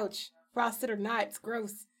of a couch, frosted or not. It's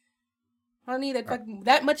gross. I don't need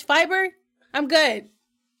that much fiber. I'm good.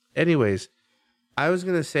 Anyways, I was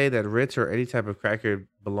gonna say that Ritz or any type of cracker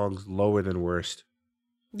belongs lower than worst.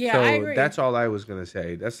 Yeah, So I agree. that's all I was gonna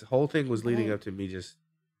say. That's the whole thing was leading Mhm. up to me just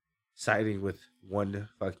siding with one.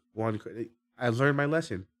 I learned my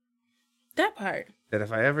lesson that part. that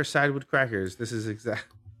if I ever side with crackers, this is exact.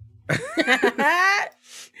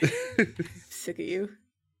 Sick of you.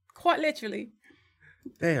 Quite literally.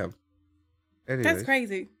 Damn. Anyways, That's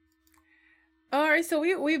crazy. All right, so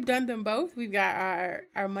we've done them both. We've got our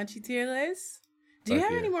munchie tier list. Do you Fuck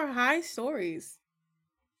have yeah. any more high stories?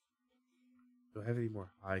 Do I have any more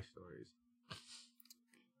high stories?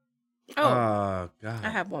 Oh, God. I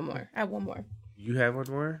have one more. You have one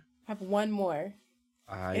more? I have one more.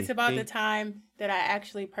 It's about the time that I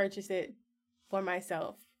actually purchased it for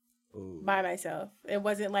myself, by myself. It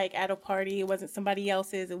wasn't like at a party. It wasn't somebody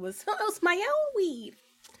else's. It was my own weed.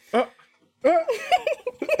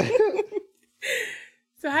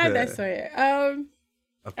 So I had that story. Okay. All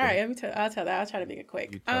right, let me tell. I'll tell that. I'll try to make it You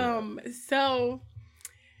quick. tell So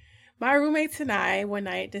my roommates and I one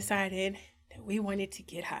night decided that we wanted to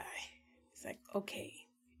get high. It's like, okay,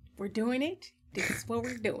 we're doing it. This is what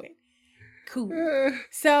we're doing. Cool.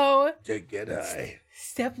 So To get high.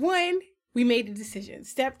 step 1, we made the decision.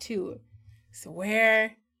 Step 2, so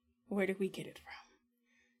where did we get it from?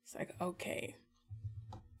 It's like, okay.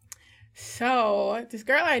 So this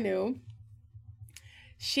girl I knew,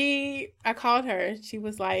 I called her. She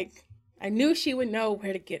was like, I knew she would know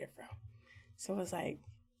where to get it from. So I was like,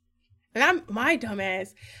 and I'm my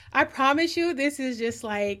dumbass. I promise you, this is just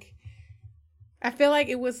like, I feel like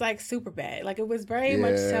it was like super bad. Like it was very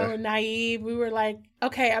much so naive. We were like,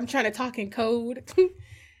 okay, I'm trying to talk in code.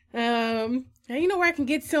 Now you know where I can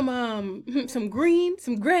get some green,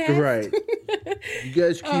 some grass. Right. You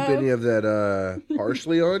guys keep any of that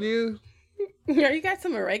parsley on you? Yeah, you got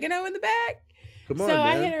some oregano in the bag? Come on, So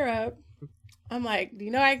I man. hit her up. I'm like, do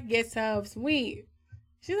you know I can get some weed?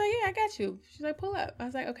 She's like, yeah, I got you. She's like, pull up. I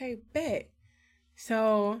was like, okay, bet.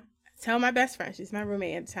 So I tell my best friend, she's my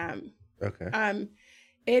roommate at the time. Okay.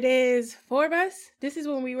 It is 4 of us. This is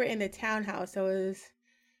when we were in the townhouse. So it was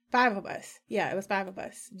 5 of us. Yeah, it was 5 of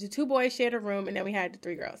us. The 2 boys shared a room, and then we had the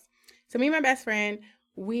 3 girls. So me and my best friend,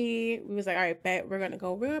 we was like, all right, bet, we're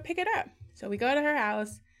gonna pick it up. So we go to her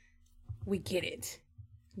house. We get it.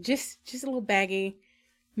 Just a little baggy.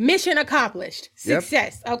 Mission accomplished. Yep.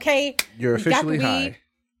 Success. Okay. You're We got the officially weed. high.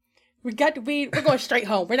 We got the weed. We're going straight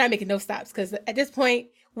home. We're not making no stops because at this point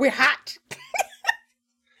we're hot.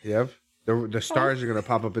 Yep. The stars are gonna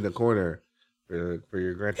pop up in the corner for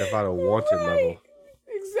your Grand Theft Auto wanted Right. level.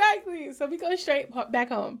 Exactly. So we go straight back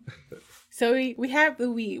home. So we have the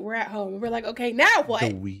weed. We're at home. We're like, okay, now what?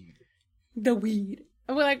 The weed. The weed.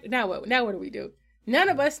 And we're like, now what? Now what do we do? None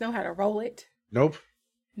of us know how to roll it. Nope.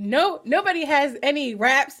 No, nobody has any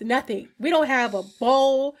wraps, nothing. We don't have a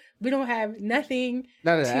bowl. We don't have nothing.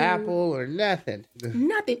 Not an to apple or nothing.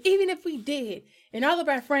 Nothing. Even if we did, and all of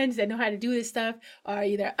our friends that know how to do this stuff are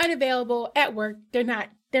either unavailable at work. They're not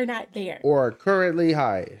there. Or currently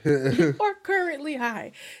high. Or currently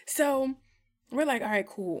high. So we're like, all right,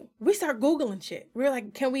 cool. We start Googling shit. We're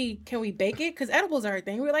like, can we bake it? Because edibles are a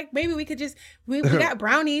thing. We're like, maybe we could just, we got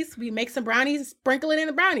brownies. We make some brownies, sprinkle it in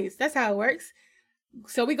the brownies. That's how it works.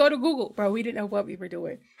 So we go to Google. Bro, we didn't know what we were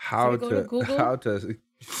doing. How So how to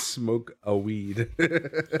smoke a weed.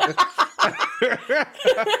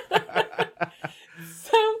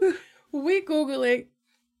 So we Google it.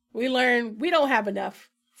 We learn we don't have enough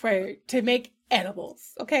to make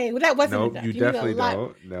edibles. Okay, well, that wasn't Nope, enough. you need a definitely lot,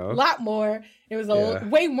 don't. No. lot more. It was Yeah.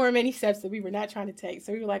 way more many steps that we were not trying to take.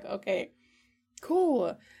 So we were like, okay,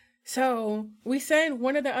 cool. So we sent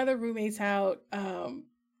one of the other roommates out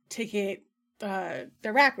to get the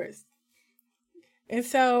wrappers. And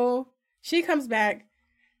so she comes back.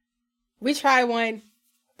 We try one,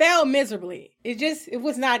 failed miserably. It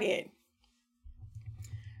was not it.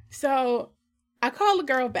 So I call the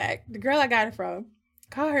girl back, the girl I got it from,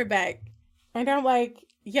 call her back. And I'm like,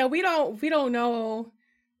 yeah, we don't know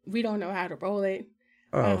how to roll it.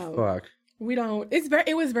 Oh fuck. We don't.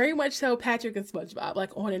 It was very much so Patrick and SpongeBob,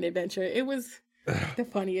 like on an adventure. It was the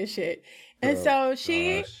funniest shit. And Oh,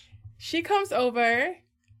 so gosh. she comes over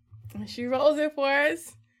and she rolls it for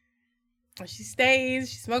us. And she stays,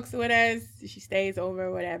 she smokes it with us, she stays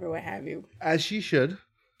over, whatever, what have you. As she should.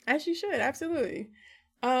 As she should, absolutely.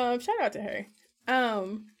 Shout out to her.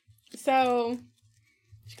 So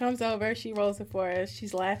she comes over, she rolls it for us,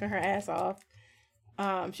 she's laughing her ass off.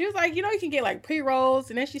 She was like, you can get like pre-rolls,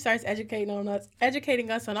 and then she starts educating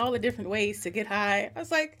us on all the different ways to get high. I was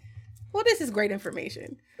like, well, this is great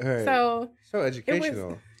information. All right. So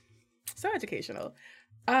educational. So educational.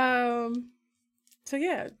 So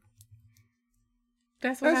yeah.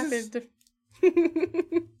 That's what happened. That's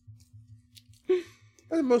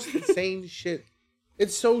the most insane shit.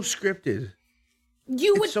 It's so scripted.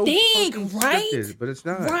 You would so think, fucking right? scripted, but it's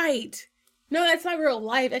not. Right. No, that's not real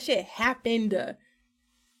life. That shit happened.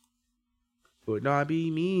 Would not be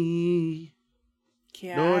me.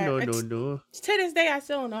 Yeah, No. To this day, I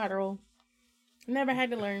still don't know how to roll. Never had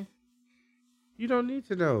to learn. You don't need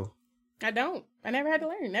to know. I don't. I never had to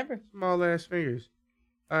learn. Never. Small ass fingers.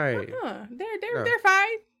 All right. They're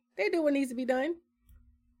fine. They do what needs to be done.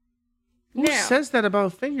 Who Now, says that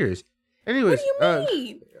about fingers? Anyways. what do you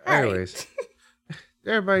mean? All right. Anyways.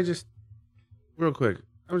 Everybody just, real quick.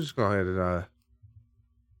 I'm just going to go ahead and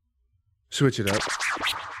switch it up.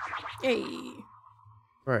 Hey.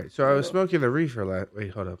 All right. So I was smoking the reefer last.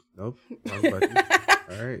 Wait, hold up. Nope. Wrong button.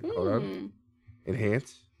 All right. Hold on.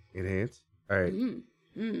 Enhance. All right.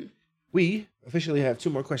 We officially have 2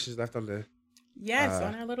 more questions left on the Yes,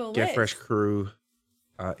 on our little Get list. Fresh Crew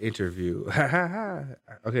interview.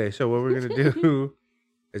 Okay, so what we're gonna do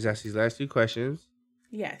is ask these last 2 questions,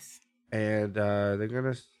 Yes. and they're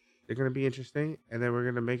gonna be interesting, and then we're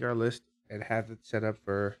gonna make our list and have it set up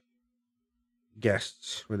for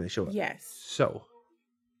guests when they show up. Yes. So,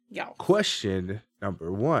 Yo. question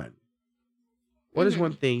number 1: What is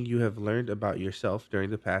one thing you have learned about yourself during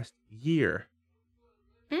the past year?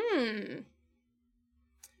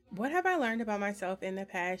 What have I learned about myself in the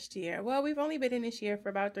past year? Well, we've only been in this year for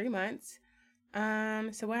about 3 months.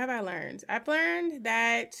 So what have I learned? I've learned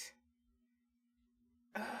that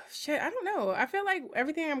I don't know. I feel like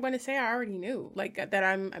everything I'm going to say I already knew. Like that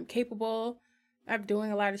I'm capable of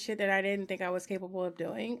doing a lot of shit that I didn't think I was capable of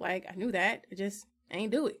doing. Like I knew that. I just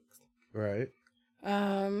ain't do it. Right.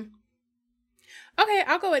 Okay,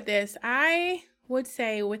 I'll go with this. I would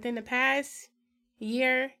say within the past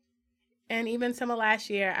year and even some of last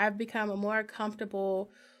year, I've become more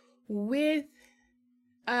comfortable with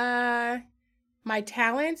my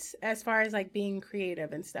talents as far as like being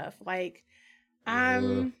creative and stuff. Like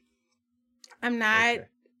I'm not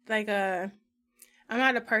like I'm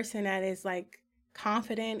not a person that is like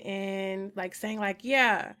confident in like saying like,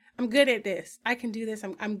 yeah, I'm good at this. I can do this.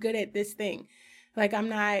 I'm good at this thing. Like I'm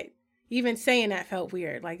not even saying that felt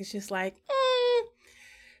weird. Like it's just like,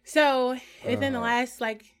 So within the last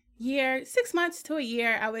like year, 6 months to a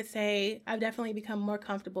year, I would say I've definitely become more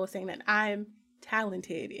comfortable saying that I'm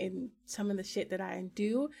talented in some of the shit that I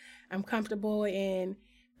do. I'm comfortable in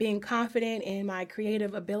being confident in my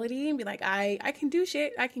creative ability and be like, I can do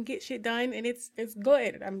shit. I can get shit done and it's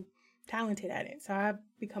good. I'm talented at it. So I've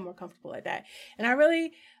become more comfortable at that. And I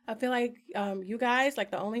feel like you guys,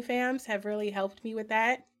 like the OnlyFams, have really helped me with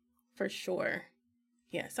that for sure.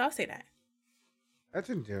 Yeah, so I'll say that. That's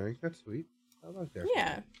endearing. That's sweet. I like that.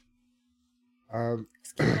 Yeah.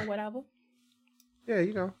 Skin or whatever. Yeah,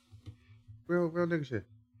 you know, real nigga shit.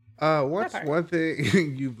 What's part. one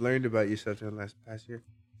thing you've learned about yourself in the past year?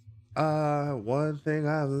 One thing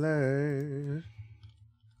I've learned.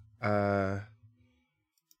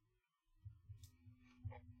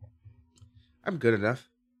 I'm good enough.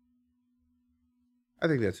 I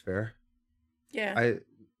think that's fair. Yeah. I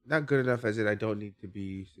not good enough as in I don't need to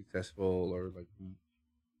be successful or like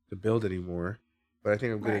to build anymore. But I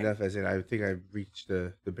think I'm good Right. enough as in I think I've reached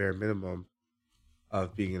the bare minimum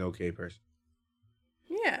of being an okay person.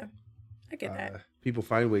 Yeah. I get that. People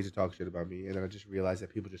find ways to talk shit about me, and then I just realize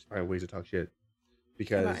that people just find ways to talk shit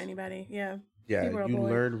because About anybody. Yeah. yeah, People are you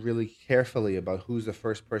bored. learn really carefully about who's the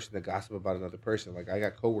first person to gossip about another person. Like I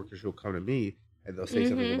got coworkers who'll come to me and they'll say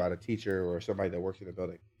something Mhm. about a teacher or somebody that works in the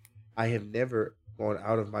building. I have never gone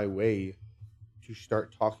out of my way to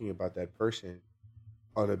start talking about that person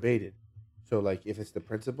unabated. So like if it's the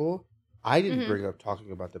principal, I didn't Mhm. bring up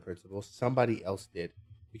talking about the principal, somebody else did.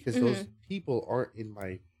 Because those people aren't in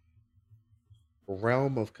my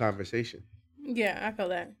realm of conversation. Yeah, I feel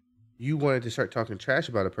that. You wanted to start talking trash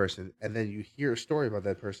about a person, and then you hear a story about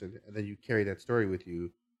that person, and then you carry that story with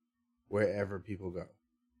you wherever people go.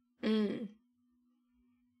 Mm.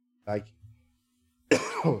 Like,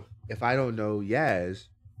 if I don't know Yaz,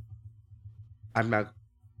 I'm not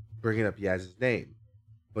bringing up Yaz's name.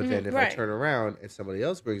 But then if I right. turn around and somebody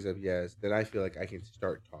else brings up Yaz, then I feel like I can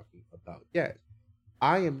start talking about Yaz.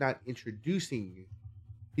 I am not introducing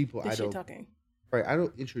people. The shit talking. Right, I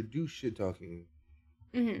don't introduce shit talking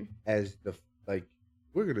as the like.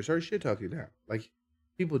 We're gonna start shit talking now. Like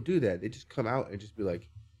people do that. They just come out and just be like,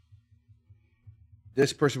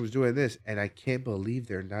 "This person was doing this," and I can't believe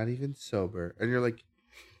they're not even sober. And you're like,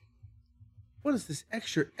 "What is this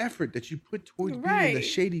extra effort that you put towards being a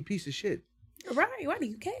shady piece of shit?" Right. Why do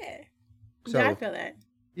you care? So, yeah, I feel that.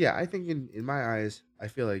 Yeah, I think in my eyes, I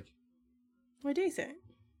feel like we're decent.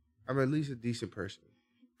 I'm at least a decent person.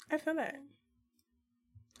 I feel that.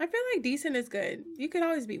 I feel like decent is good. You could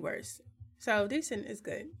always be worse. So decent is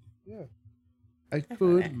good. Yeah. I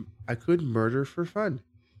could murder for fun.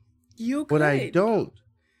 You could. But I don't.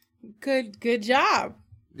 Good job.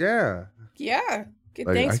 Yeah. Yeah.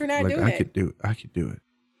 Thanks for not doing it. I could do it.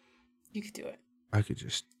 You could do it. I could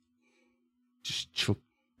just choke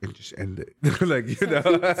and just end it. Like, you know.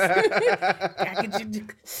 I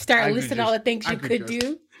could start listing all the things you could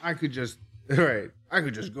do. I could just I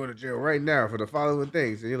could just go to jail right now for the following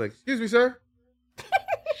things. And you're like, excuse me, sir.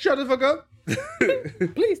 Shut the fuck up.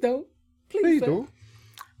 Please don't. Please don't.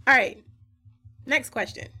 All right. Next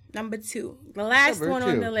question. Number 2. The last one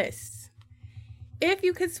on the list. If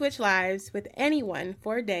you could switch lives with anyone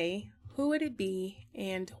for a day, who would it be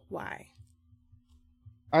and why?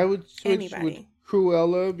 I would switch with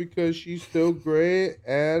Cruella because she's still great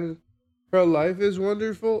and her life is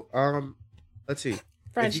wonderful. Let's see.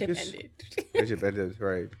 Friendship ended. Friendship ended,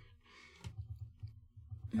 right.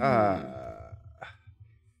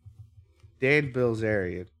 Dan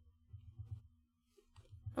Bilzerian.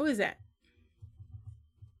 Who is that?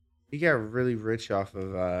 He got really rich off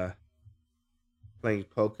of playing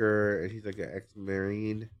poker, and he's like an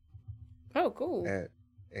ex-Marine. Oh, cool.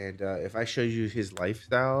 And if I show you his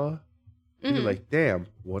lifestyle, you're like, damn,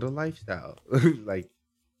 what a lifestyle. Like,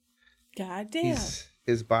 God damn.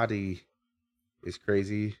 His body is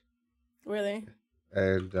crazy. Really?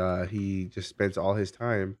 And he just spends all his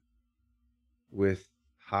time with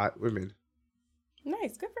hot women.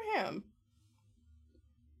 Nice. Good for him.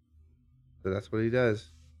 So that's what he does.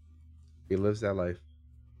 He lives that life.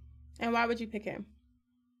 And why would you pick him?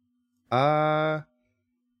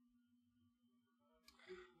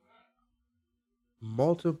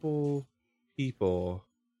 Multiple people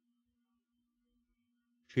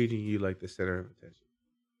treating you like the center of attention.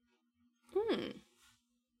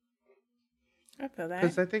 I feel that.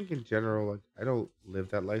 Because I think in general, like, I don't live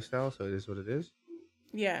that lifestyle, so it is what it is.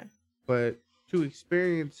 Yeah. But to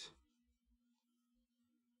experience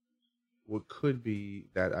what could be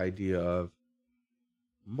that idea of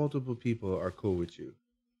multiple people are cool with you.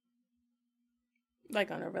 Like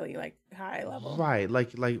on a really high level. Right.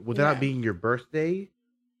 Like without being your birthday,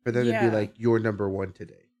 for them to be like, you're number one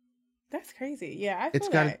today. That's crazy. Yeah, I feel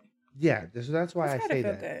that. Yeah, so that's why I say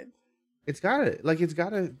that. Good. It's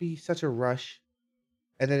gotta be such a rush,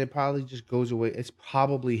 and then it probably just goes away. It's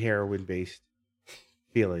probably heroin-based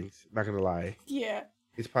feelings, not gonna lie. Yeah.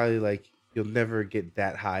 It's probably like you'll never get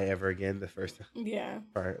that high ever again the first time. Yeah.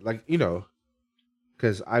 Right. Like,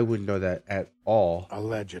 because I wouldn't know that at all.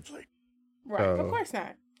 Allegedly. Right. So, of course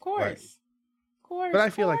not. Of course. Right. Of course. But I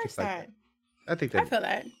feel like it's like that. I feel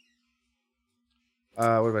that. What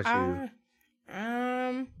about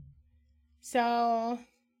you? So,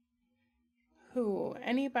 who?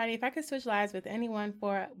 Anybody? If I could switch lives with anyone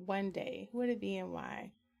for one day, who would it be and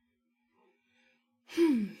why?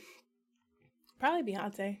 Probably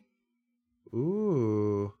Beyonce.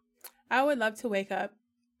 Ooh. I would love to wake up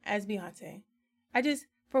as Beyonce.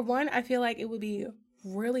 For one, I feel like it would be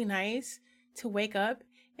really nice to wake up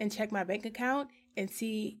and check my bank account and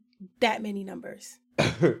see that many numbers.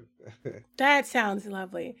 That sounds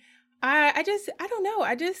lovely. I don't know.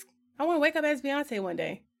 I want to wake up as Beyonce one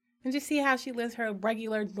day and just see how she lives her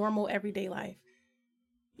regular, normal, everyday life.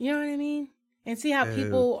 You know what I mean? And see how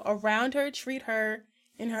people around her treat her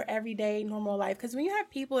in her everyday, normal life. Because when you have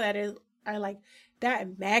people that are like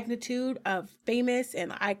that magnitude of famous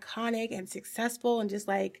and iconic and successful and just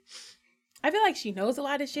like, I feel like she knows a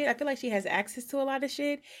lot of shit. I feel like she has access to a lot of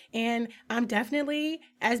shit. And I'm definitely,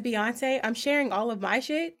 as Beyonce, I'm sharing all of my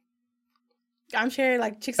shit. I'm sharing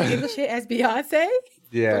like Chicks and Giggle shit as Beyonce.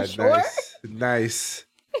 Yeah, for sure. Nice.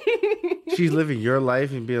 She's living your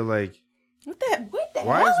life and being like, What the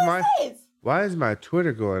hell is this? Why is my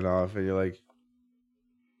Twitter going off? And you're like,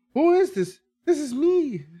 who is this? This is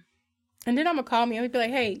me. And then I'm going to call me and be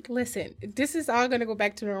like, hey, listen, this is all going to go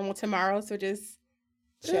back to normal tomorrow. So just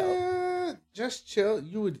chill. Just chill.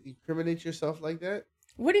 You would incriminate yourself like that?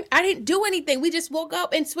 I didn't do anything. We just woke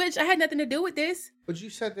up and switched. I had nothing to do with this. But you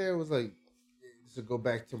sat there and was like, to go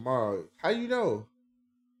back tomorrow. How you know?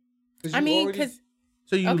 So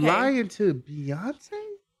you lying to Beyonce?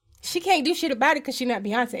 She can't do shit about it because she's not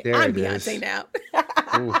Beyonce. I'm Beyonce now.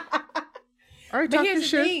 All right, talk your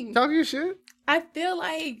shit. Talk your shit. I feel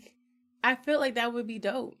like that would be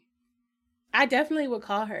dope. I definitely would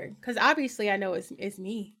call her because obviously I know it's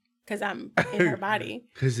me because I'm in her body.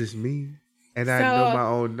 Because it's me and I know my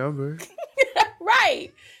own number.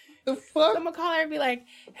 Right. The fuck? So I'm gonna call her and be like,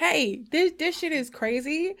 "Hey, this shit is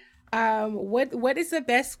crazy. What is the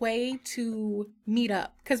best way to meet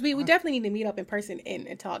up? Because we definitely need to meet up in person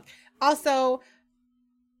and talk. Also,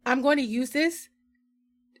 I'm going to use this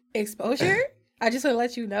exposure. I just want to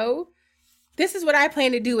let you know, this is what I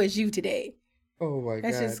plan to do as you today. Oh my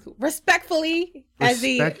God. Just respectfully as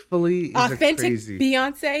the authentic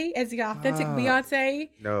Beyonce, Beyonce.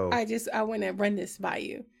 No. I want to run this by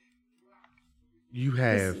you. You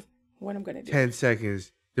have what I'm gonna do. 10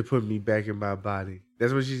 seconds to put me back in my body.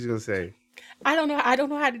 That's what she's gonna say. I don't know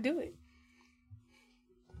how to do it.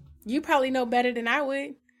 You probably know better than I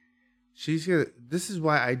would. She's gonna. This is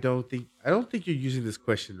why I don't think you're using this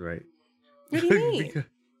question right. What do you mean?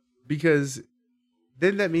 because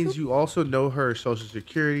then that means you also know her social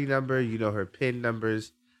security number. You know her PIN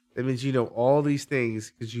numbers. That means you know all these things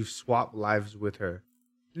because you've swapped lives with her.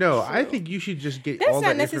 No, true. I think you should just get. That's all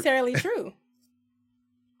not necessarily true.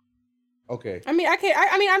 Okay. I mean,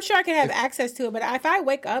 I'm sure I can have access to it, but if I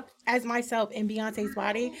wake up as myself in Beyonce's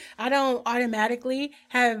body, I don't automatically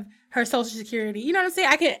have her social security. You know what I'm saying?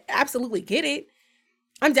 I can absolutely get it.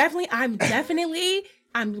 I'm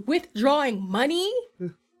withdrawing money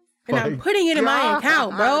and I'm putting it in my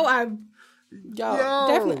account, bro. I'm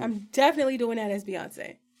definitely doing that as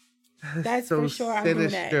Beyonce. That's so for sure. I'm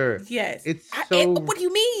doing that. Yes. What do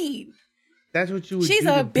you mean? That's what you would She's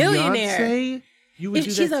do a billionaire. Beyonce?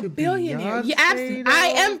 She's a billionaire. Beyonce, I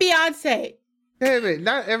am Beyonce. Damn it.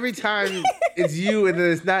 Not every time it's you and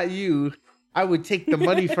then it's not you, I would take the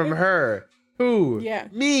money from her. Who? Yeah.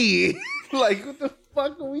 Me. Like, what the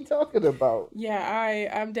fuck are we talking about?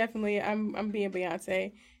 Yeah, I'm definitely being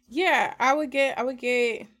Beyonce. Yeah, I would get Oh,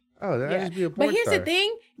 then I'd just be a porn But here's star. the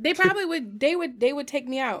thing, they probably would they would take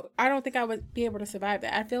me out. I don't think I would be able to survive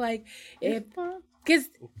that. I feel like because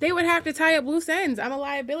they would have to tie up loose ends. I'm a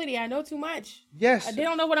liability. I know too much. Yes. They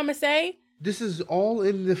don't know what I'm gonna say. This is all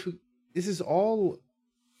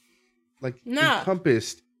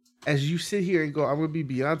encompassed as you sit here and go, I'm gonna be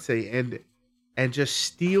Beyonce and just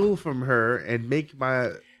steal from her and make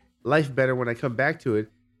my life better when I come back to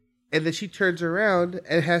it. And then she turns around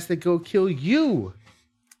and has to go kill you.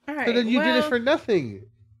 All right. So then you did it for nothing.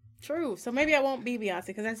 True. So maybe I won't be Beyonce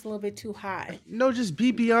because that's a little bit too high. No, just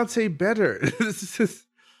be Beyonce better.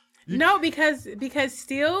 No, because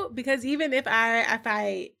even if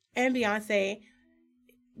I am Beyonce,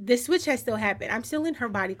 the switch has still happened. I'm still in her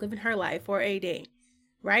body, living her life for a day,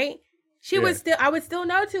 right? I would still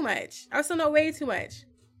know too much. I would still know way too much.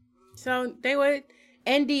 So they would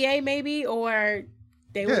NDA maybe, or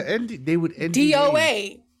they would NDA.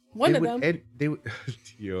 DOA. One of them. They would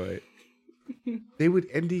DOA. They would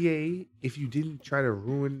NDA if you didn't try to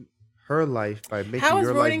ruin her life by making your life better. How is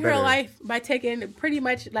ruining her life by taking pretty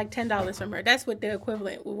much like $10 from her? That's what the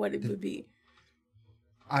equivalent of what it would be.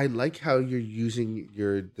 I like how you're using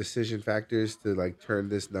your decision factors to like turn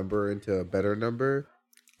this number into a better number.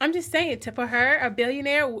 I'm just saying, for her, a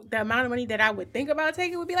billionaire, the amount of money that I would think about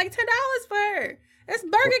taking would be like $10 for her. That's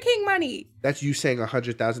Burger King money. That's you saying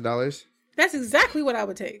 $100,000? That's exactly what I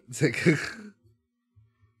would take. It's like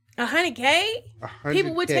 $100K?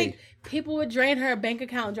 $100K. People would drain her bank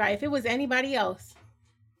account dry. If it was anybody else,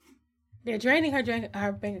 they're draining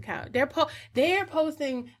her bank account. They're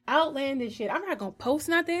posting outlandish shit. I'm not gonna post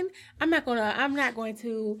nothing. I'm not going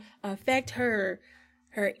to affect her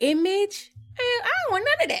image. I don't want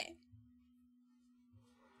none of that.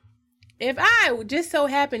 If I would just so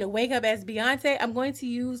happen to wake up as Beyonce, I'm going to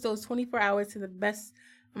use those 24 hours to the best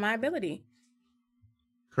of my ability.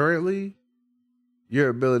 Currently, your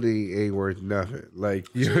ability ain't worth nothing. Like,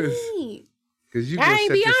 because you I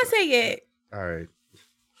ain't Beyonce yet. All right.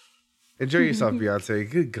 Enjoy yourself, Beyonce.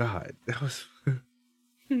 Good God. That was...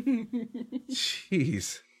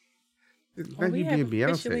 Jeez. Not you being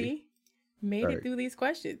Beyonce. Made it through these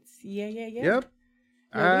questions. Yeah. Yep.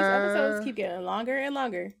 These episodes keep getting longer and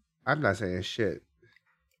longer. I'm not saying shit.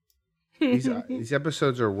 These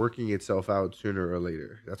episodes are working itself out sooner or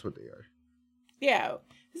later. That's what they are. Yeah.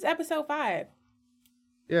 This is episode 5.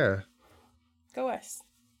 Yeah. Go us.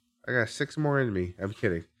 I got 6 more in me. I'm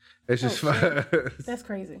kidding. It's just fun. That's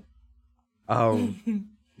crazy.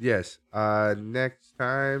 Yes. Next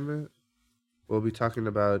time we'll be talking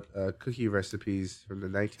about cookie recipes from the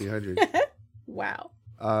 1900s. Wow.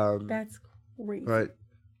 That's crazy. But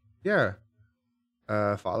yeah.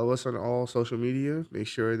 Follow us on all social media. Make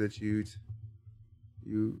sure that you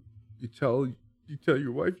tell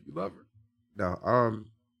your wife you love her. No,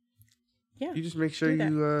 yeah. You just make sure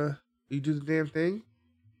you do the damn thing,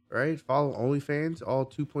 right? Follow OnlyFans, all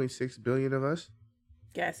 2.6 billion of us.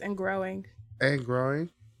 Yes, and growing. And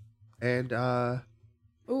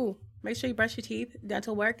make sure you brush your teeth.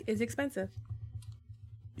 Dental work is expensive.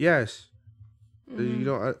 Yes. So you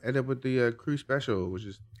don't end up with the crew special, which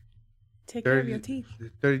is take care of your teeth.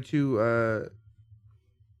 32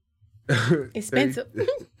 expensive.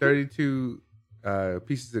 32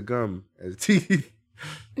 pieces of gum as teeth.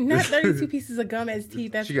 Not 32 pieces of gum as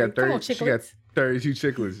teeth. That's she got 30. Come on, she got 32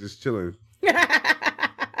 chiclets just chilling.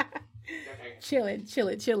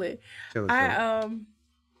 chilling.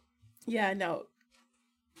 Yeah, no.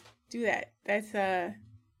 Do that. That's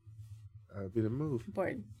be the move.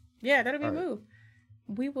 Important. Yeah, that'll be a move.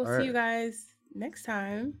 We will see you guys next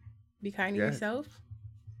time. Be kind to yourself.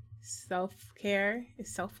 Self-care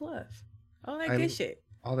is self-love. All that good shit.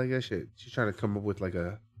 All that good shit. She's trying to come up with like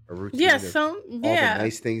a routine. Yeah, all the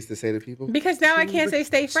nice things to say to people. Because now I can't say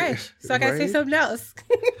stay fresh. So I gotta say something else.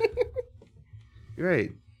 You're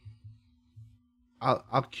right.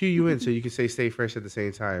 I'll cue you in so you can say stay fresh at the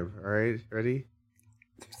same time. All right? Ready?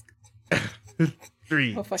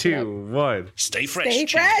 3, 2, 1. Stay fresh. Stay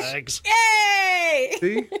fresh. Bags. Yay!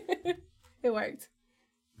 See? It worked.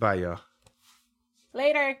 Bye, y'all.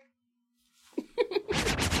 Later.